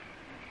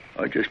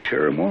 I just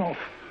tear them off.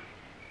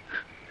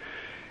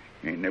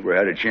 Ain't never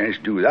had a chance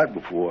to do that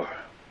before.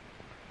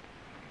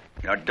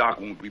 Now, Doc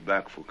won't be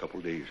back for a couple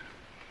of days.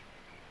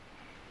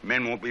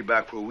 Men won't be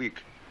back for a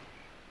week.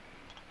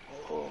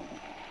 Oh,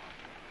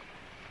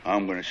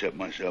 I'm going to set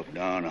myself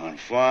down on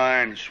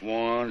fine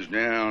swans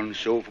down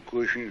sofa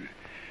cushions,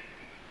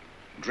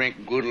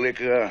 drink good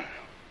liquor,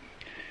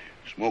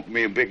 smoke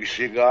me a big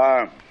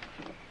cigar,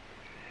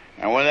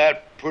 and when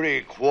that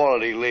pretty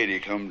quality lady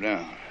comes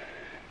down,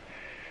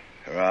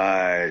 her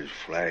eyes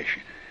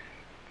flashing,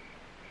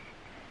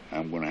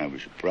 I'm going to have a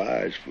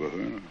surprise for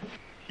her.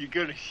 You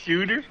gonna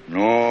shoot her?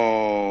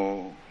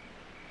 No.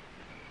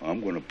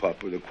 I'm going to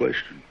pop her the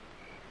question.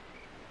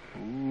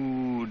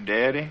 Ooh,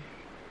 Daddy,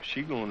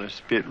 she gonna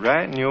spit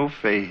right in your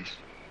face.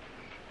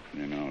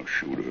 Then I'll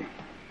shoot her.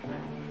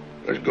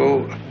 Let's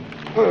go.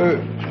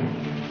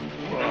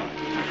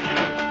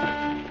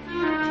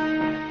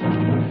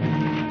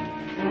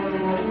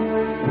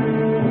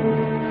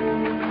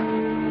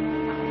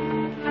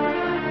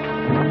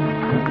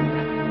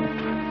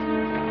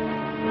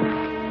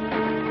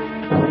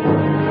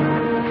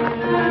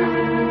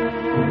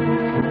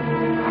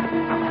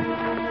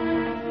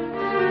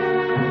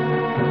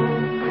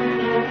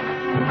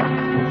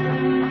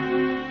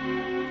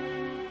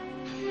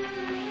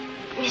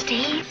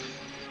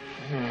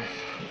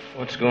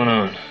 What's going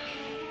on?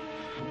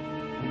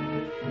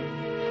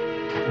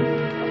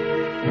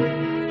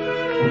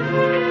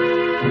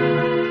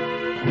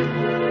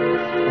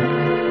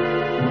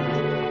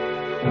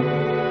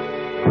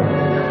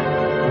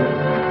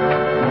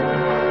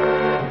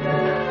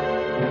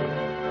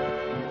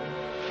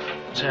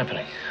 What's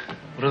happening?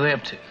 What are they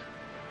up to?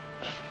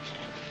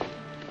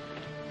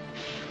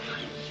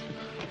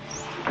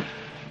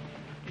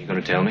 You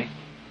gonna tell me?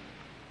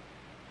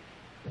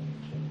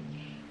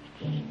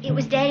 It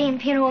was Daddy and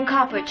Pino and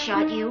Copper that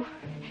shot you.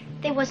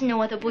 There wasn't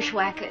no other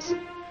bushwhackers.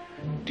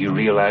 Do you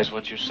realize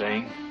what you're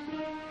saying?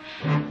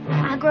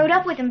 I growed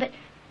up with them,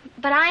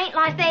 but I ain't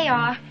like they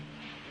are.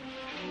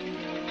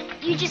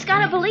 You just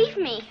gotta believe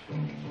me.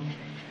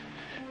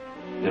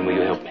 Then will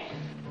you help me?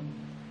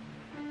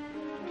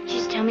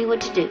 Just tell me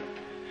what to do.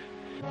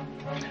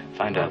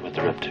 Find out what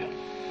they're up to.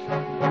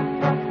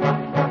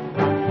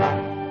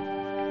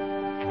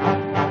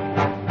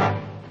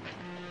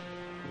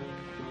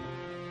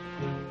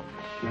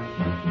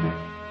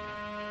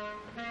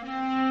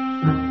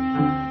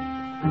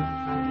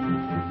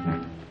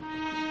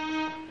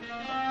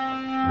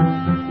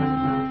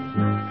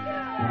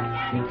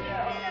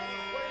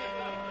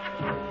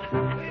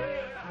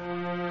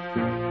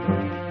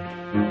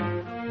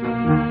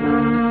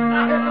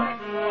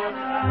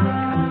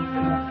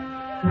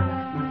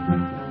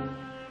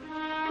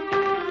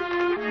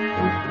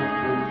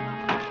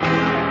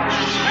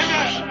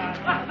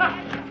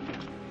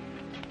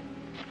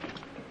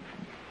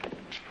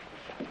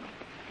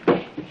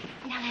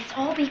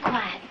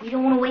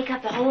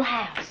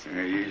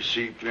 You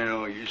see,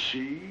 Pino, you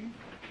see?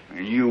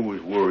 And you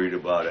was worried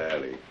about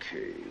Allie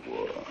Kay.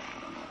 Well,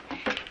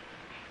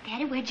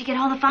 Daddy, where'd you get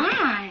all the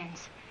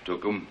firearms?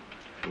 took 'em.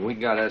 We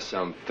got us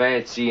some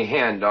fancy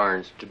hand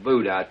irons to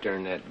boot out there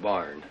in that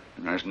barn.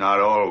 And that's not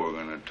all we're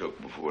going to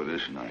took before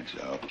this night's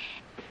out.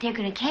 They're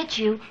gonna catch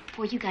you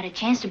before you got a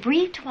chance to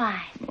breathe twice.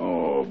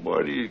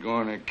 Nobody's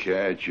going to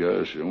catch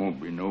us. There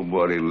won't be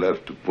nobody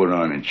left to put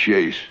on a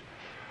chase.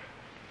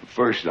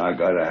 First, I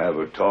got to have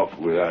a talk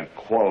with that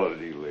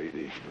quality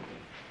lady.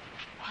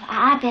 Well,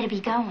 I better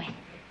be going.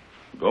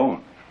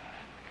 Going?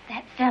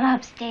 That fella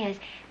upstairs,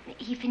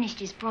 he finished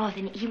his broth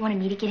and he wanted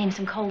me to get him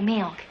some cold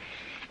milk.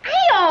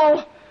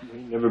 Cleo! He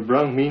never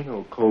brung me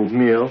no cold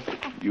meal.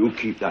 You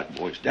keep that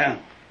voice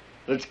down.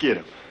 Let's get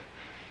him.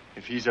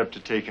 If he's up to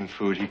taking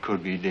food, he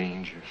could be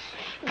dangerous.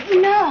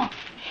 No,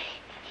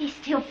 he's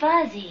still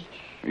fuzzy.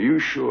 Are you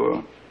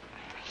sure?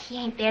 He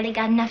ain't barely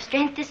got enough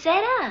strength to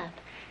set up.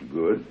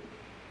 Good.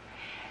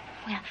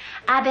 Well,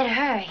 I better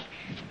hurry.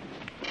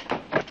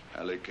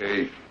 Allie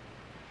Kay.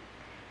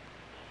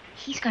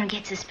 He's gonna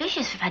get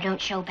suspicious if I don't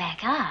show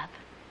back up.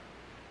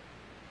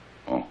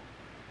 Oh.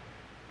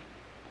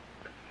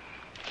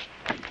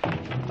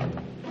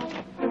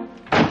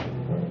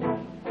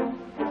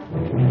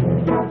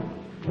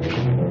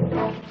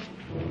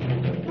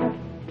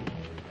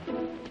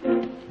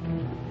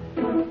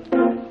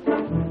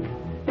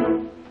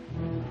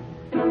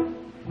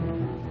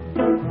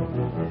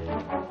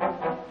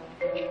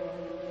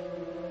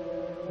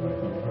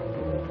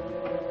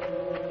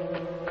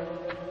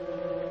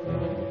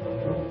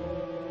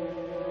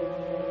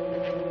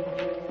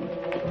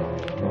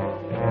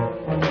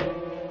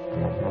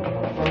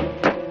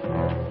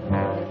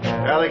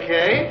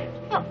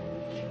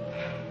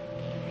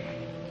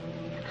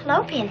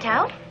 Hello,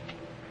 Pinto.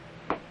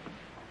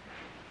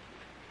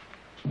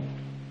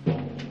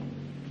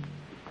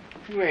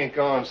 You ain't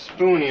gone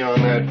spoony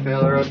on that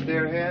feller up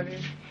there, have you?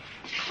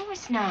 Of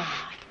course not.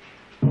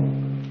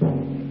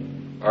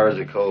 Or is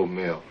it cold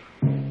milk?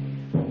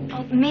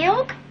 Oh,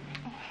 milk?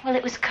 Well,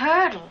 it was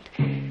curdled.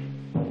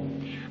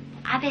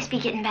 I best be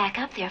getting back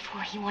up there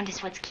before he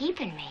wonders what's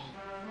keeping me.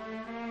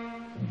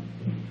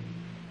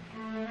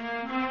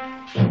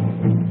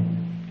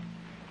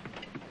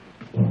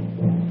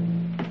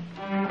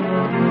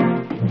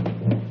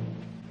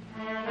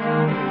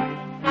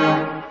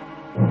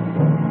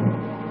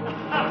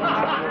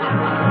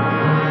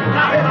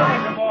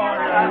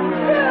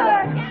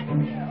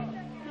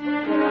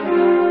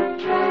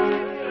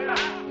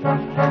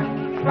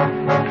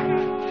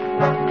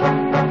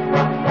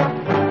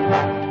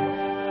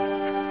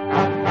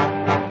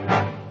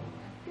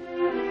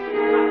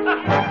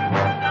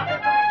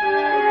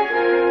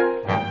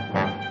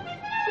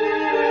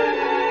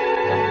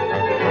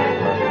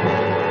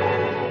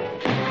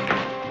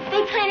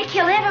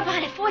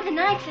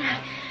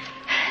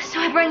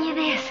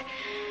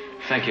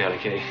 Thank you, Allie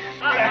Kay.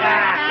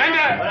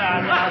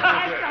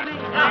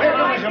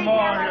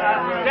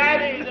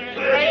 Daddy,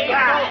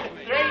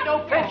 there ain't no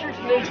pictures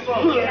in these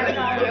books.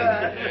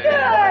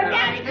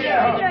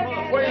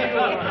 What are you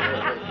doing?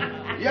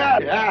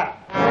 Yeah.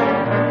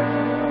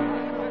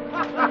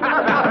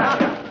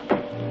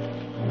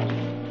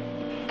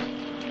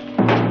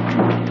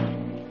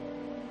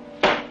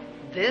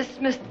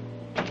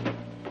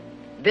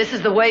 This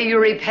is the way you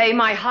repay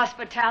my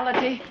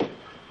hospitality?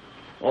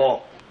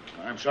 Oh,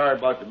 I'm sorry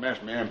about the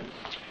mess, ma'am.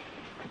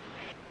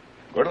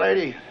 Good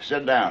lady,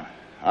 sit down.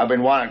 I've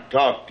been wanting to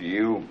talk to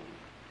you.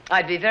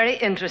 I'd be very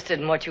interested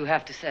in what you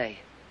have to say.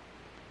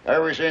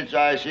 Ever since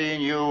I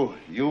seen you,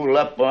 you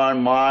leapt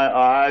on my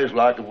eyes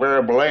like a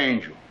veritable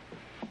angel.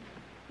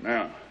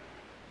 Now,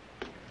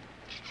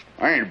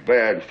 I ain't a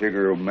bad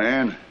figure of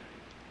man.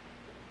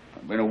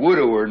 I've been a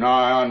widower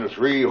nigh on to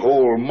 3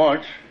 whole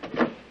months.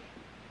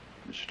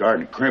 It's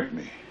starting to crimp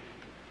me.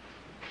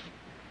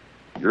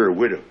 You're a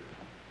widow.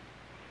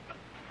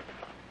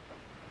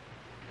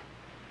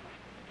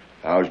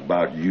 How's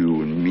about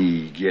you and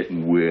me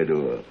getting wed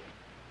up?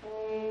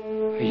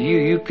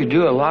 You could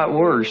do a lot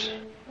worse.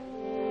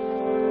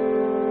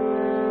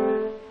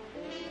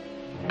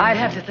 I'd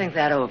have to think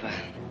that over.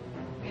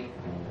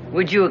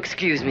 Would you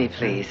excuse me,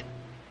 please?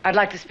 I'd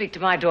like to speak to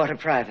my daughter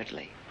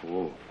privately.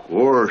 Oh, of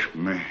course,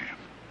 ma'am.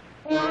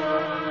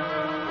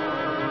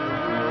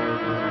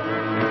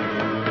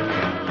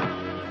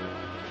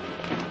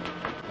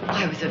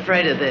 I was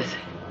afraid of this.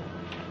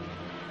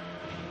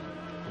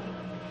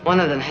 One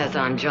of them has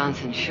on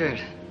Johnson's shirt.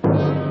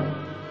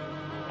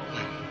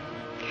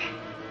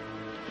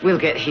 We'll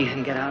get Heath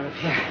and get out of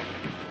here.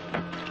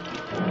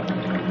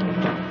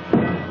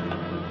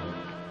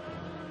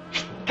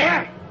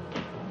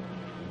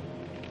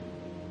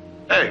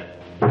 Hey!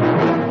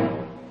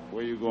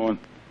 Where you going?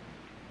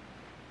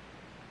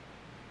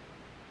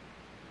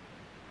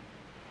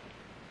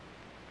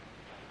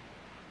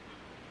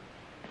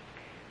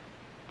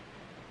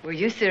 Were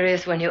you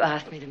serious when you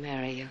asked me to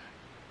marry you?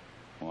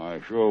 Well,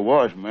 I sure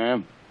was,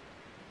 ma'am.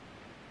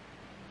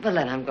 Well,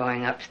 then I'm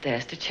going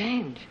upstairs to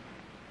change.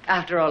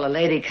 After all, a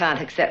lady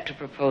can't accept a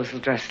proposal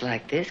dressed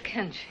like this,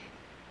 can she?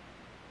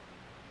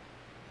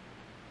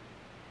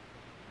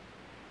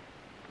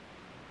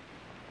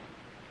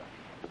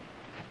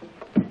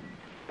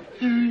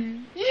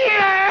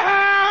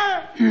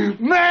 Yeah!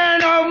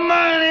 Man of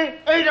money!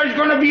 Ain't there's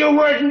gonna be a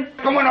wedding?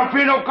 Come on up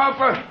here, no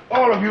copper.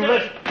 All of you,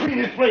 let's clean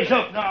this place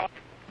up now.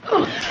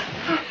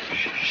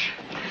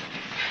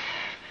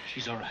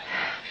 She's all right.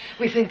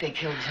 We think they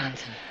killed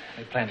Janssen.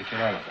 They plan to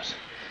kill all of us.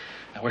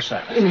 Now, where's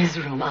Silas? In his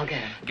room. I'll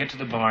get him. Get to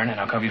the barn, and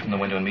I'll cover you from the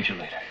window and meet you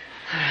later.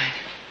 All right.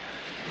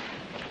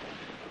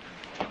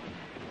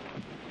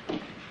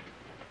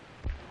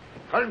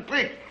 Cousin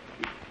Pete,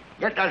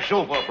 get that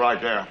sofa up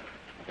right there.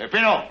 Hey,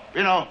 Pino,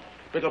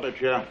 pick up a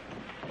chair.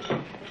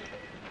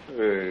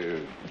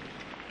 Hey,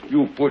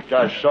 you put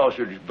that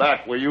sausage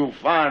back where you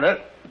find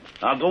it.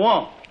 Now, go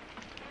on.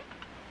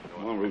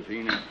 Go on,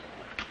 Rufina.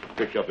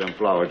 Pick up them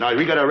flowers. Now,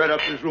 we gotta red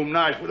up this room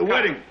nice for the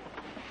wedding.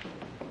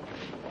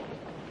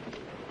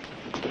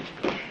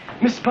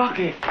 Miss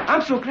Bucky,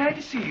 I'm so glad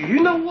to see you.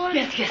 You know what?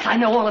 Yes, I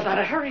know all about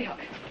it. Hurry up.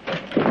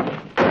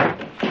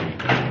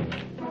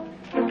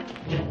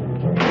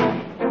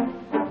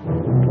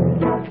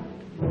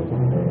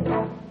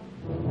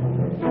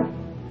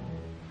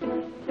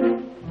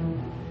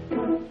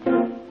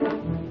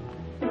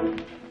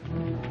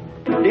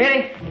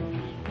 Danny,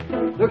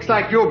 looks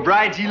like your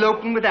bride's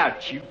eloping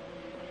without you.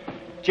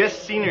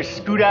 Just seen her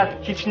scoot out the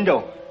kitchen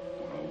door.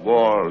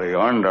 Wally,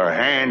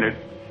 underhanded.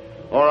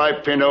 All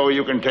right, Pinto,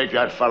 you can take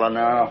that fella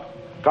now.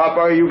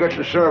 Copper, you get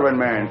the serving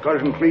man.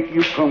 Cousin Cleek,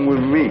 you come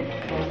with me.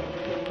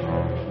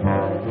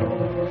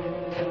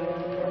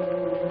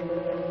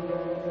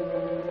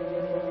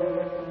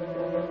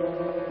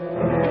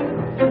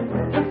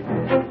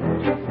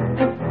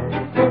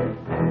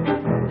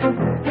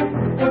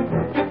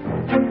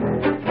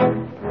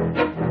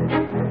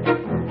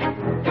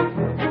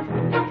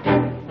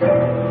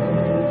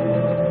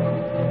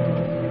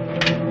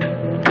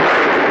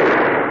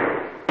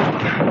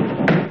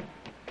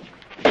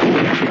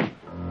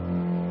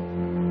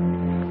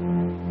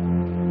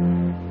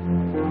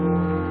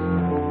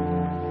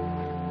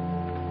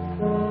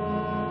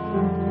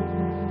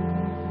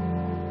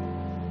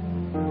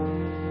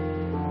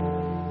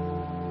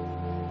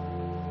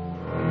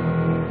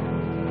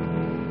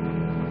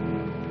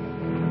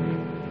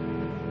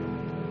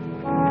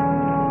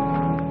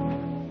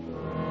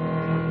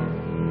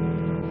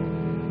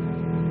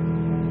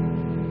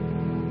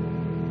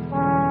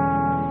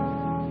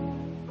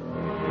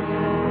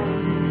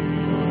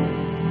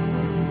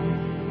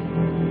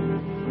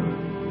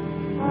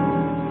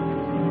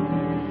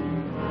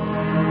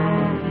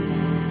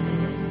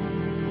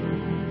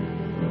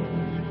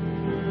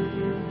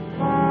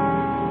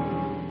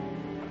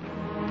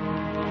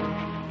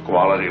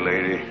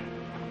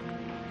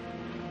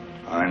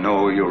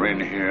 you're in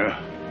here.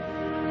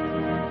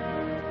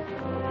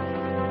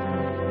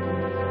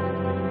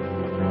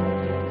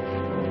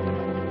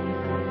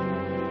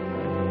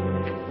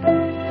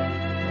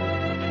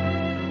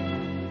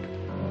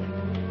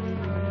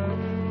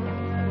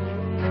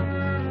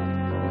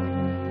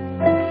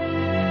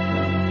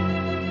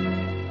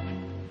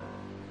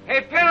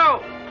 Hey,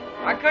 Pinto!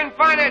 I couldn't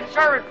find that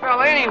servant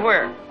fella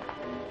anywhere.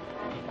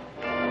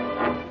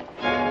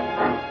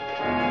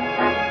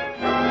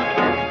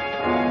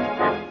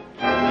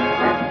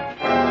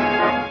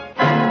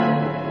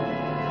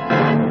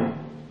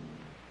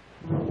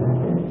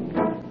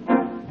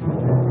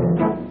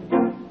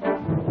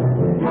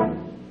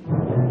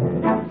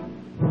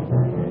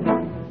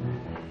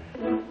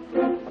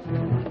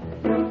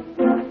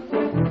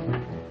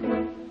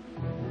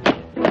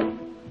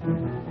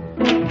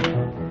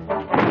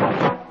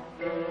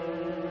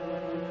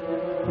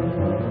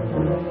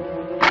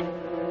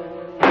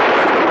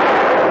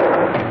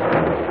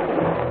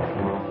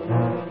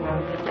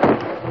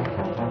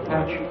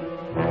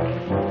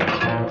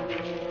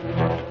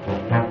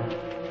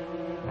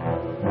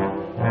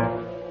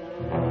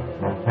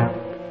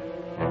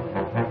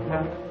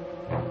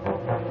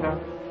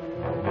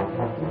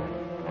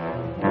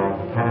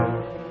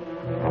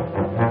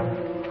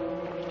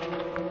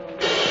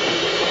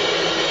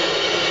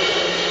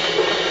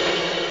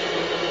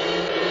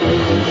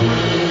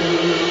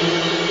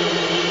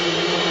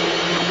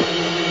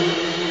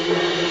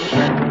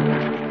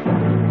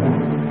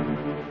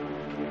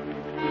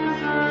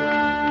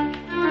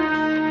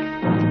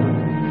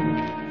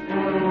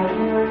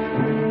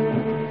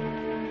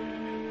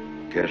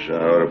 Guess I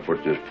ought to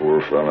put this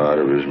poor fella out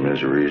of his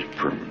miseries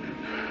permanent.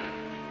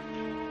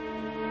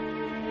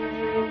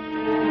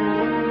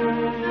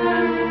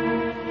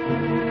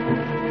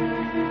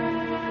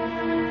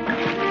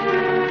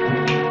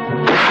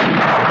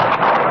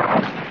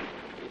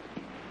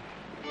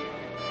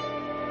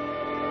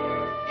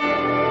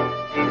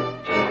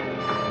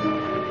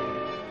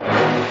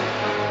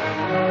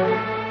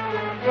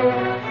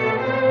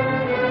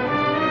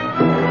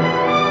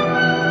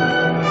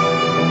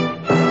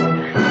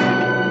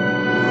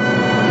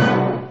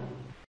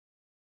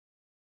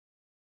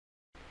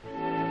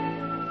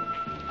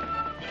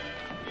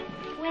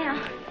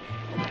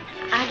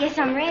 I guess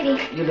I'm ready.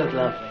 You look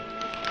lovely.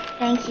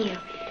 Thank you.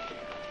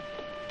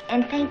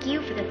 And thank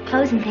you for the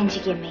clothes and things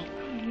you give me.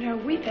 No,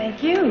 we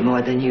thank you.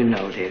 More than you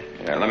know, dear.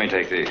 Yeah, let me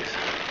take these.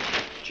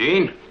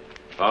 Gene,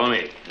 follow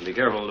me. And be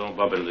careful, don't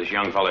bump into this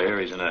young fellow here.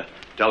 He's in a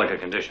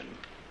delicate condition.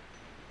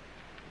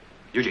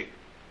 Eugene.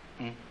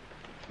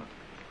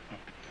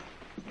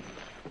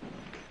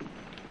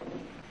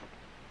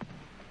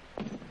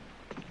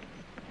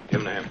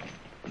 Give him to him.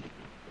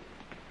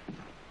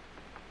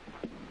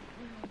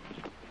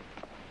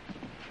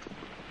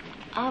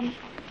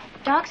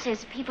 Doc says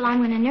the people I'm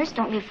going to nurse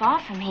don't live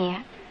far from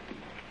here.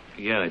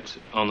 Yeah, it's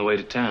on the way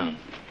to town.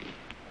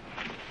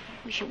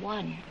 Wish it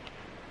wasn't.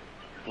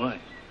 Why?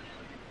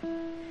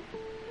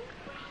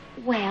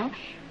 Well,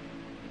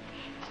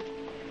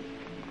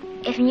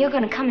 if you're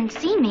going to come and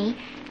see me,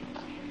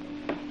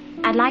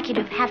 I'd like you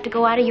to have to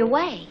go out of your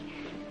way.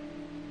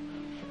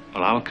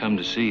 Well, I'll come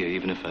to see you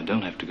even if I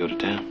don't have to go to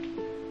town.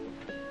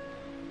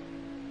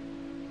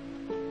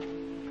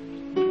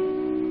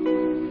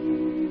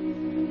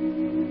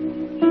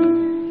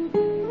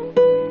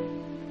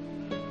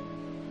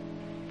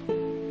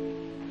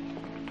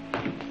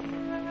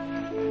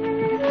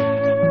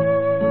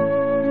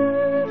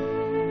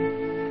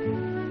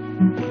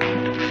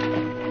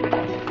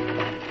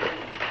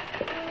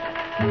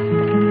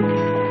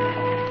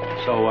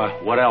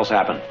 What else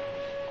happened?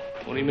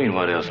 What do you mean,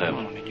 what else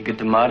happened? Did you get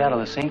the mud out of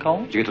the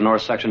sinkhole? Did you get the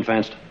north section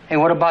fenced? Hey,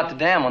 what about the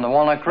dam on the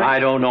Walnut Creek? I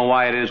don't know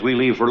why it is. We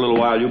leave for a little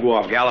while, you go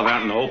off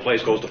gallivanting, and the whole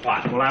place goes to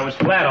pot. Well, I was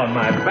flat on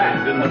my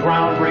back. Didn't the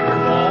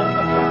groundbreaker fall?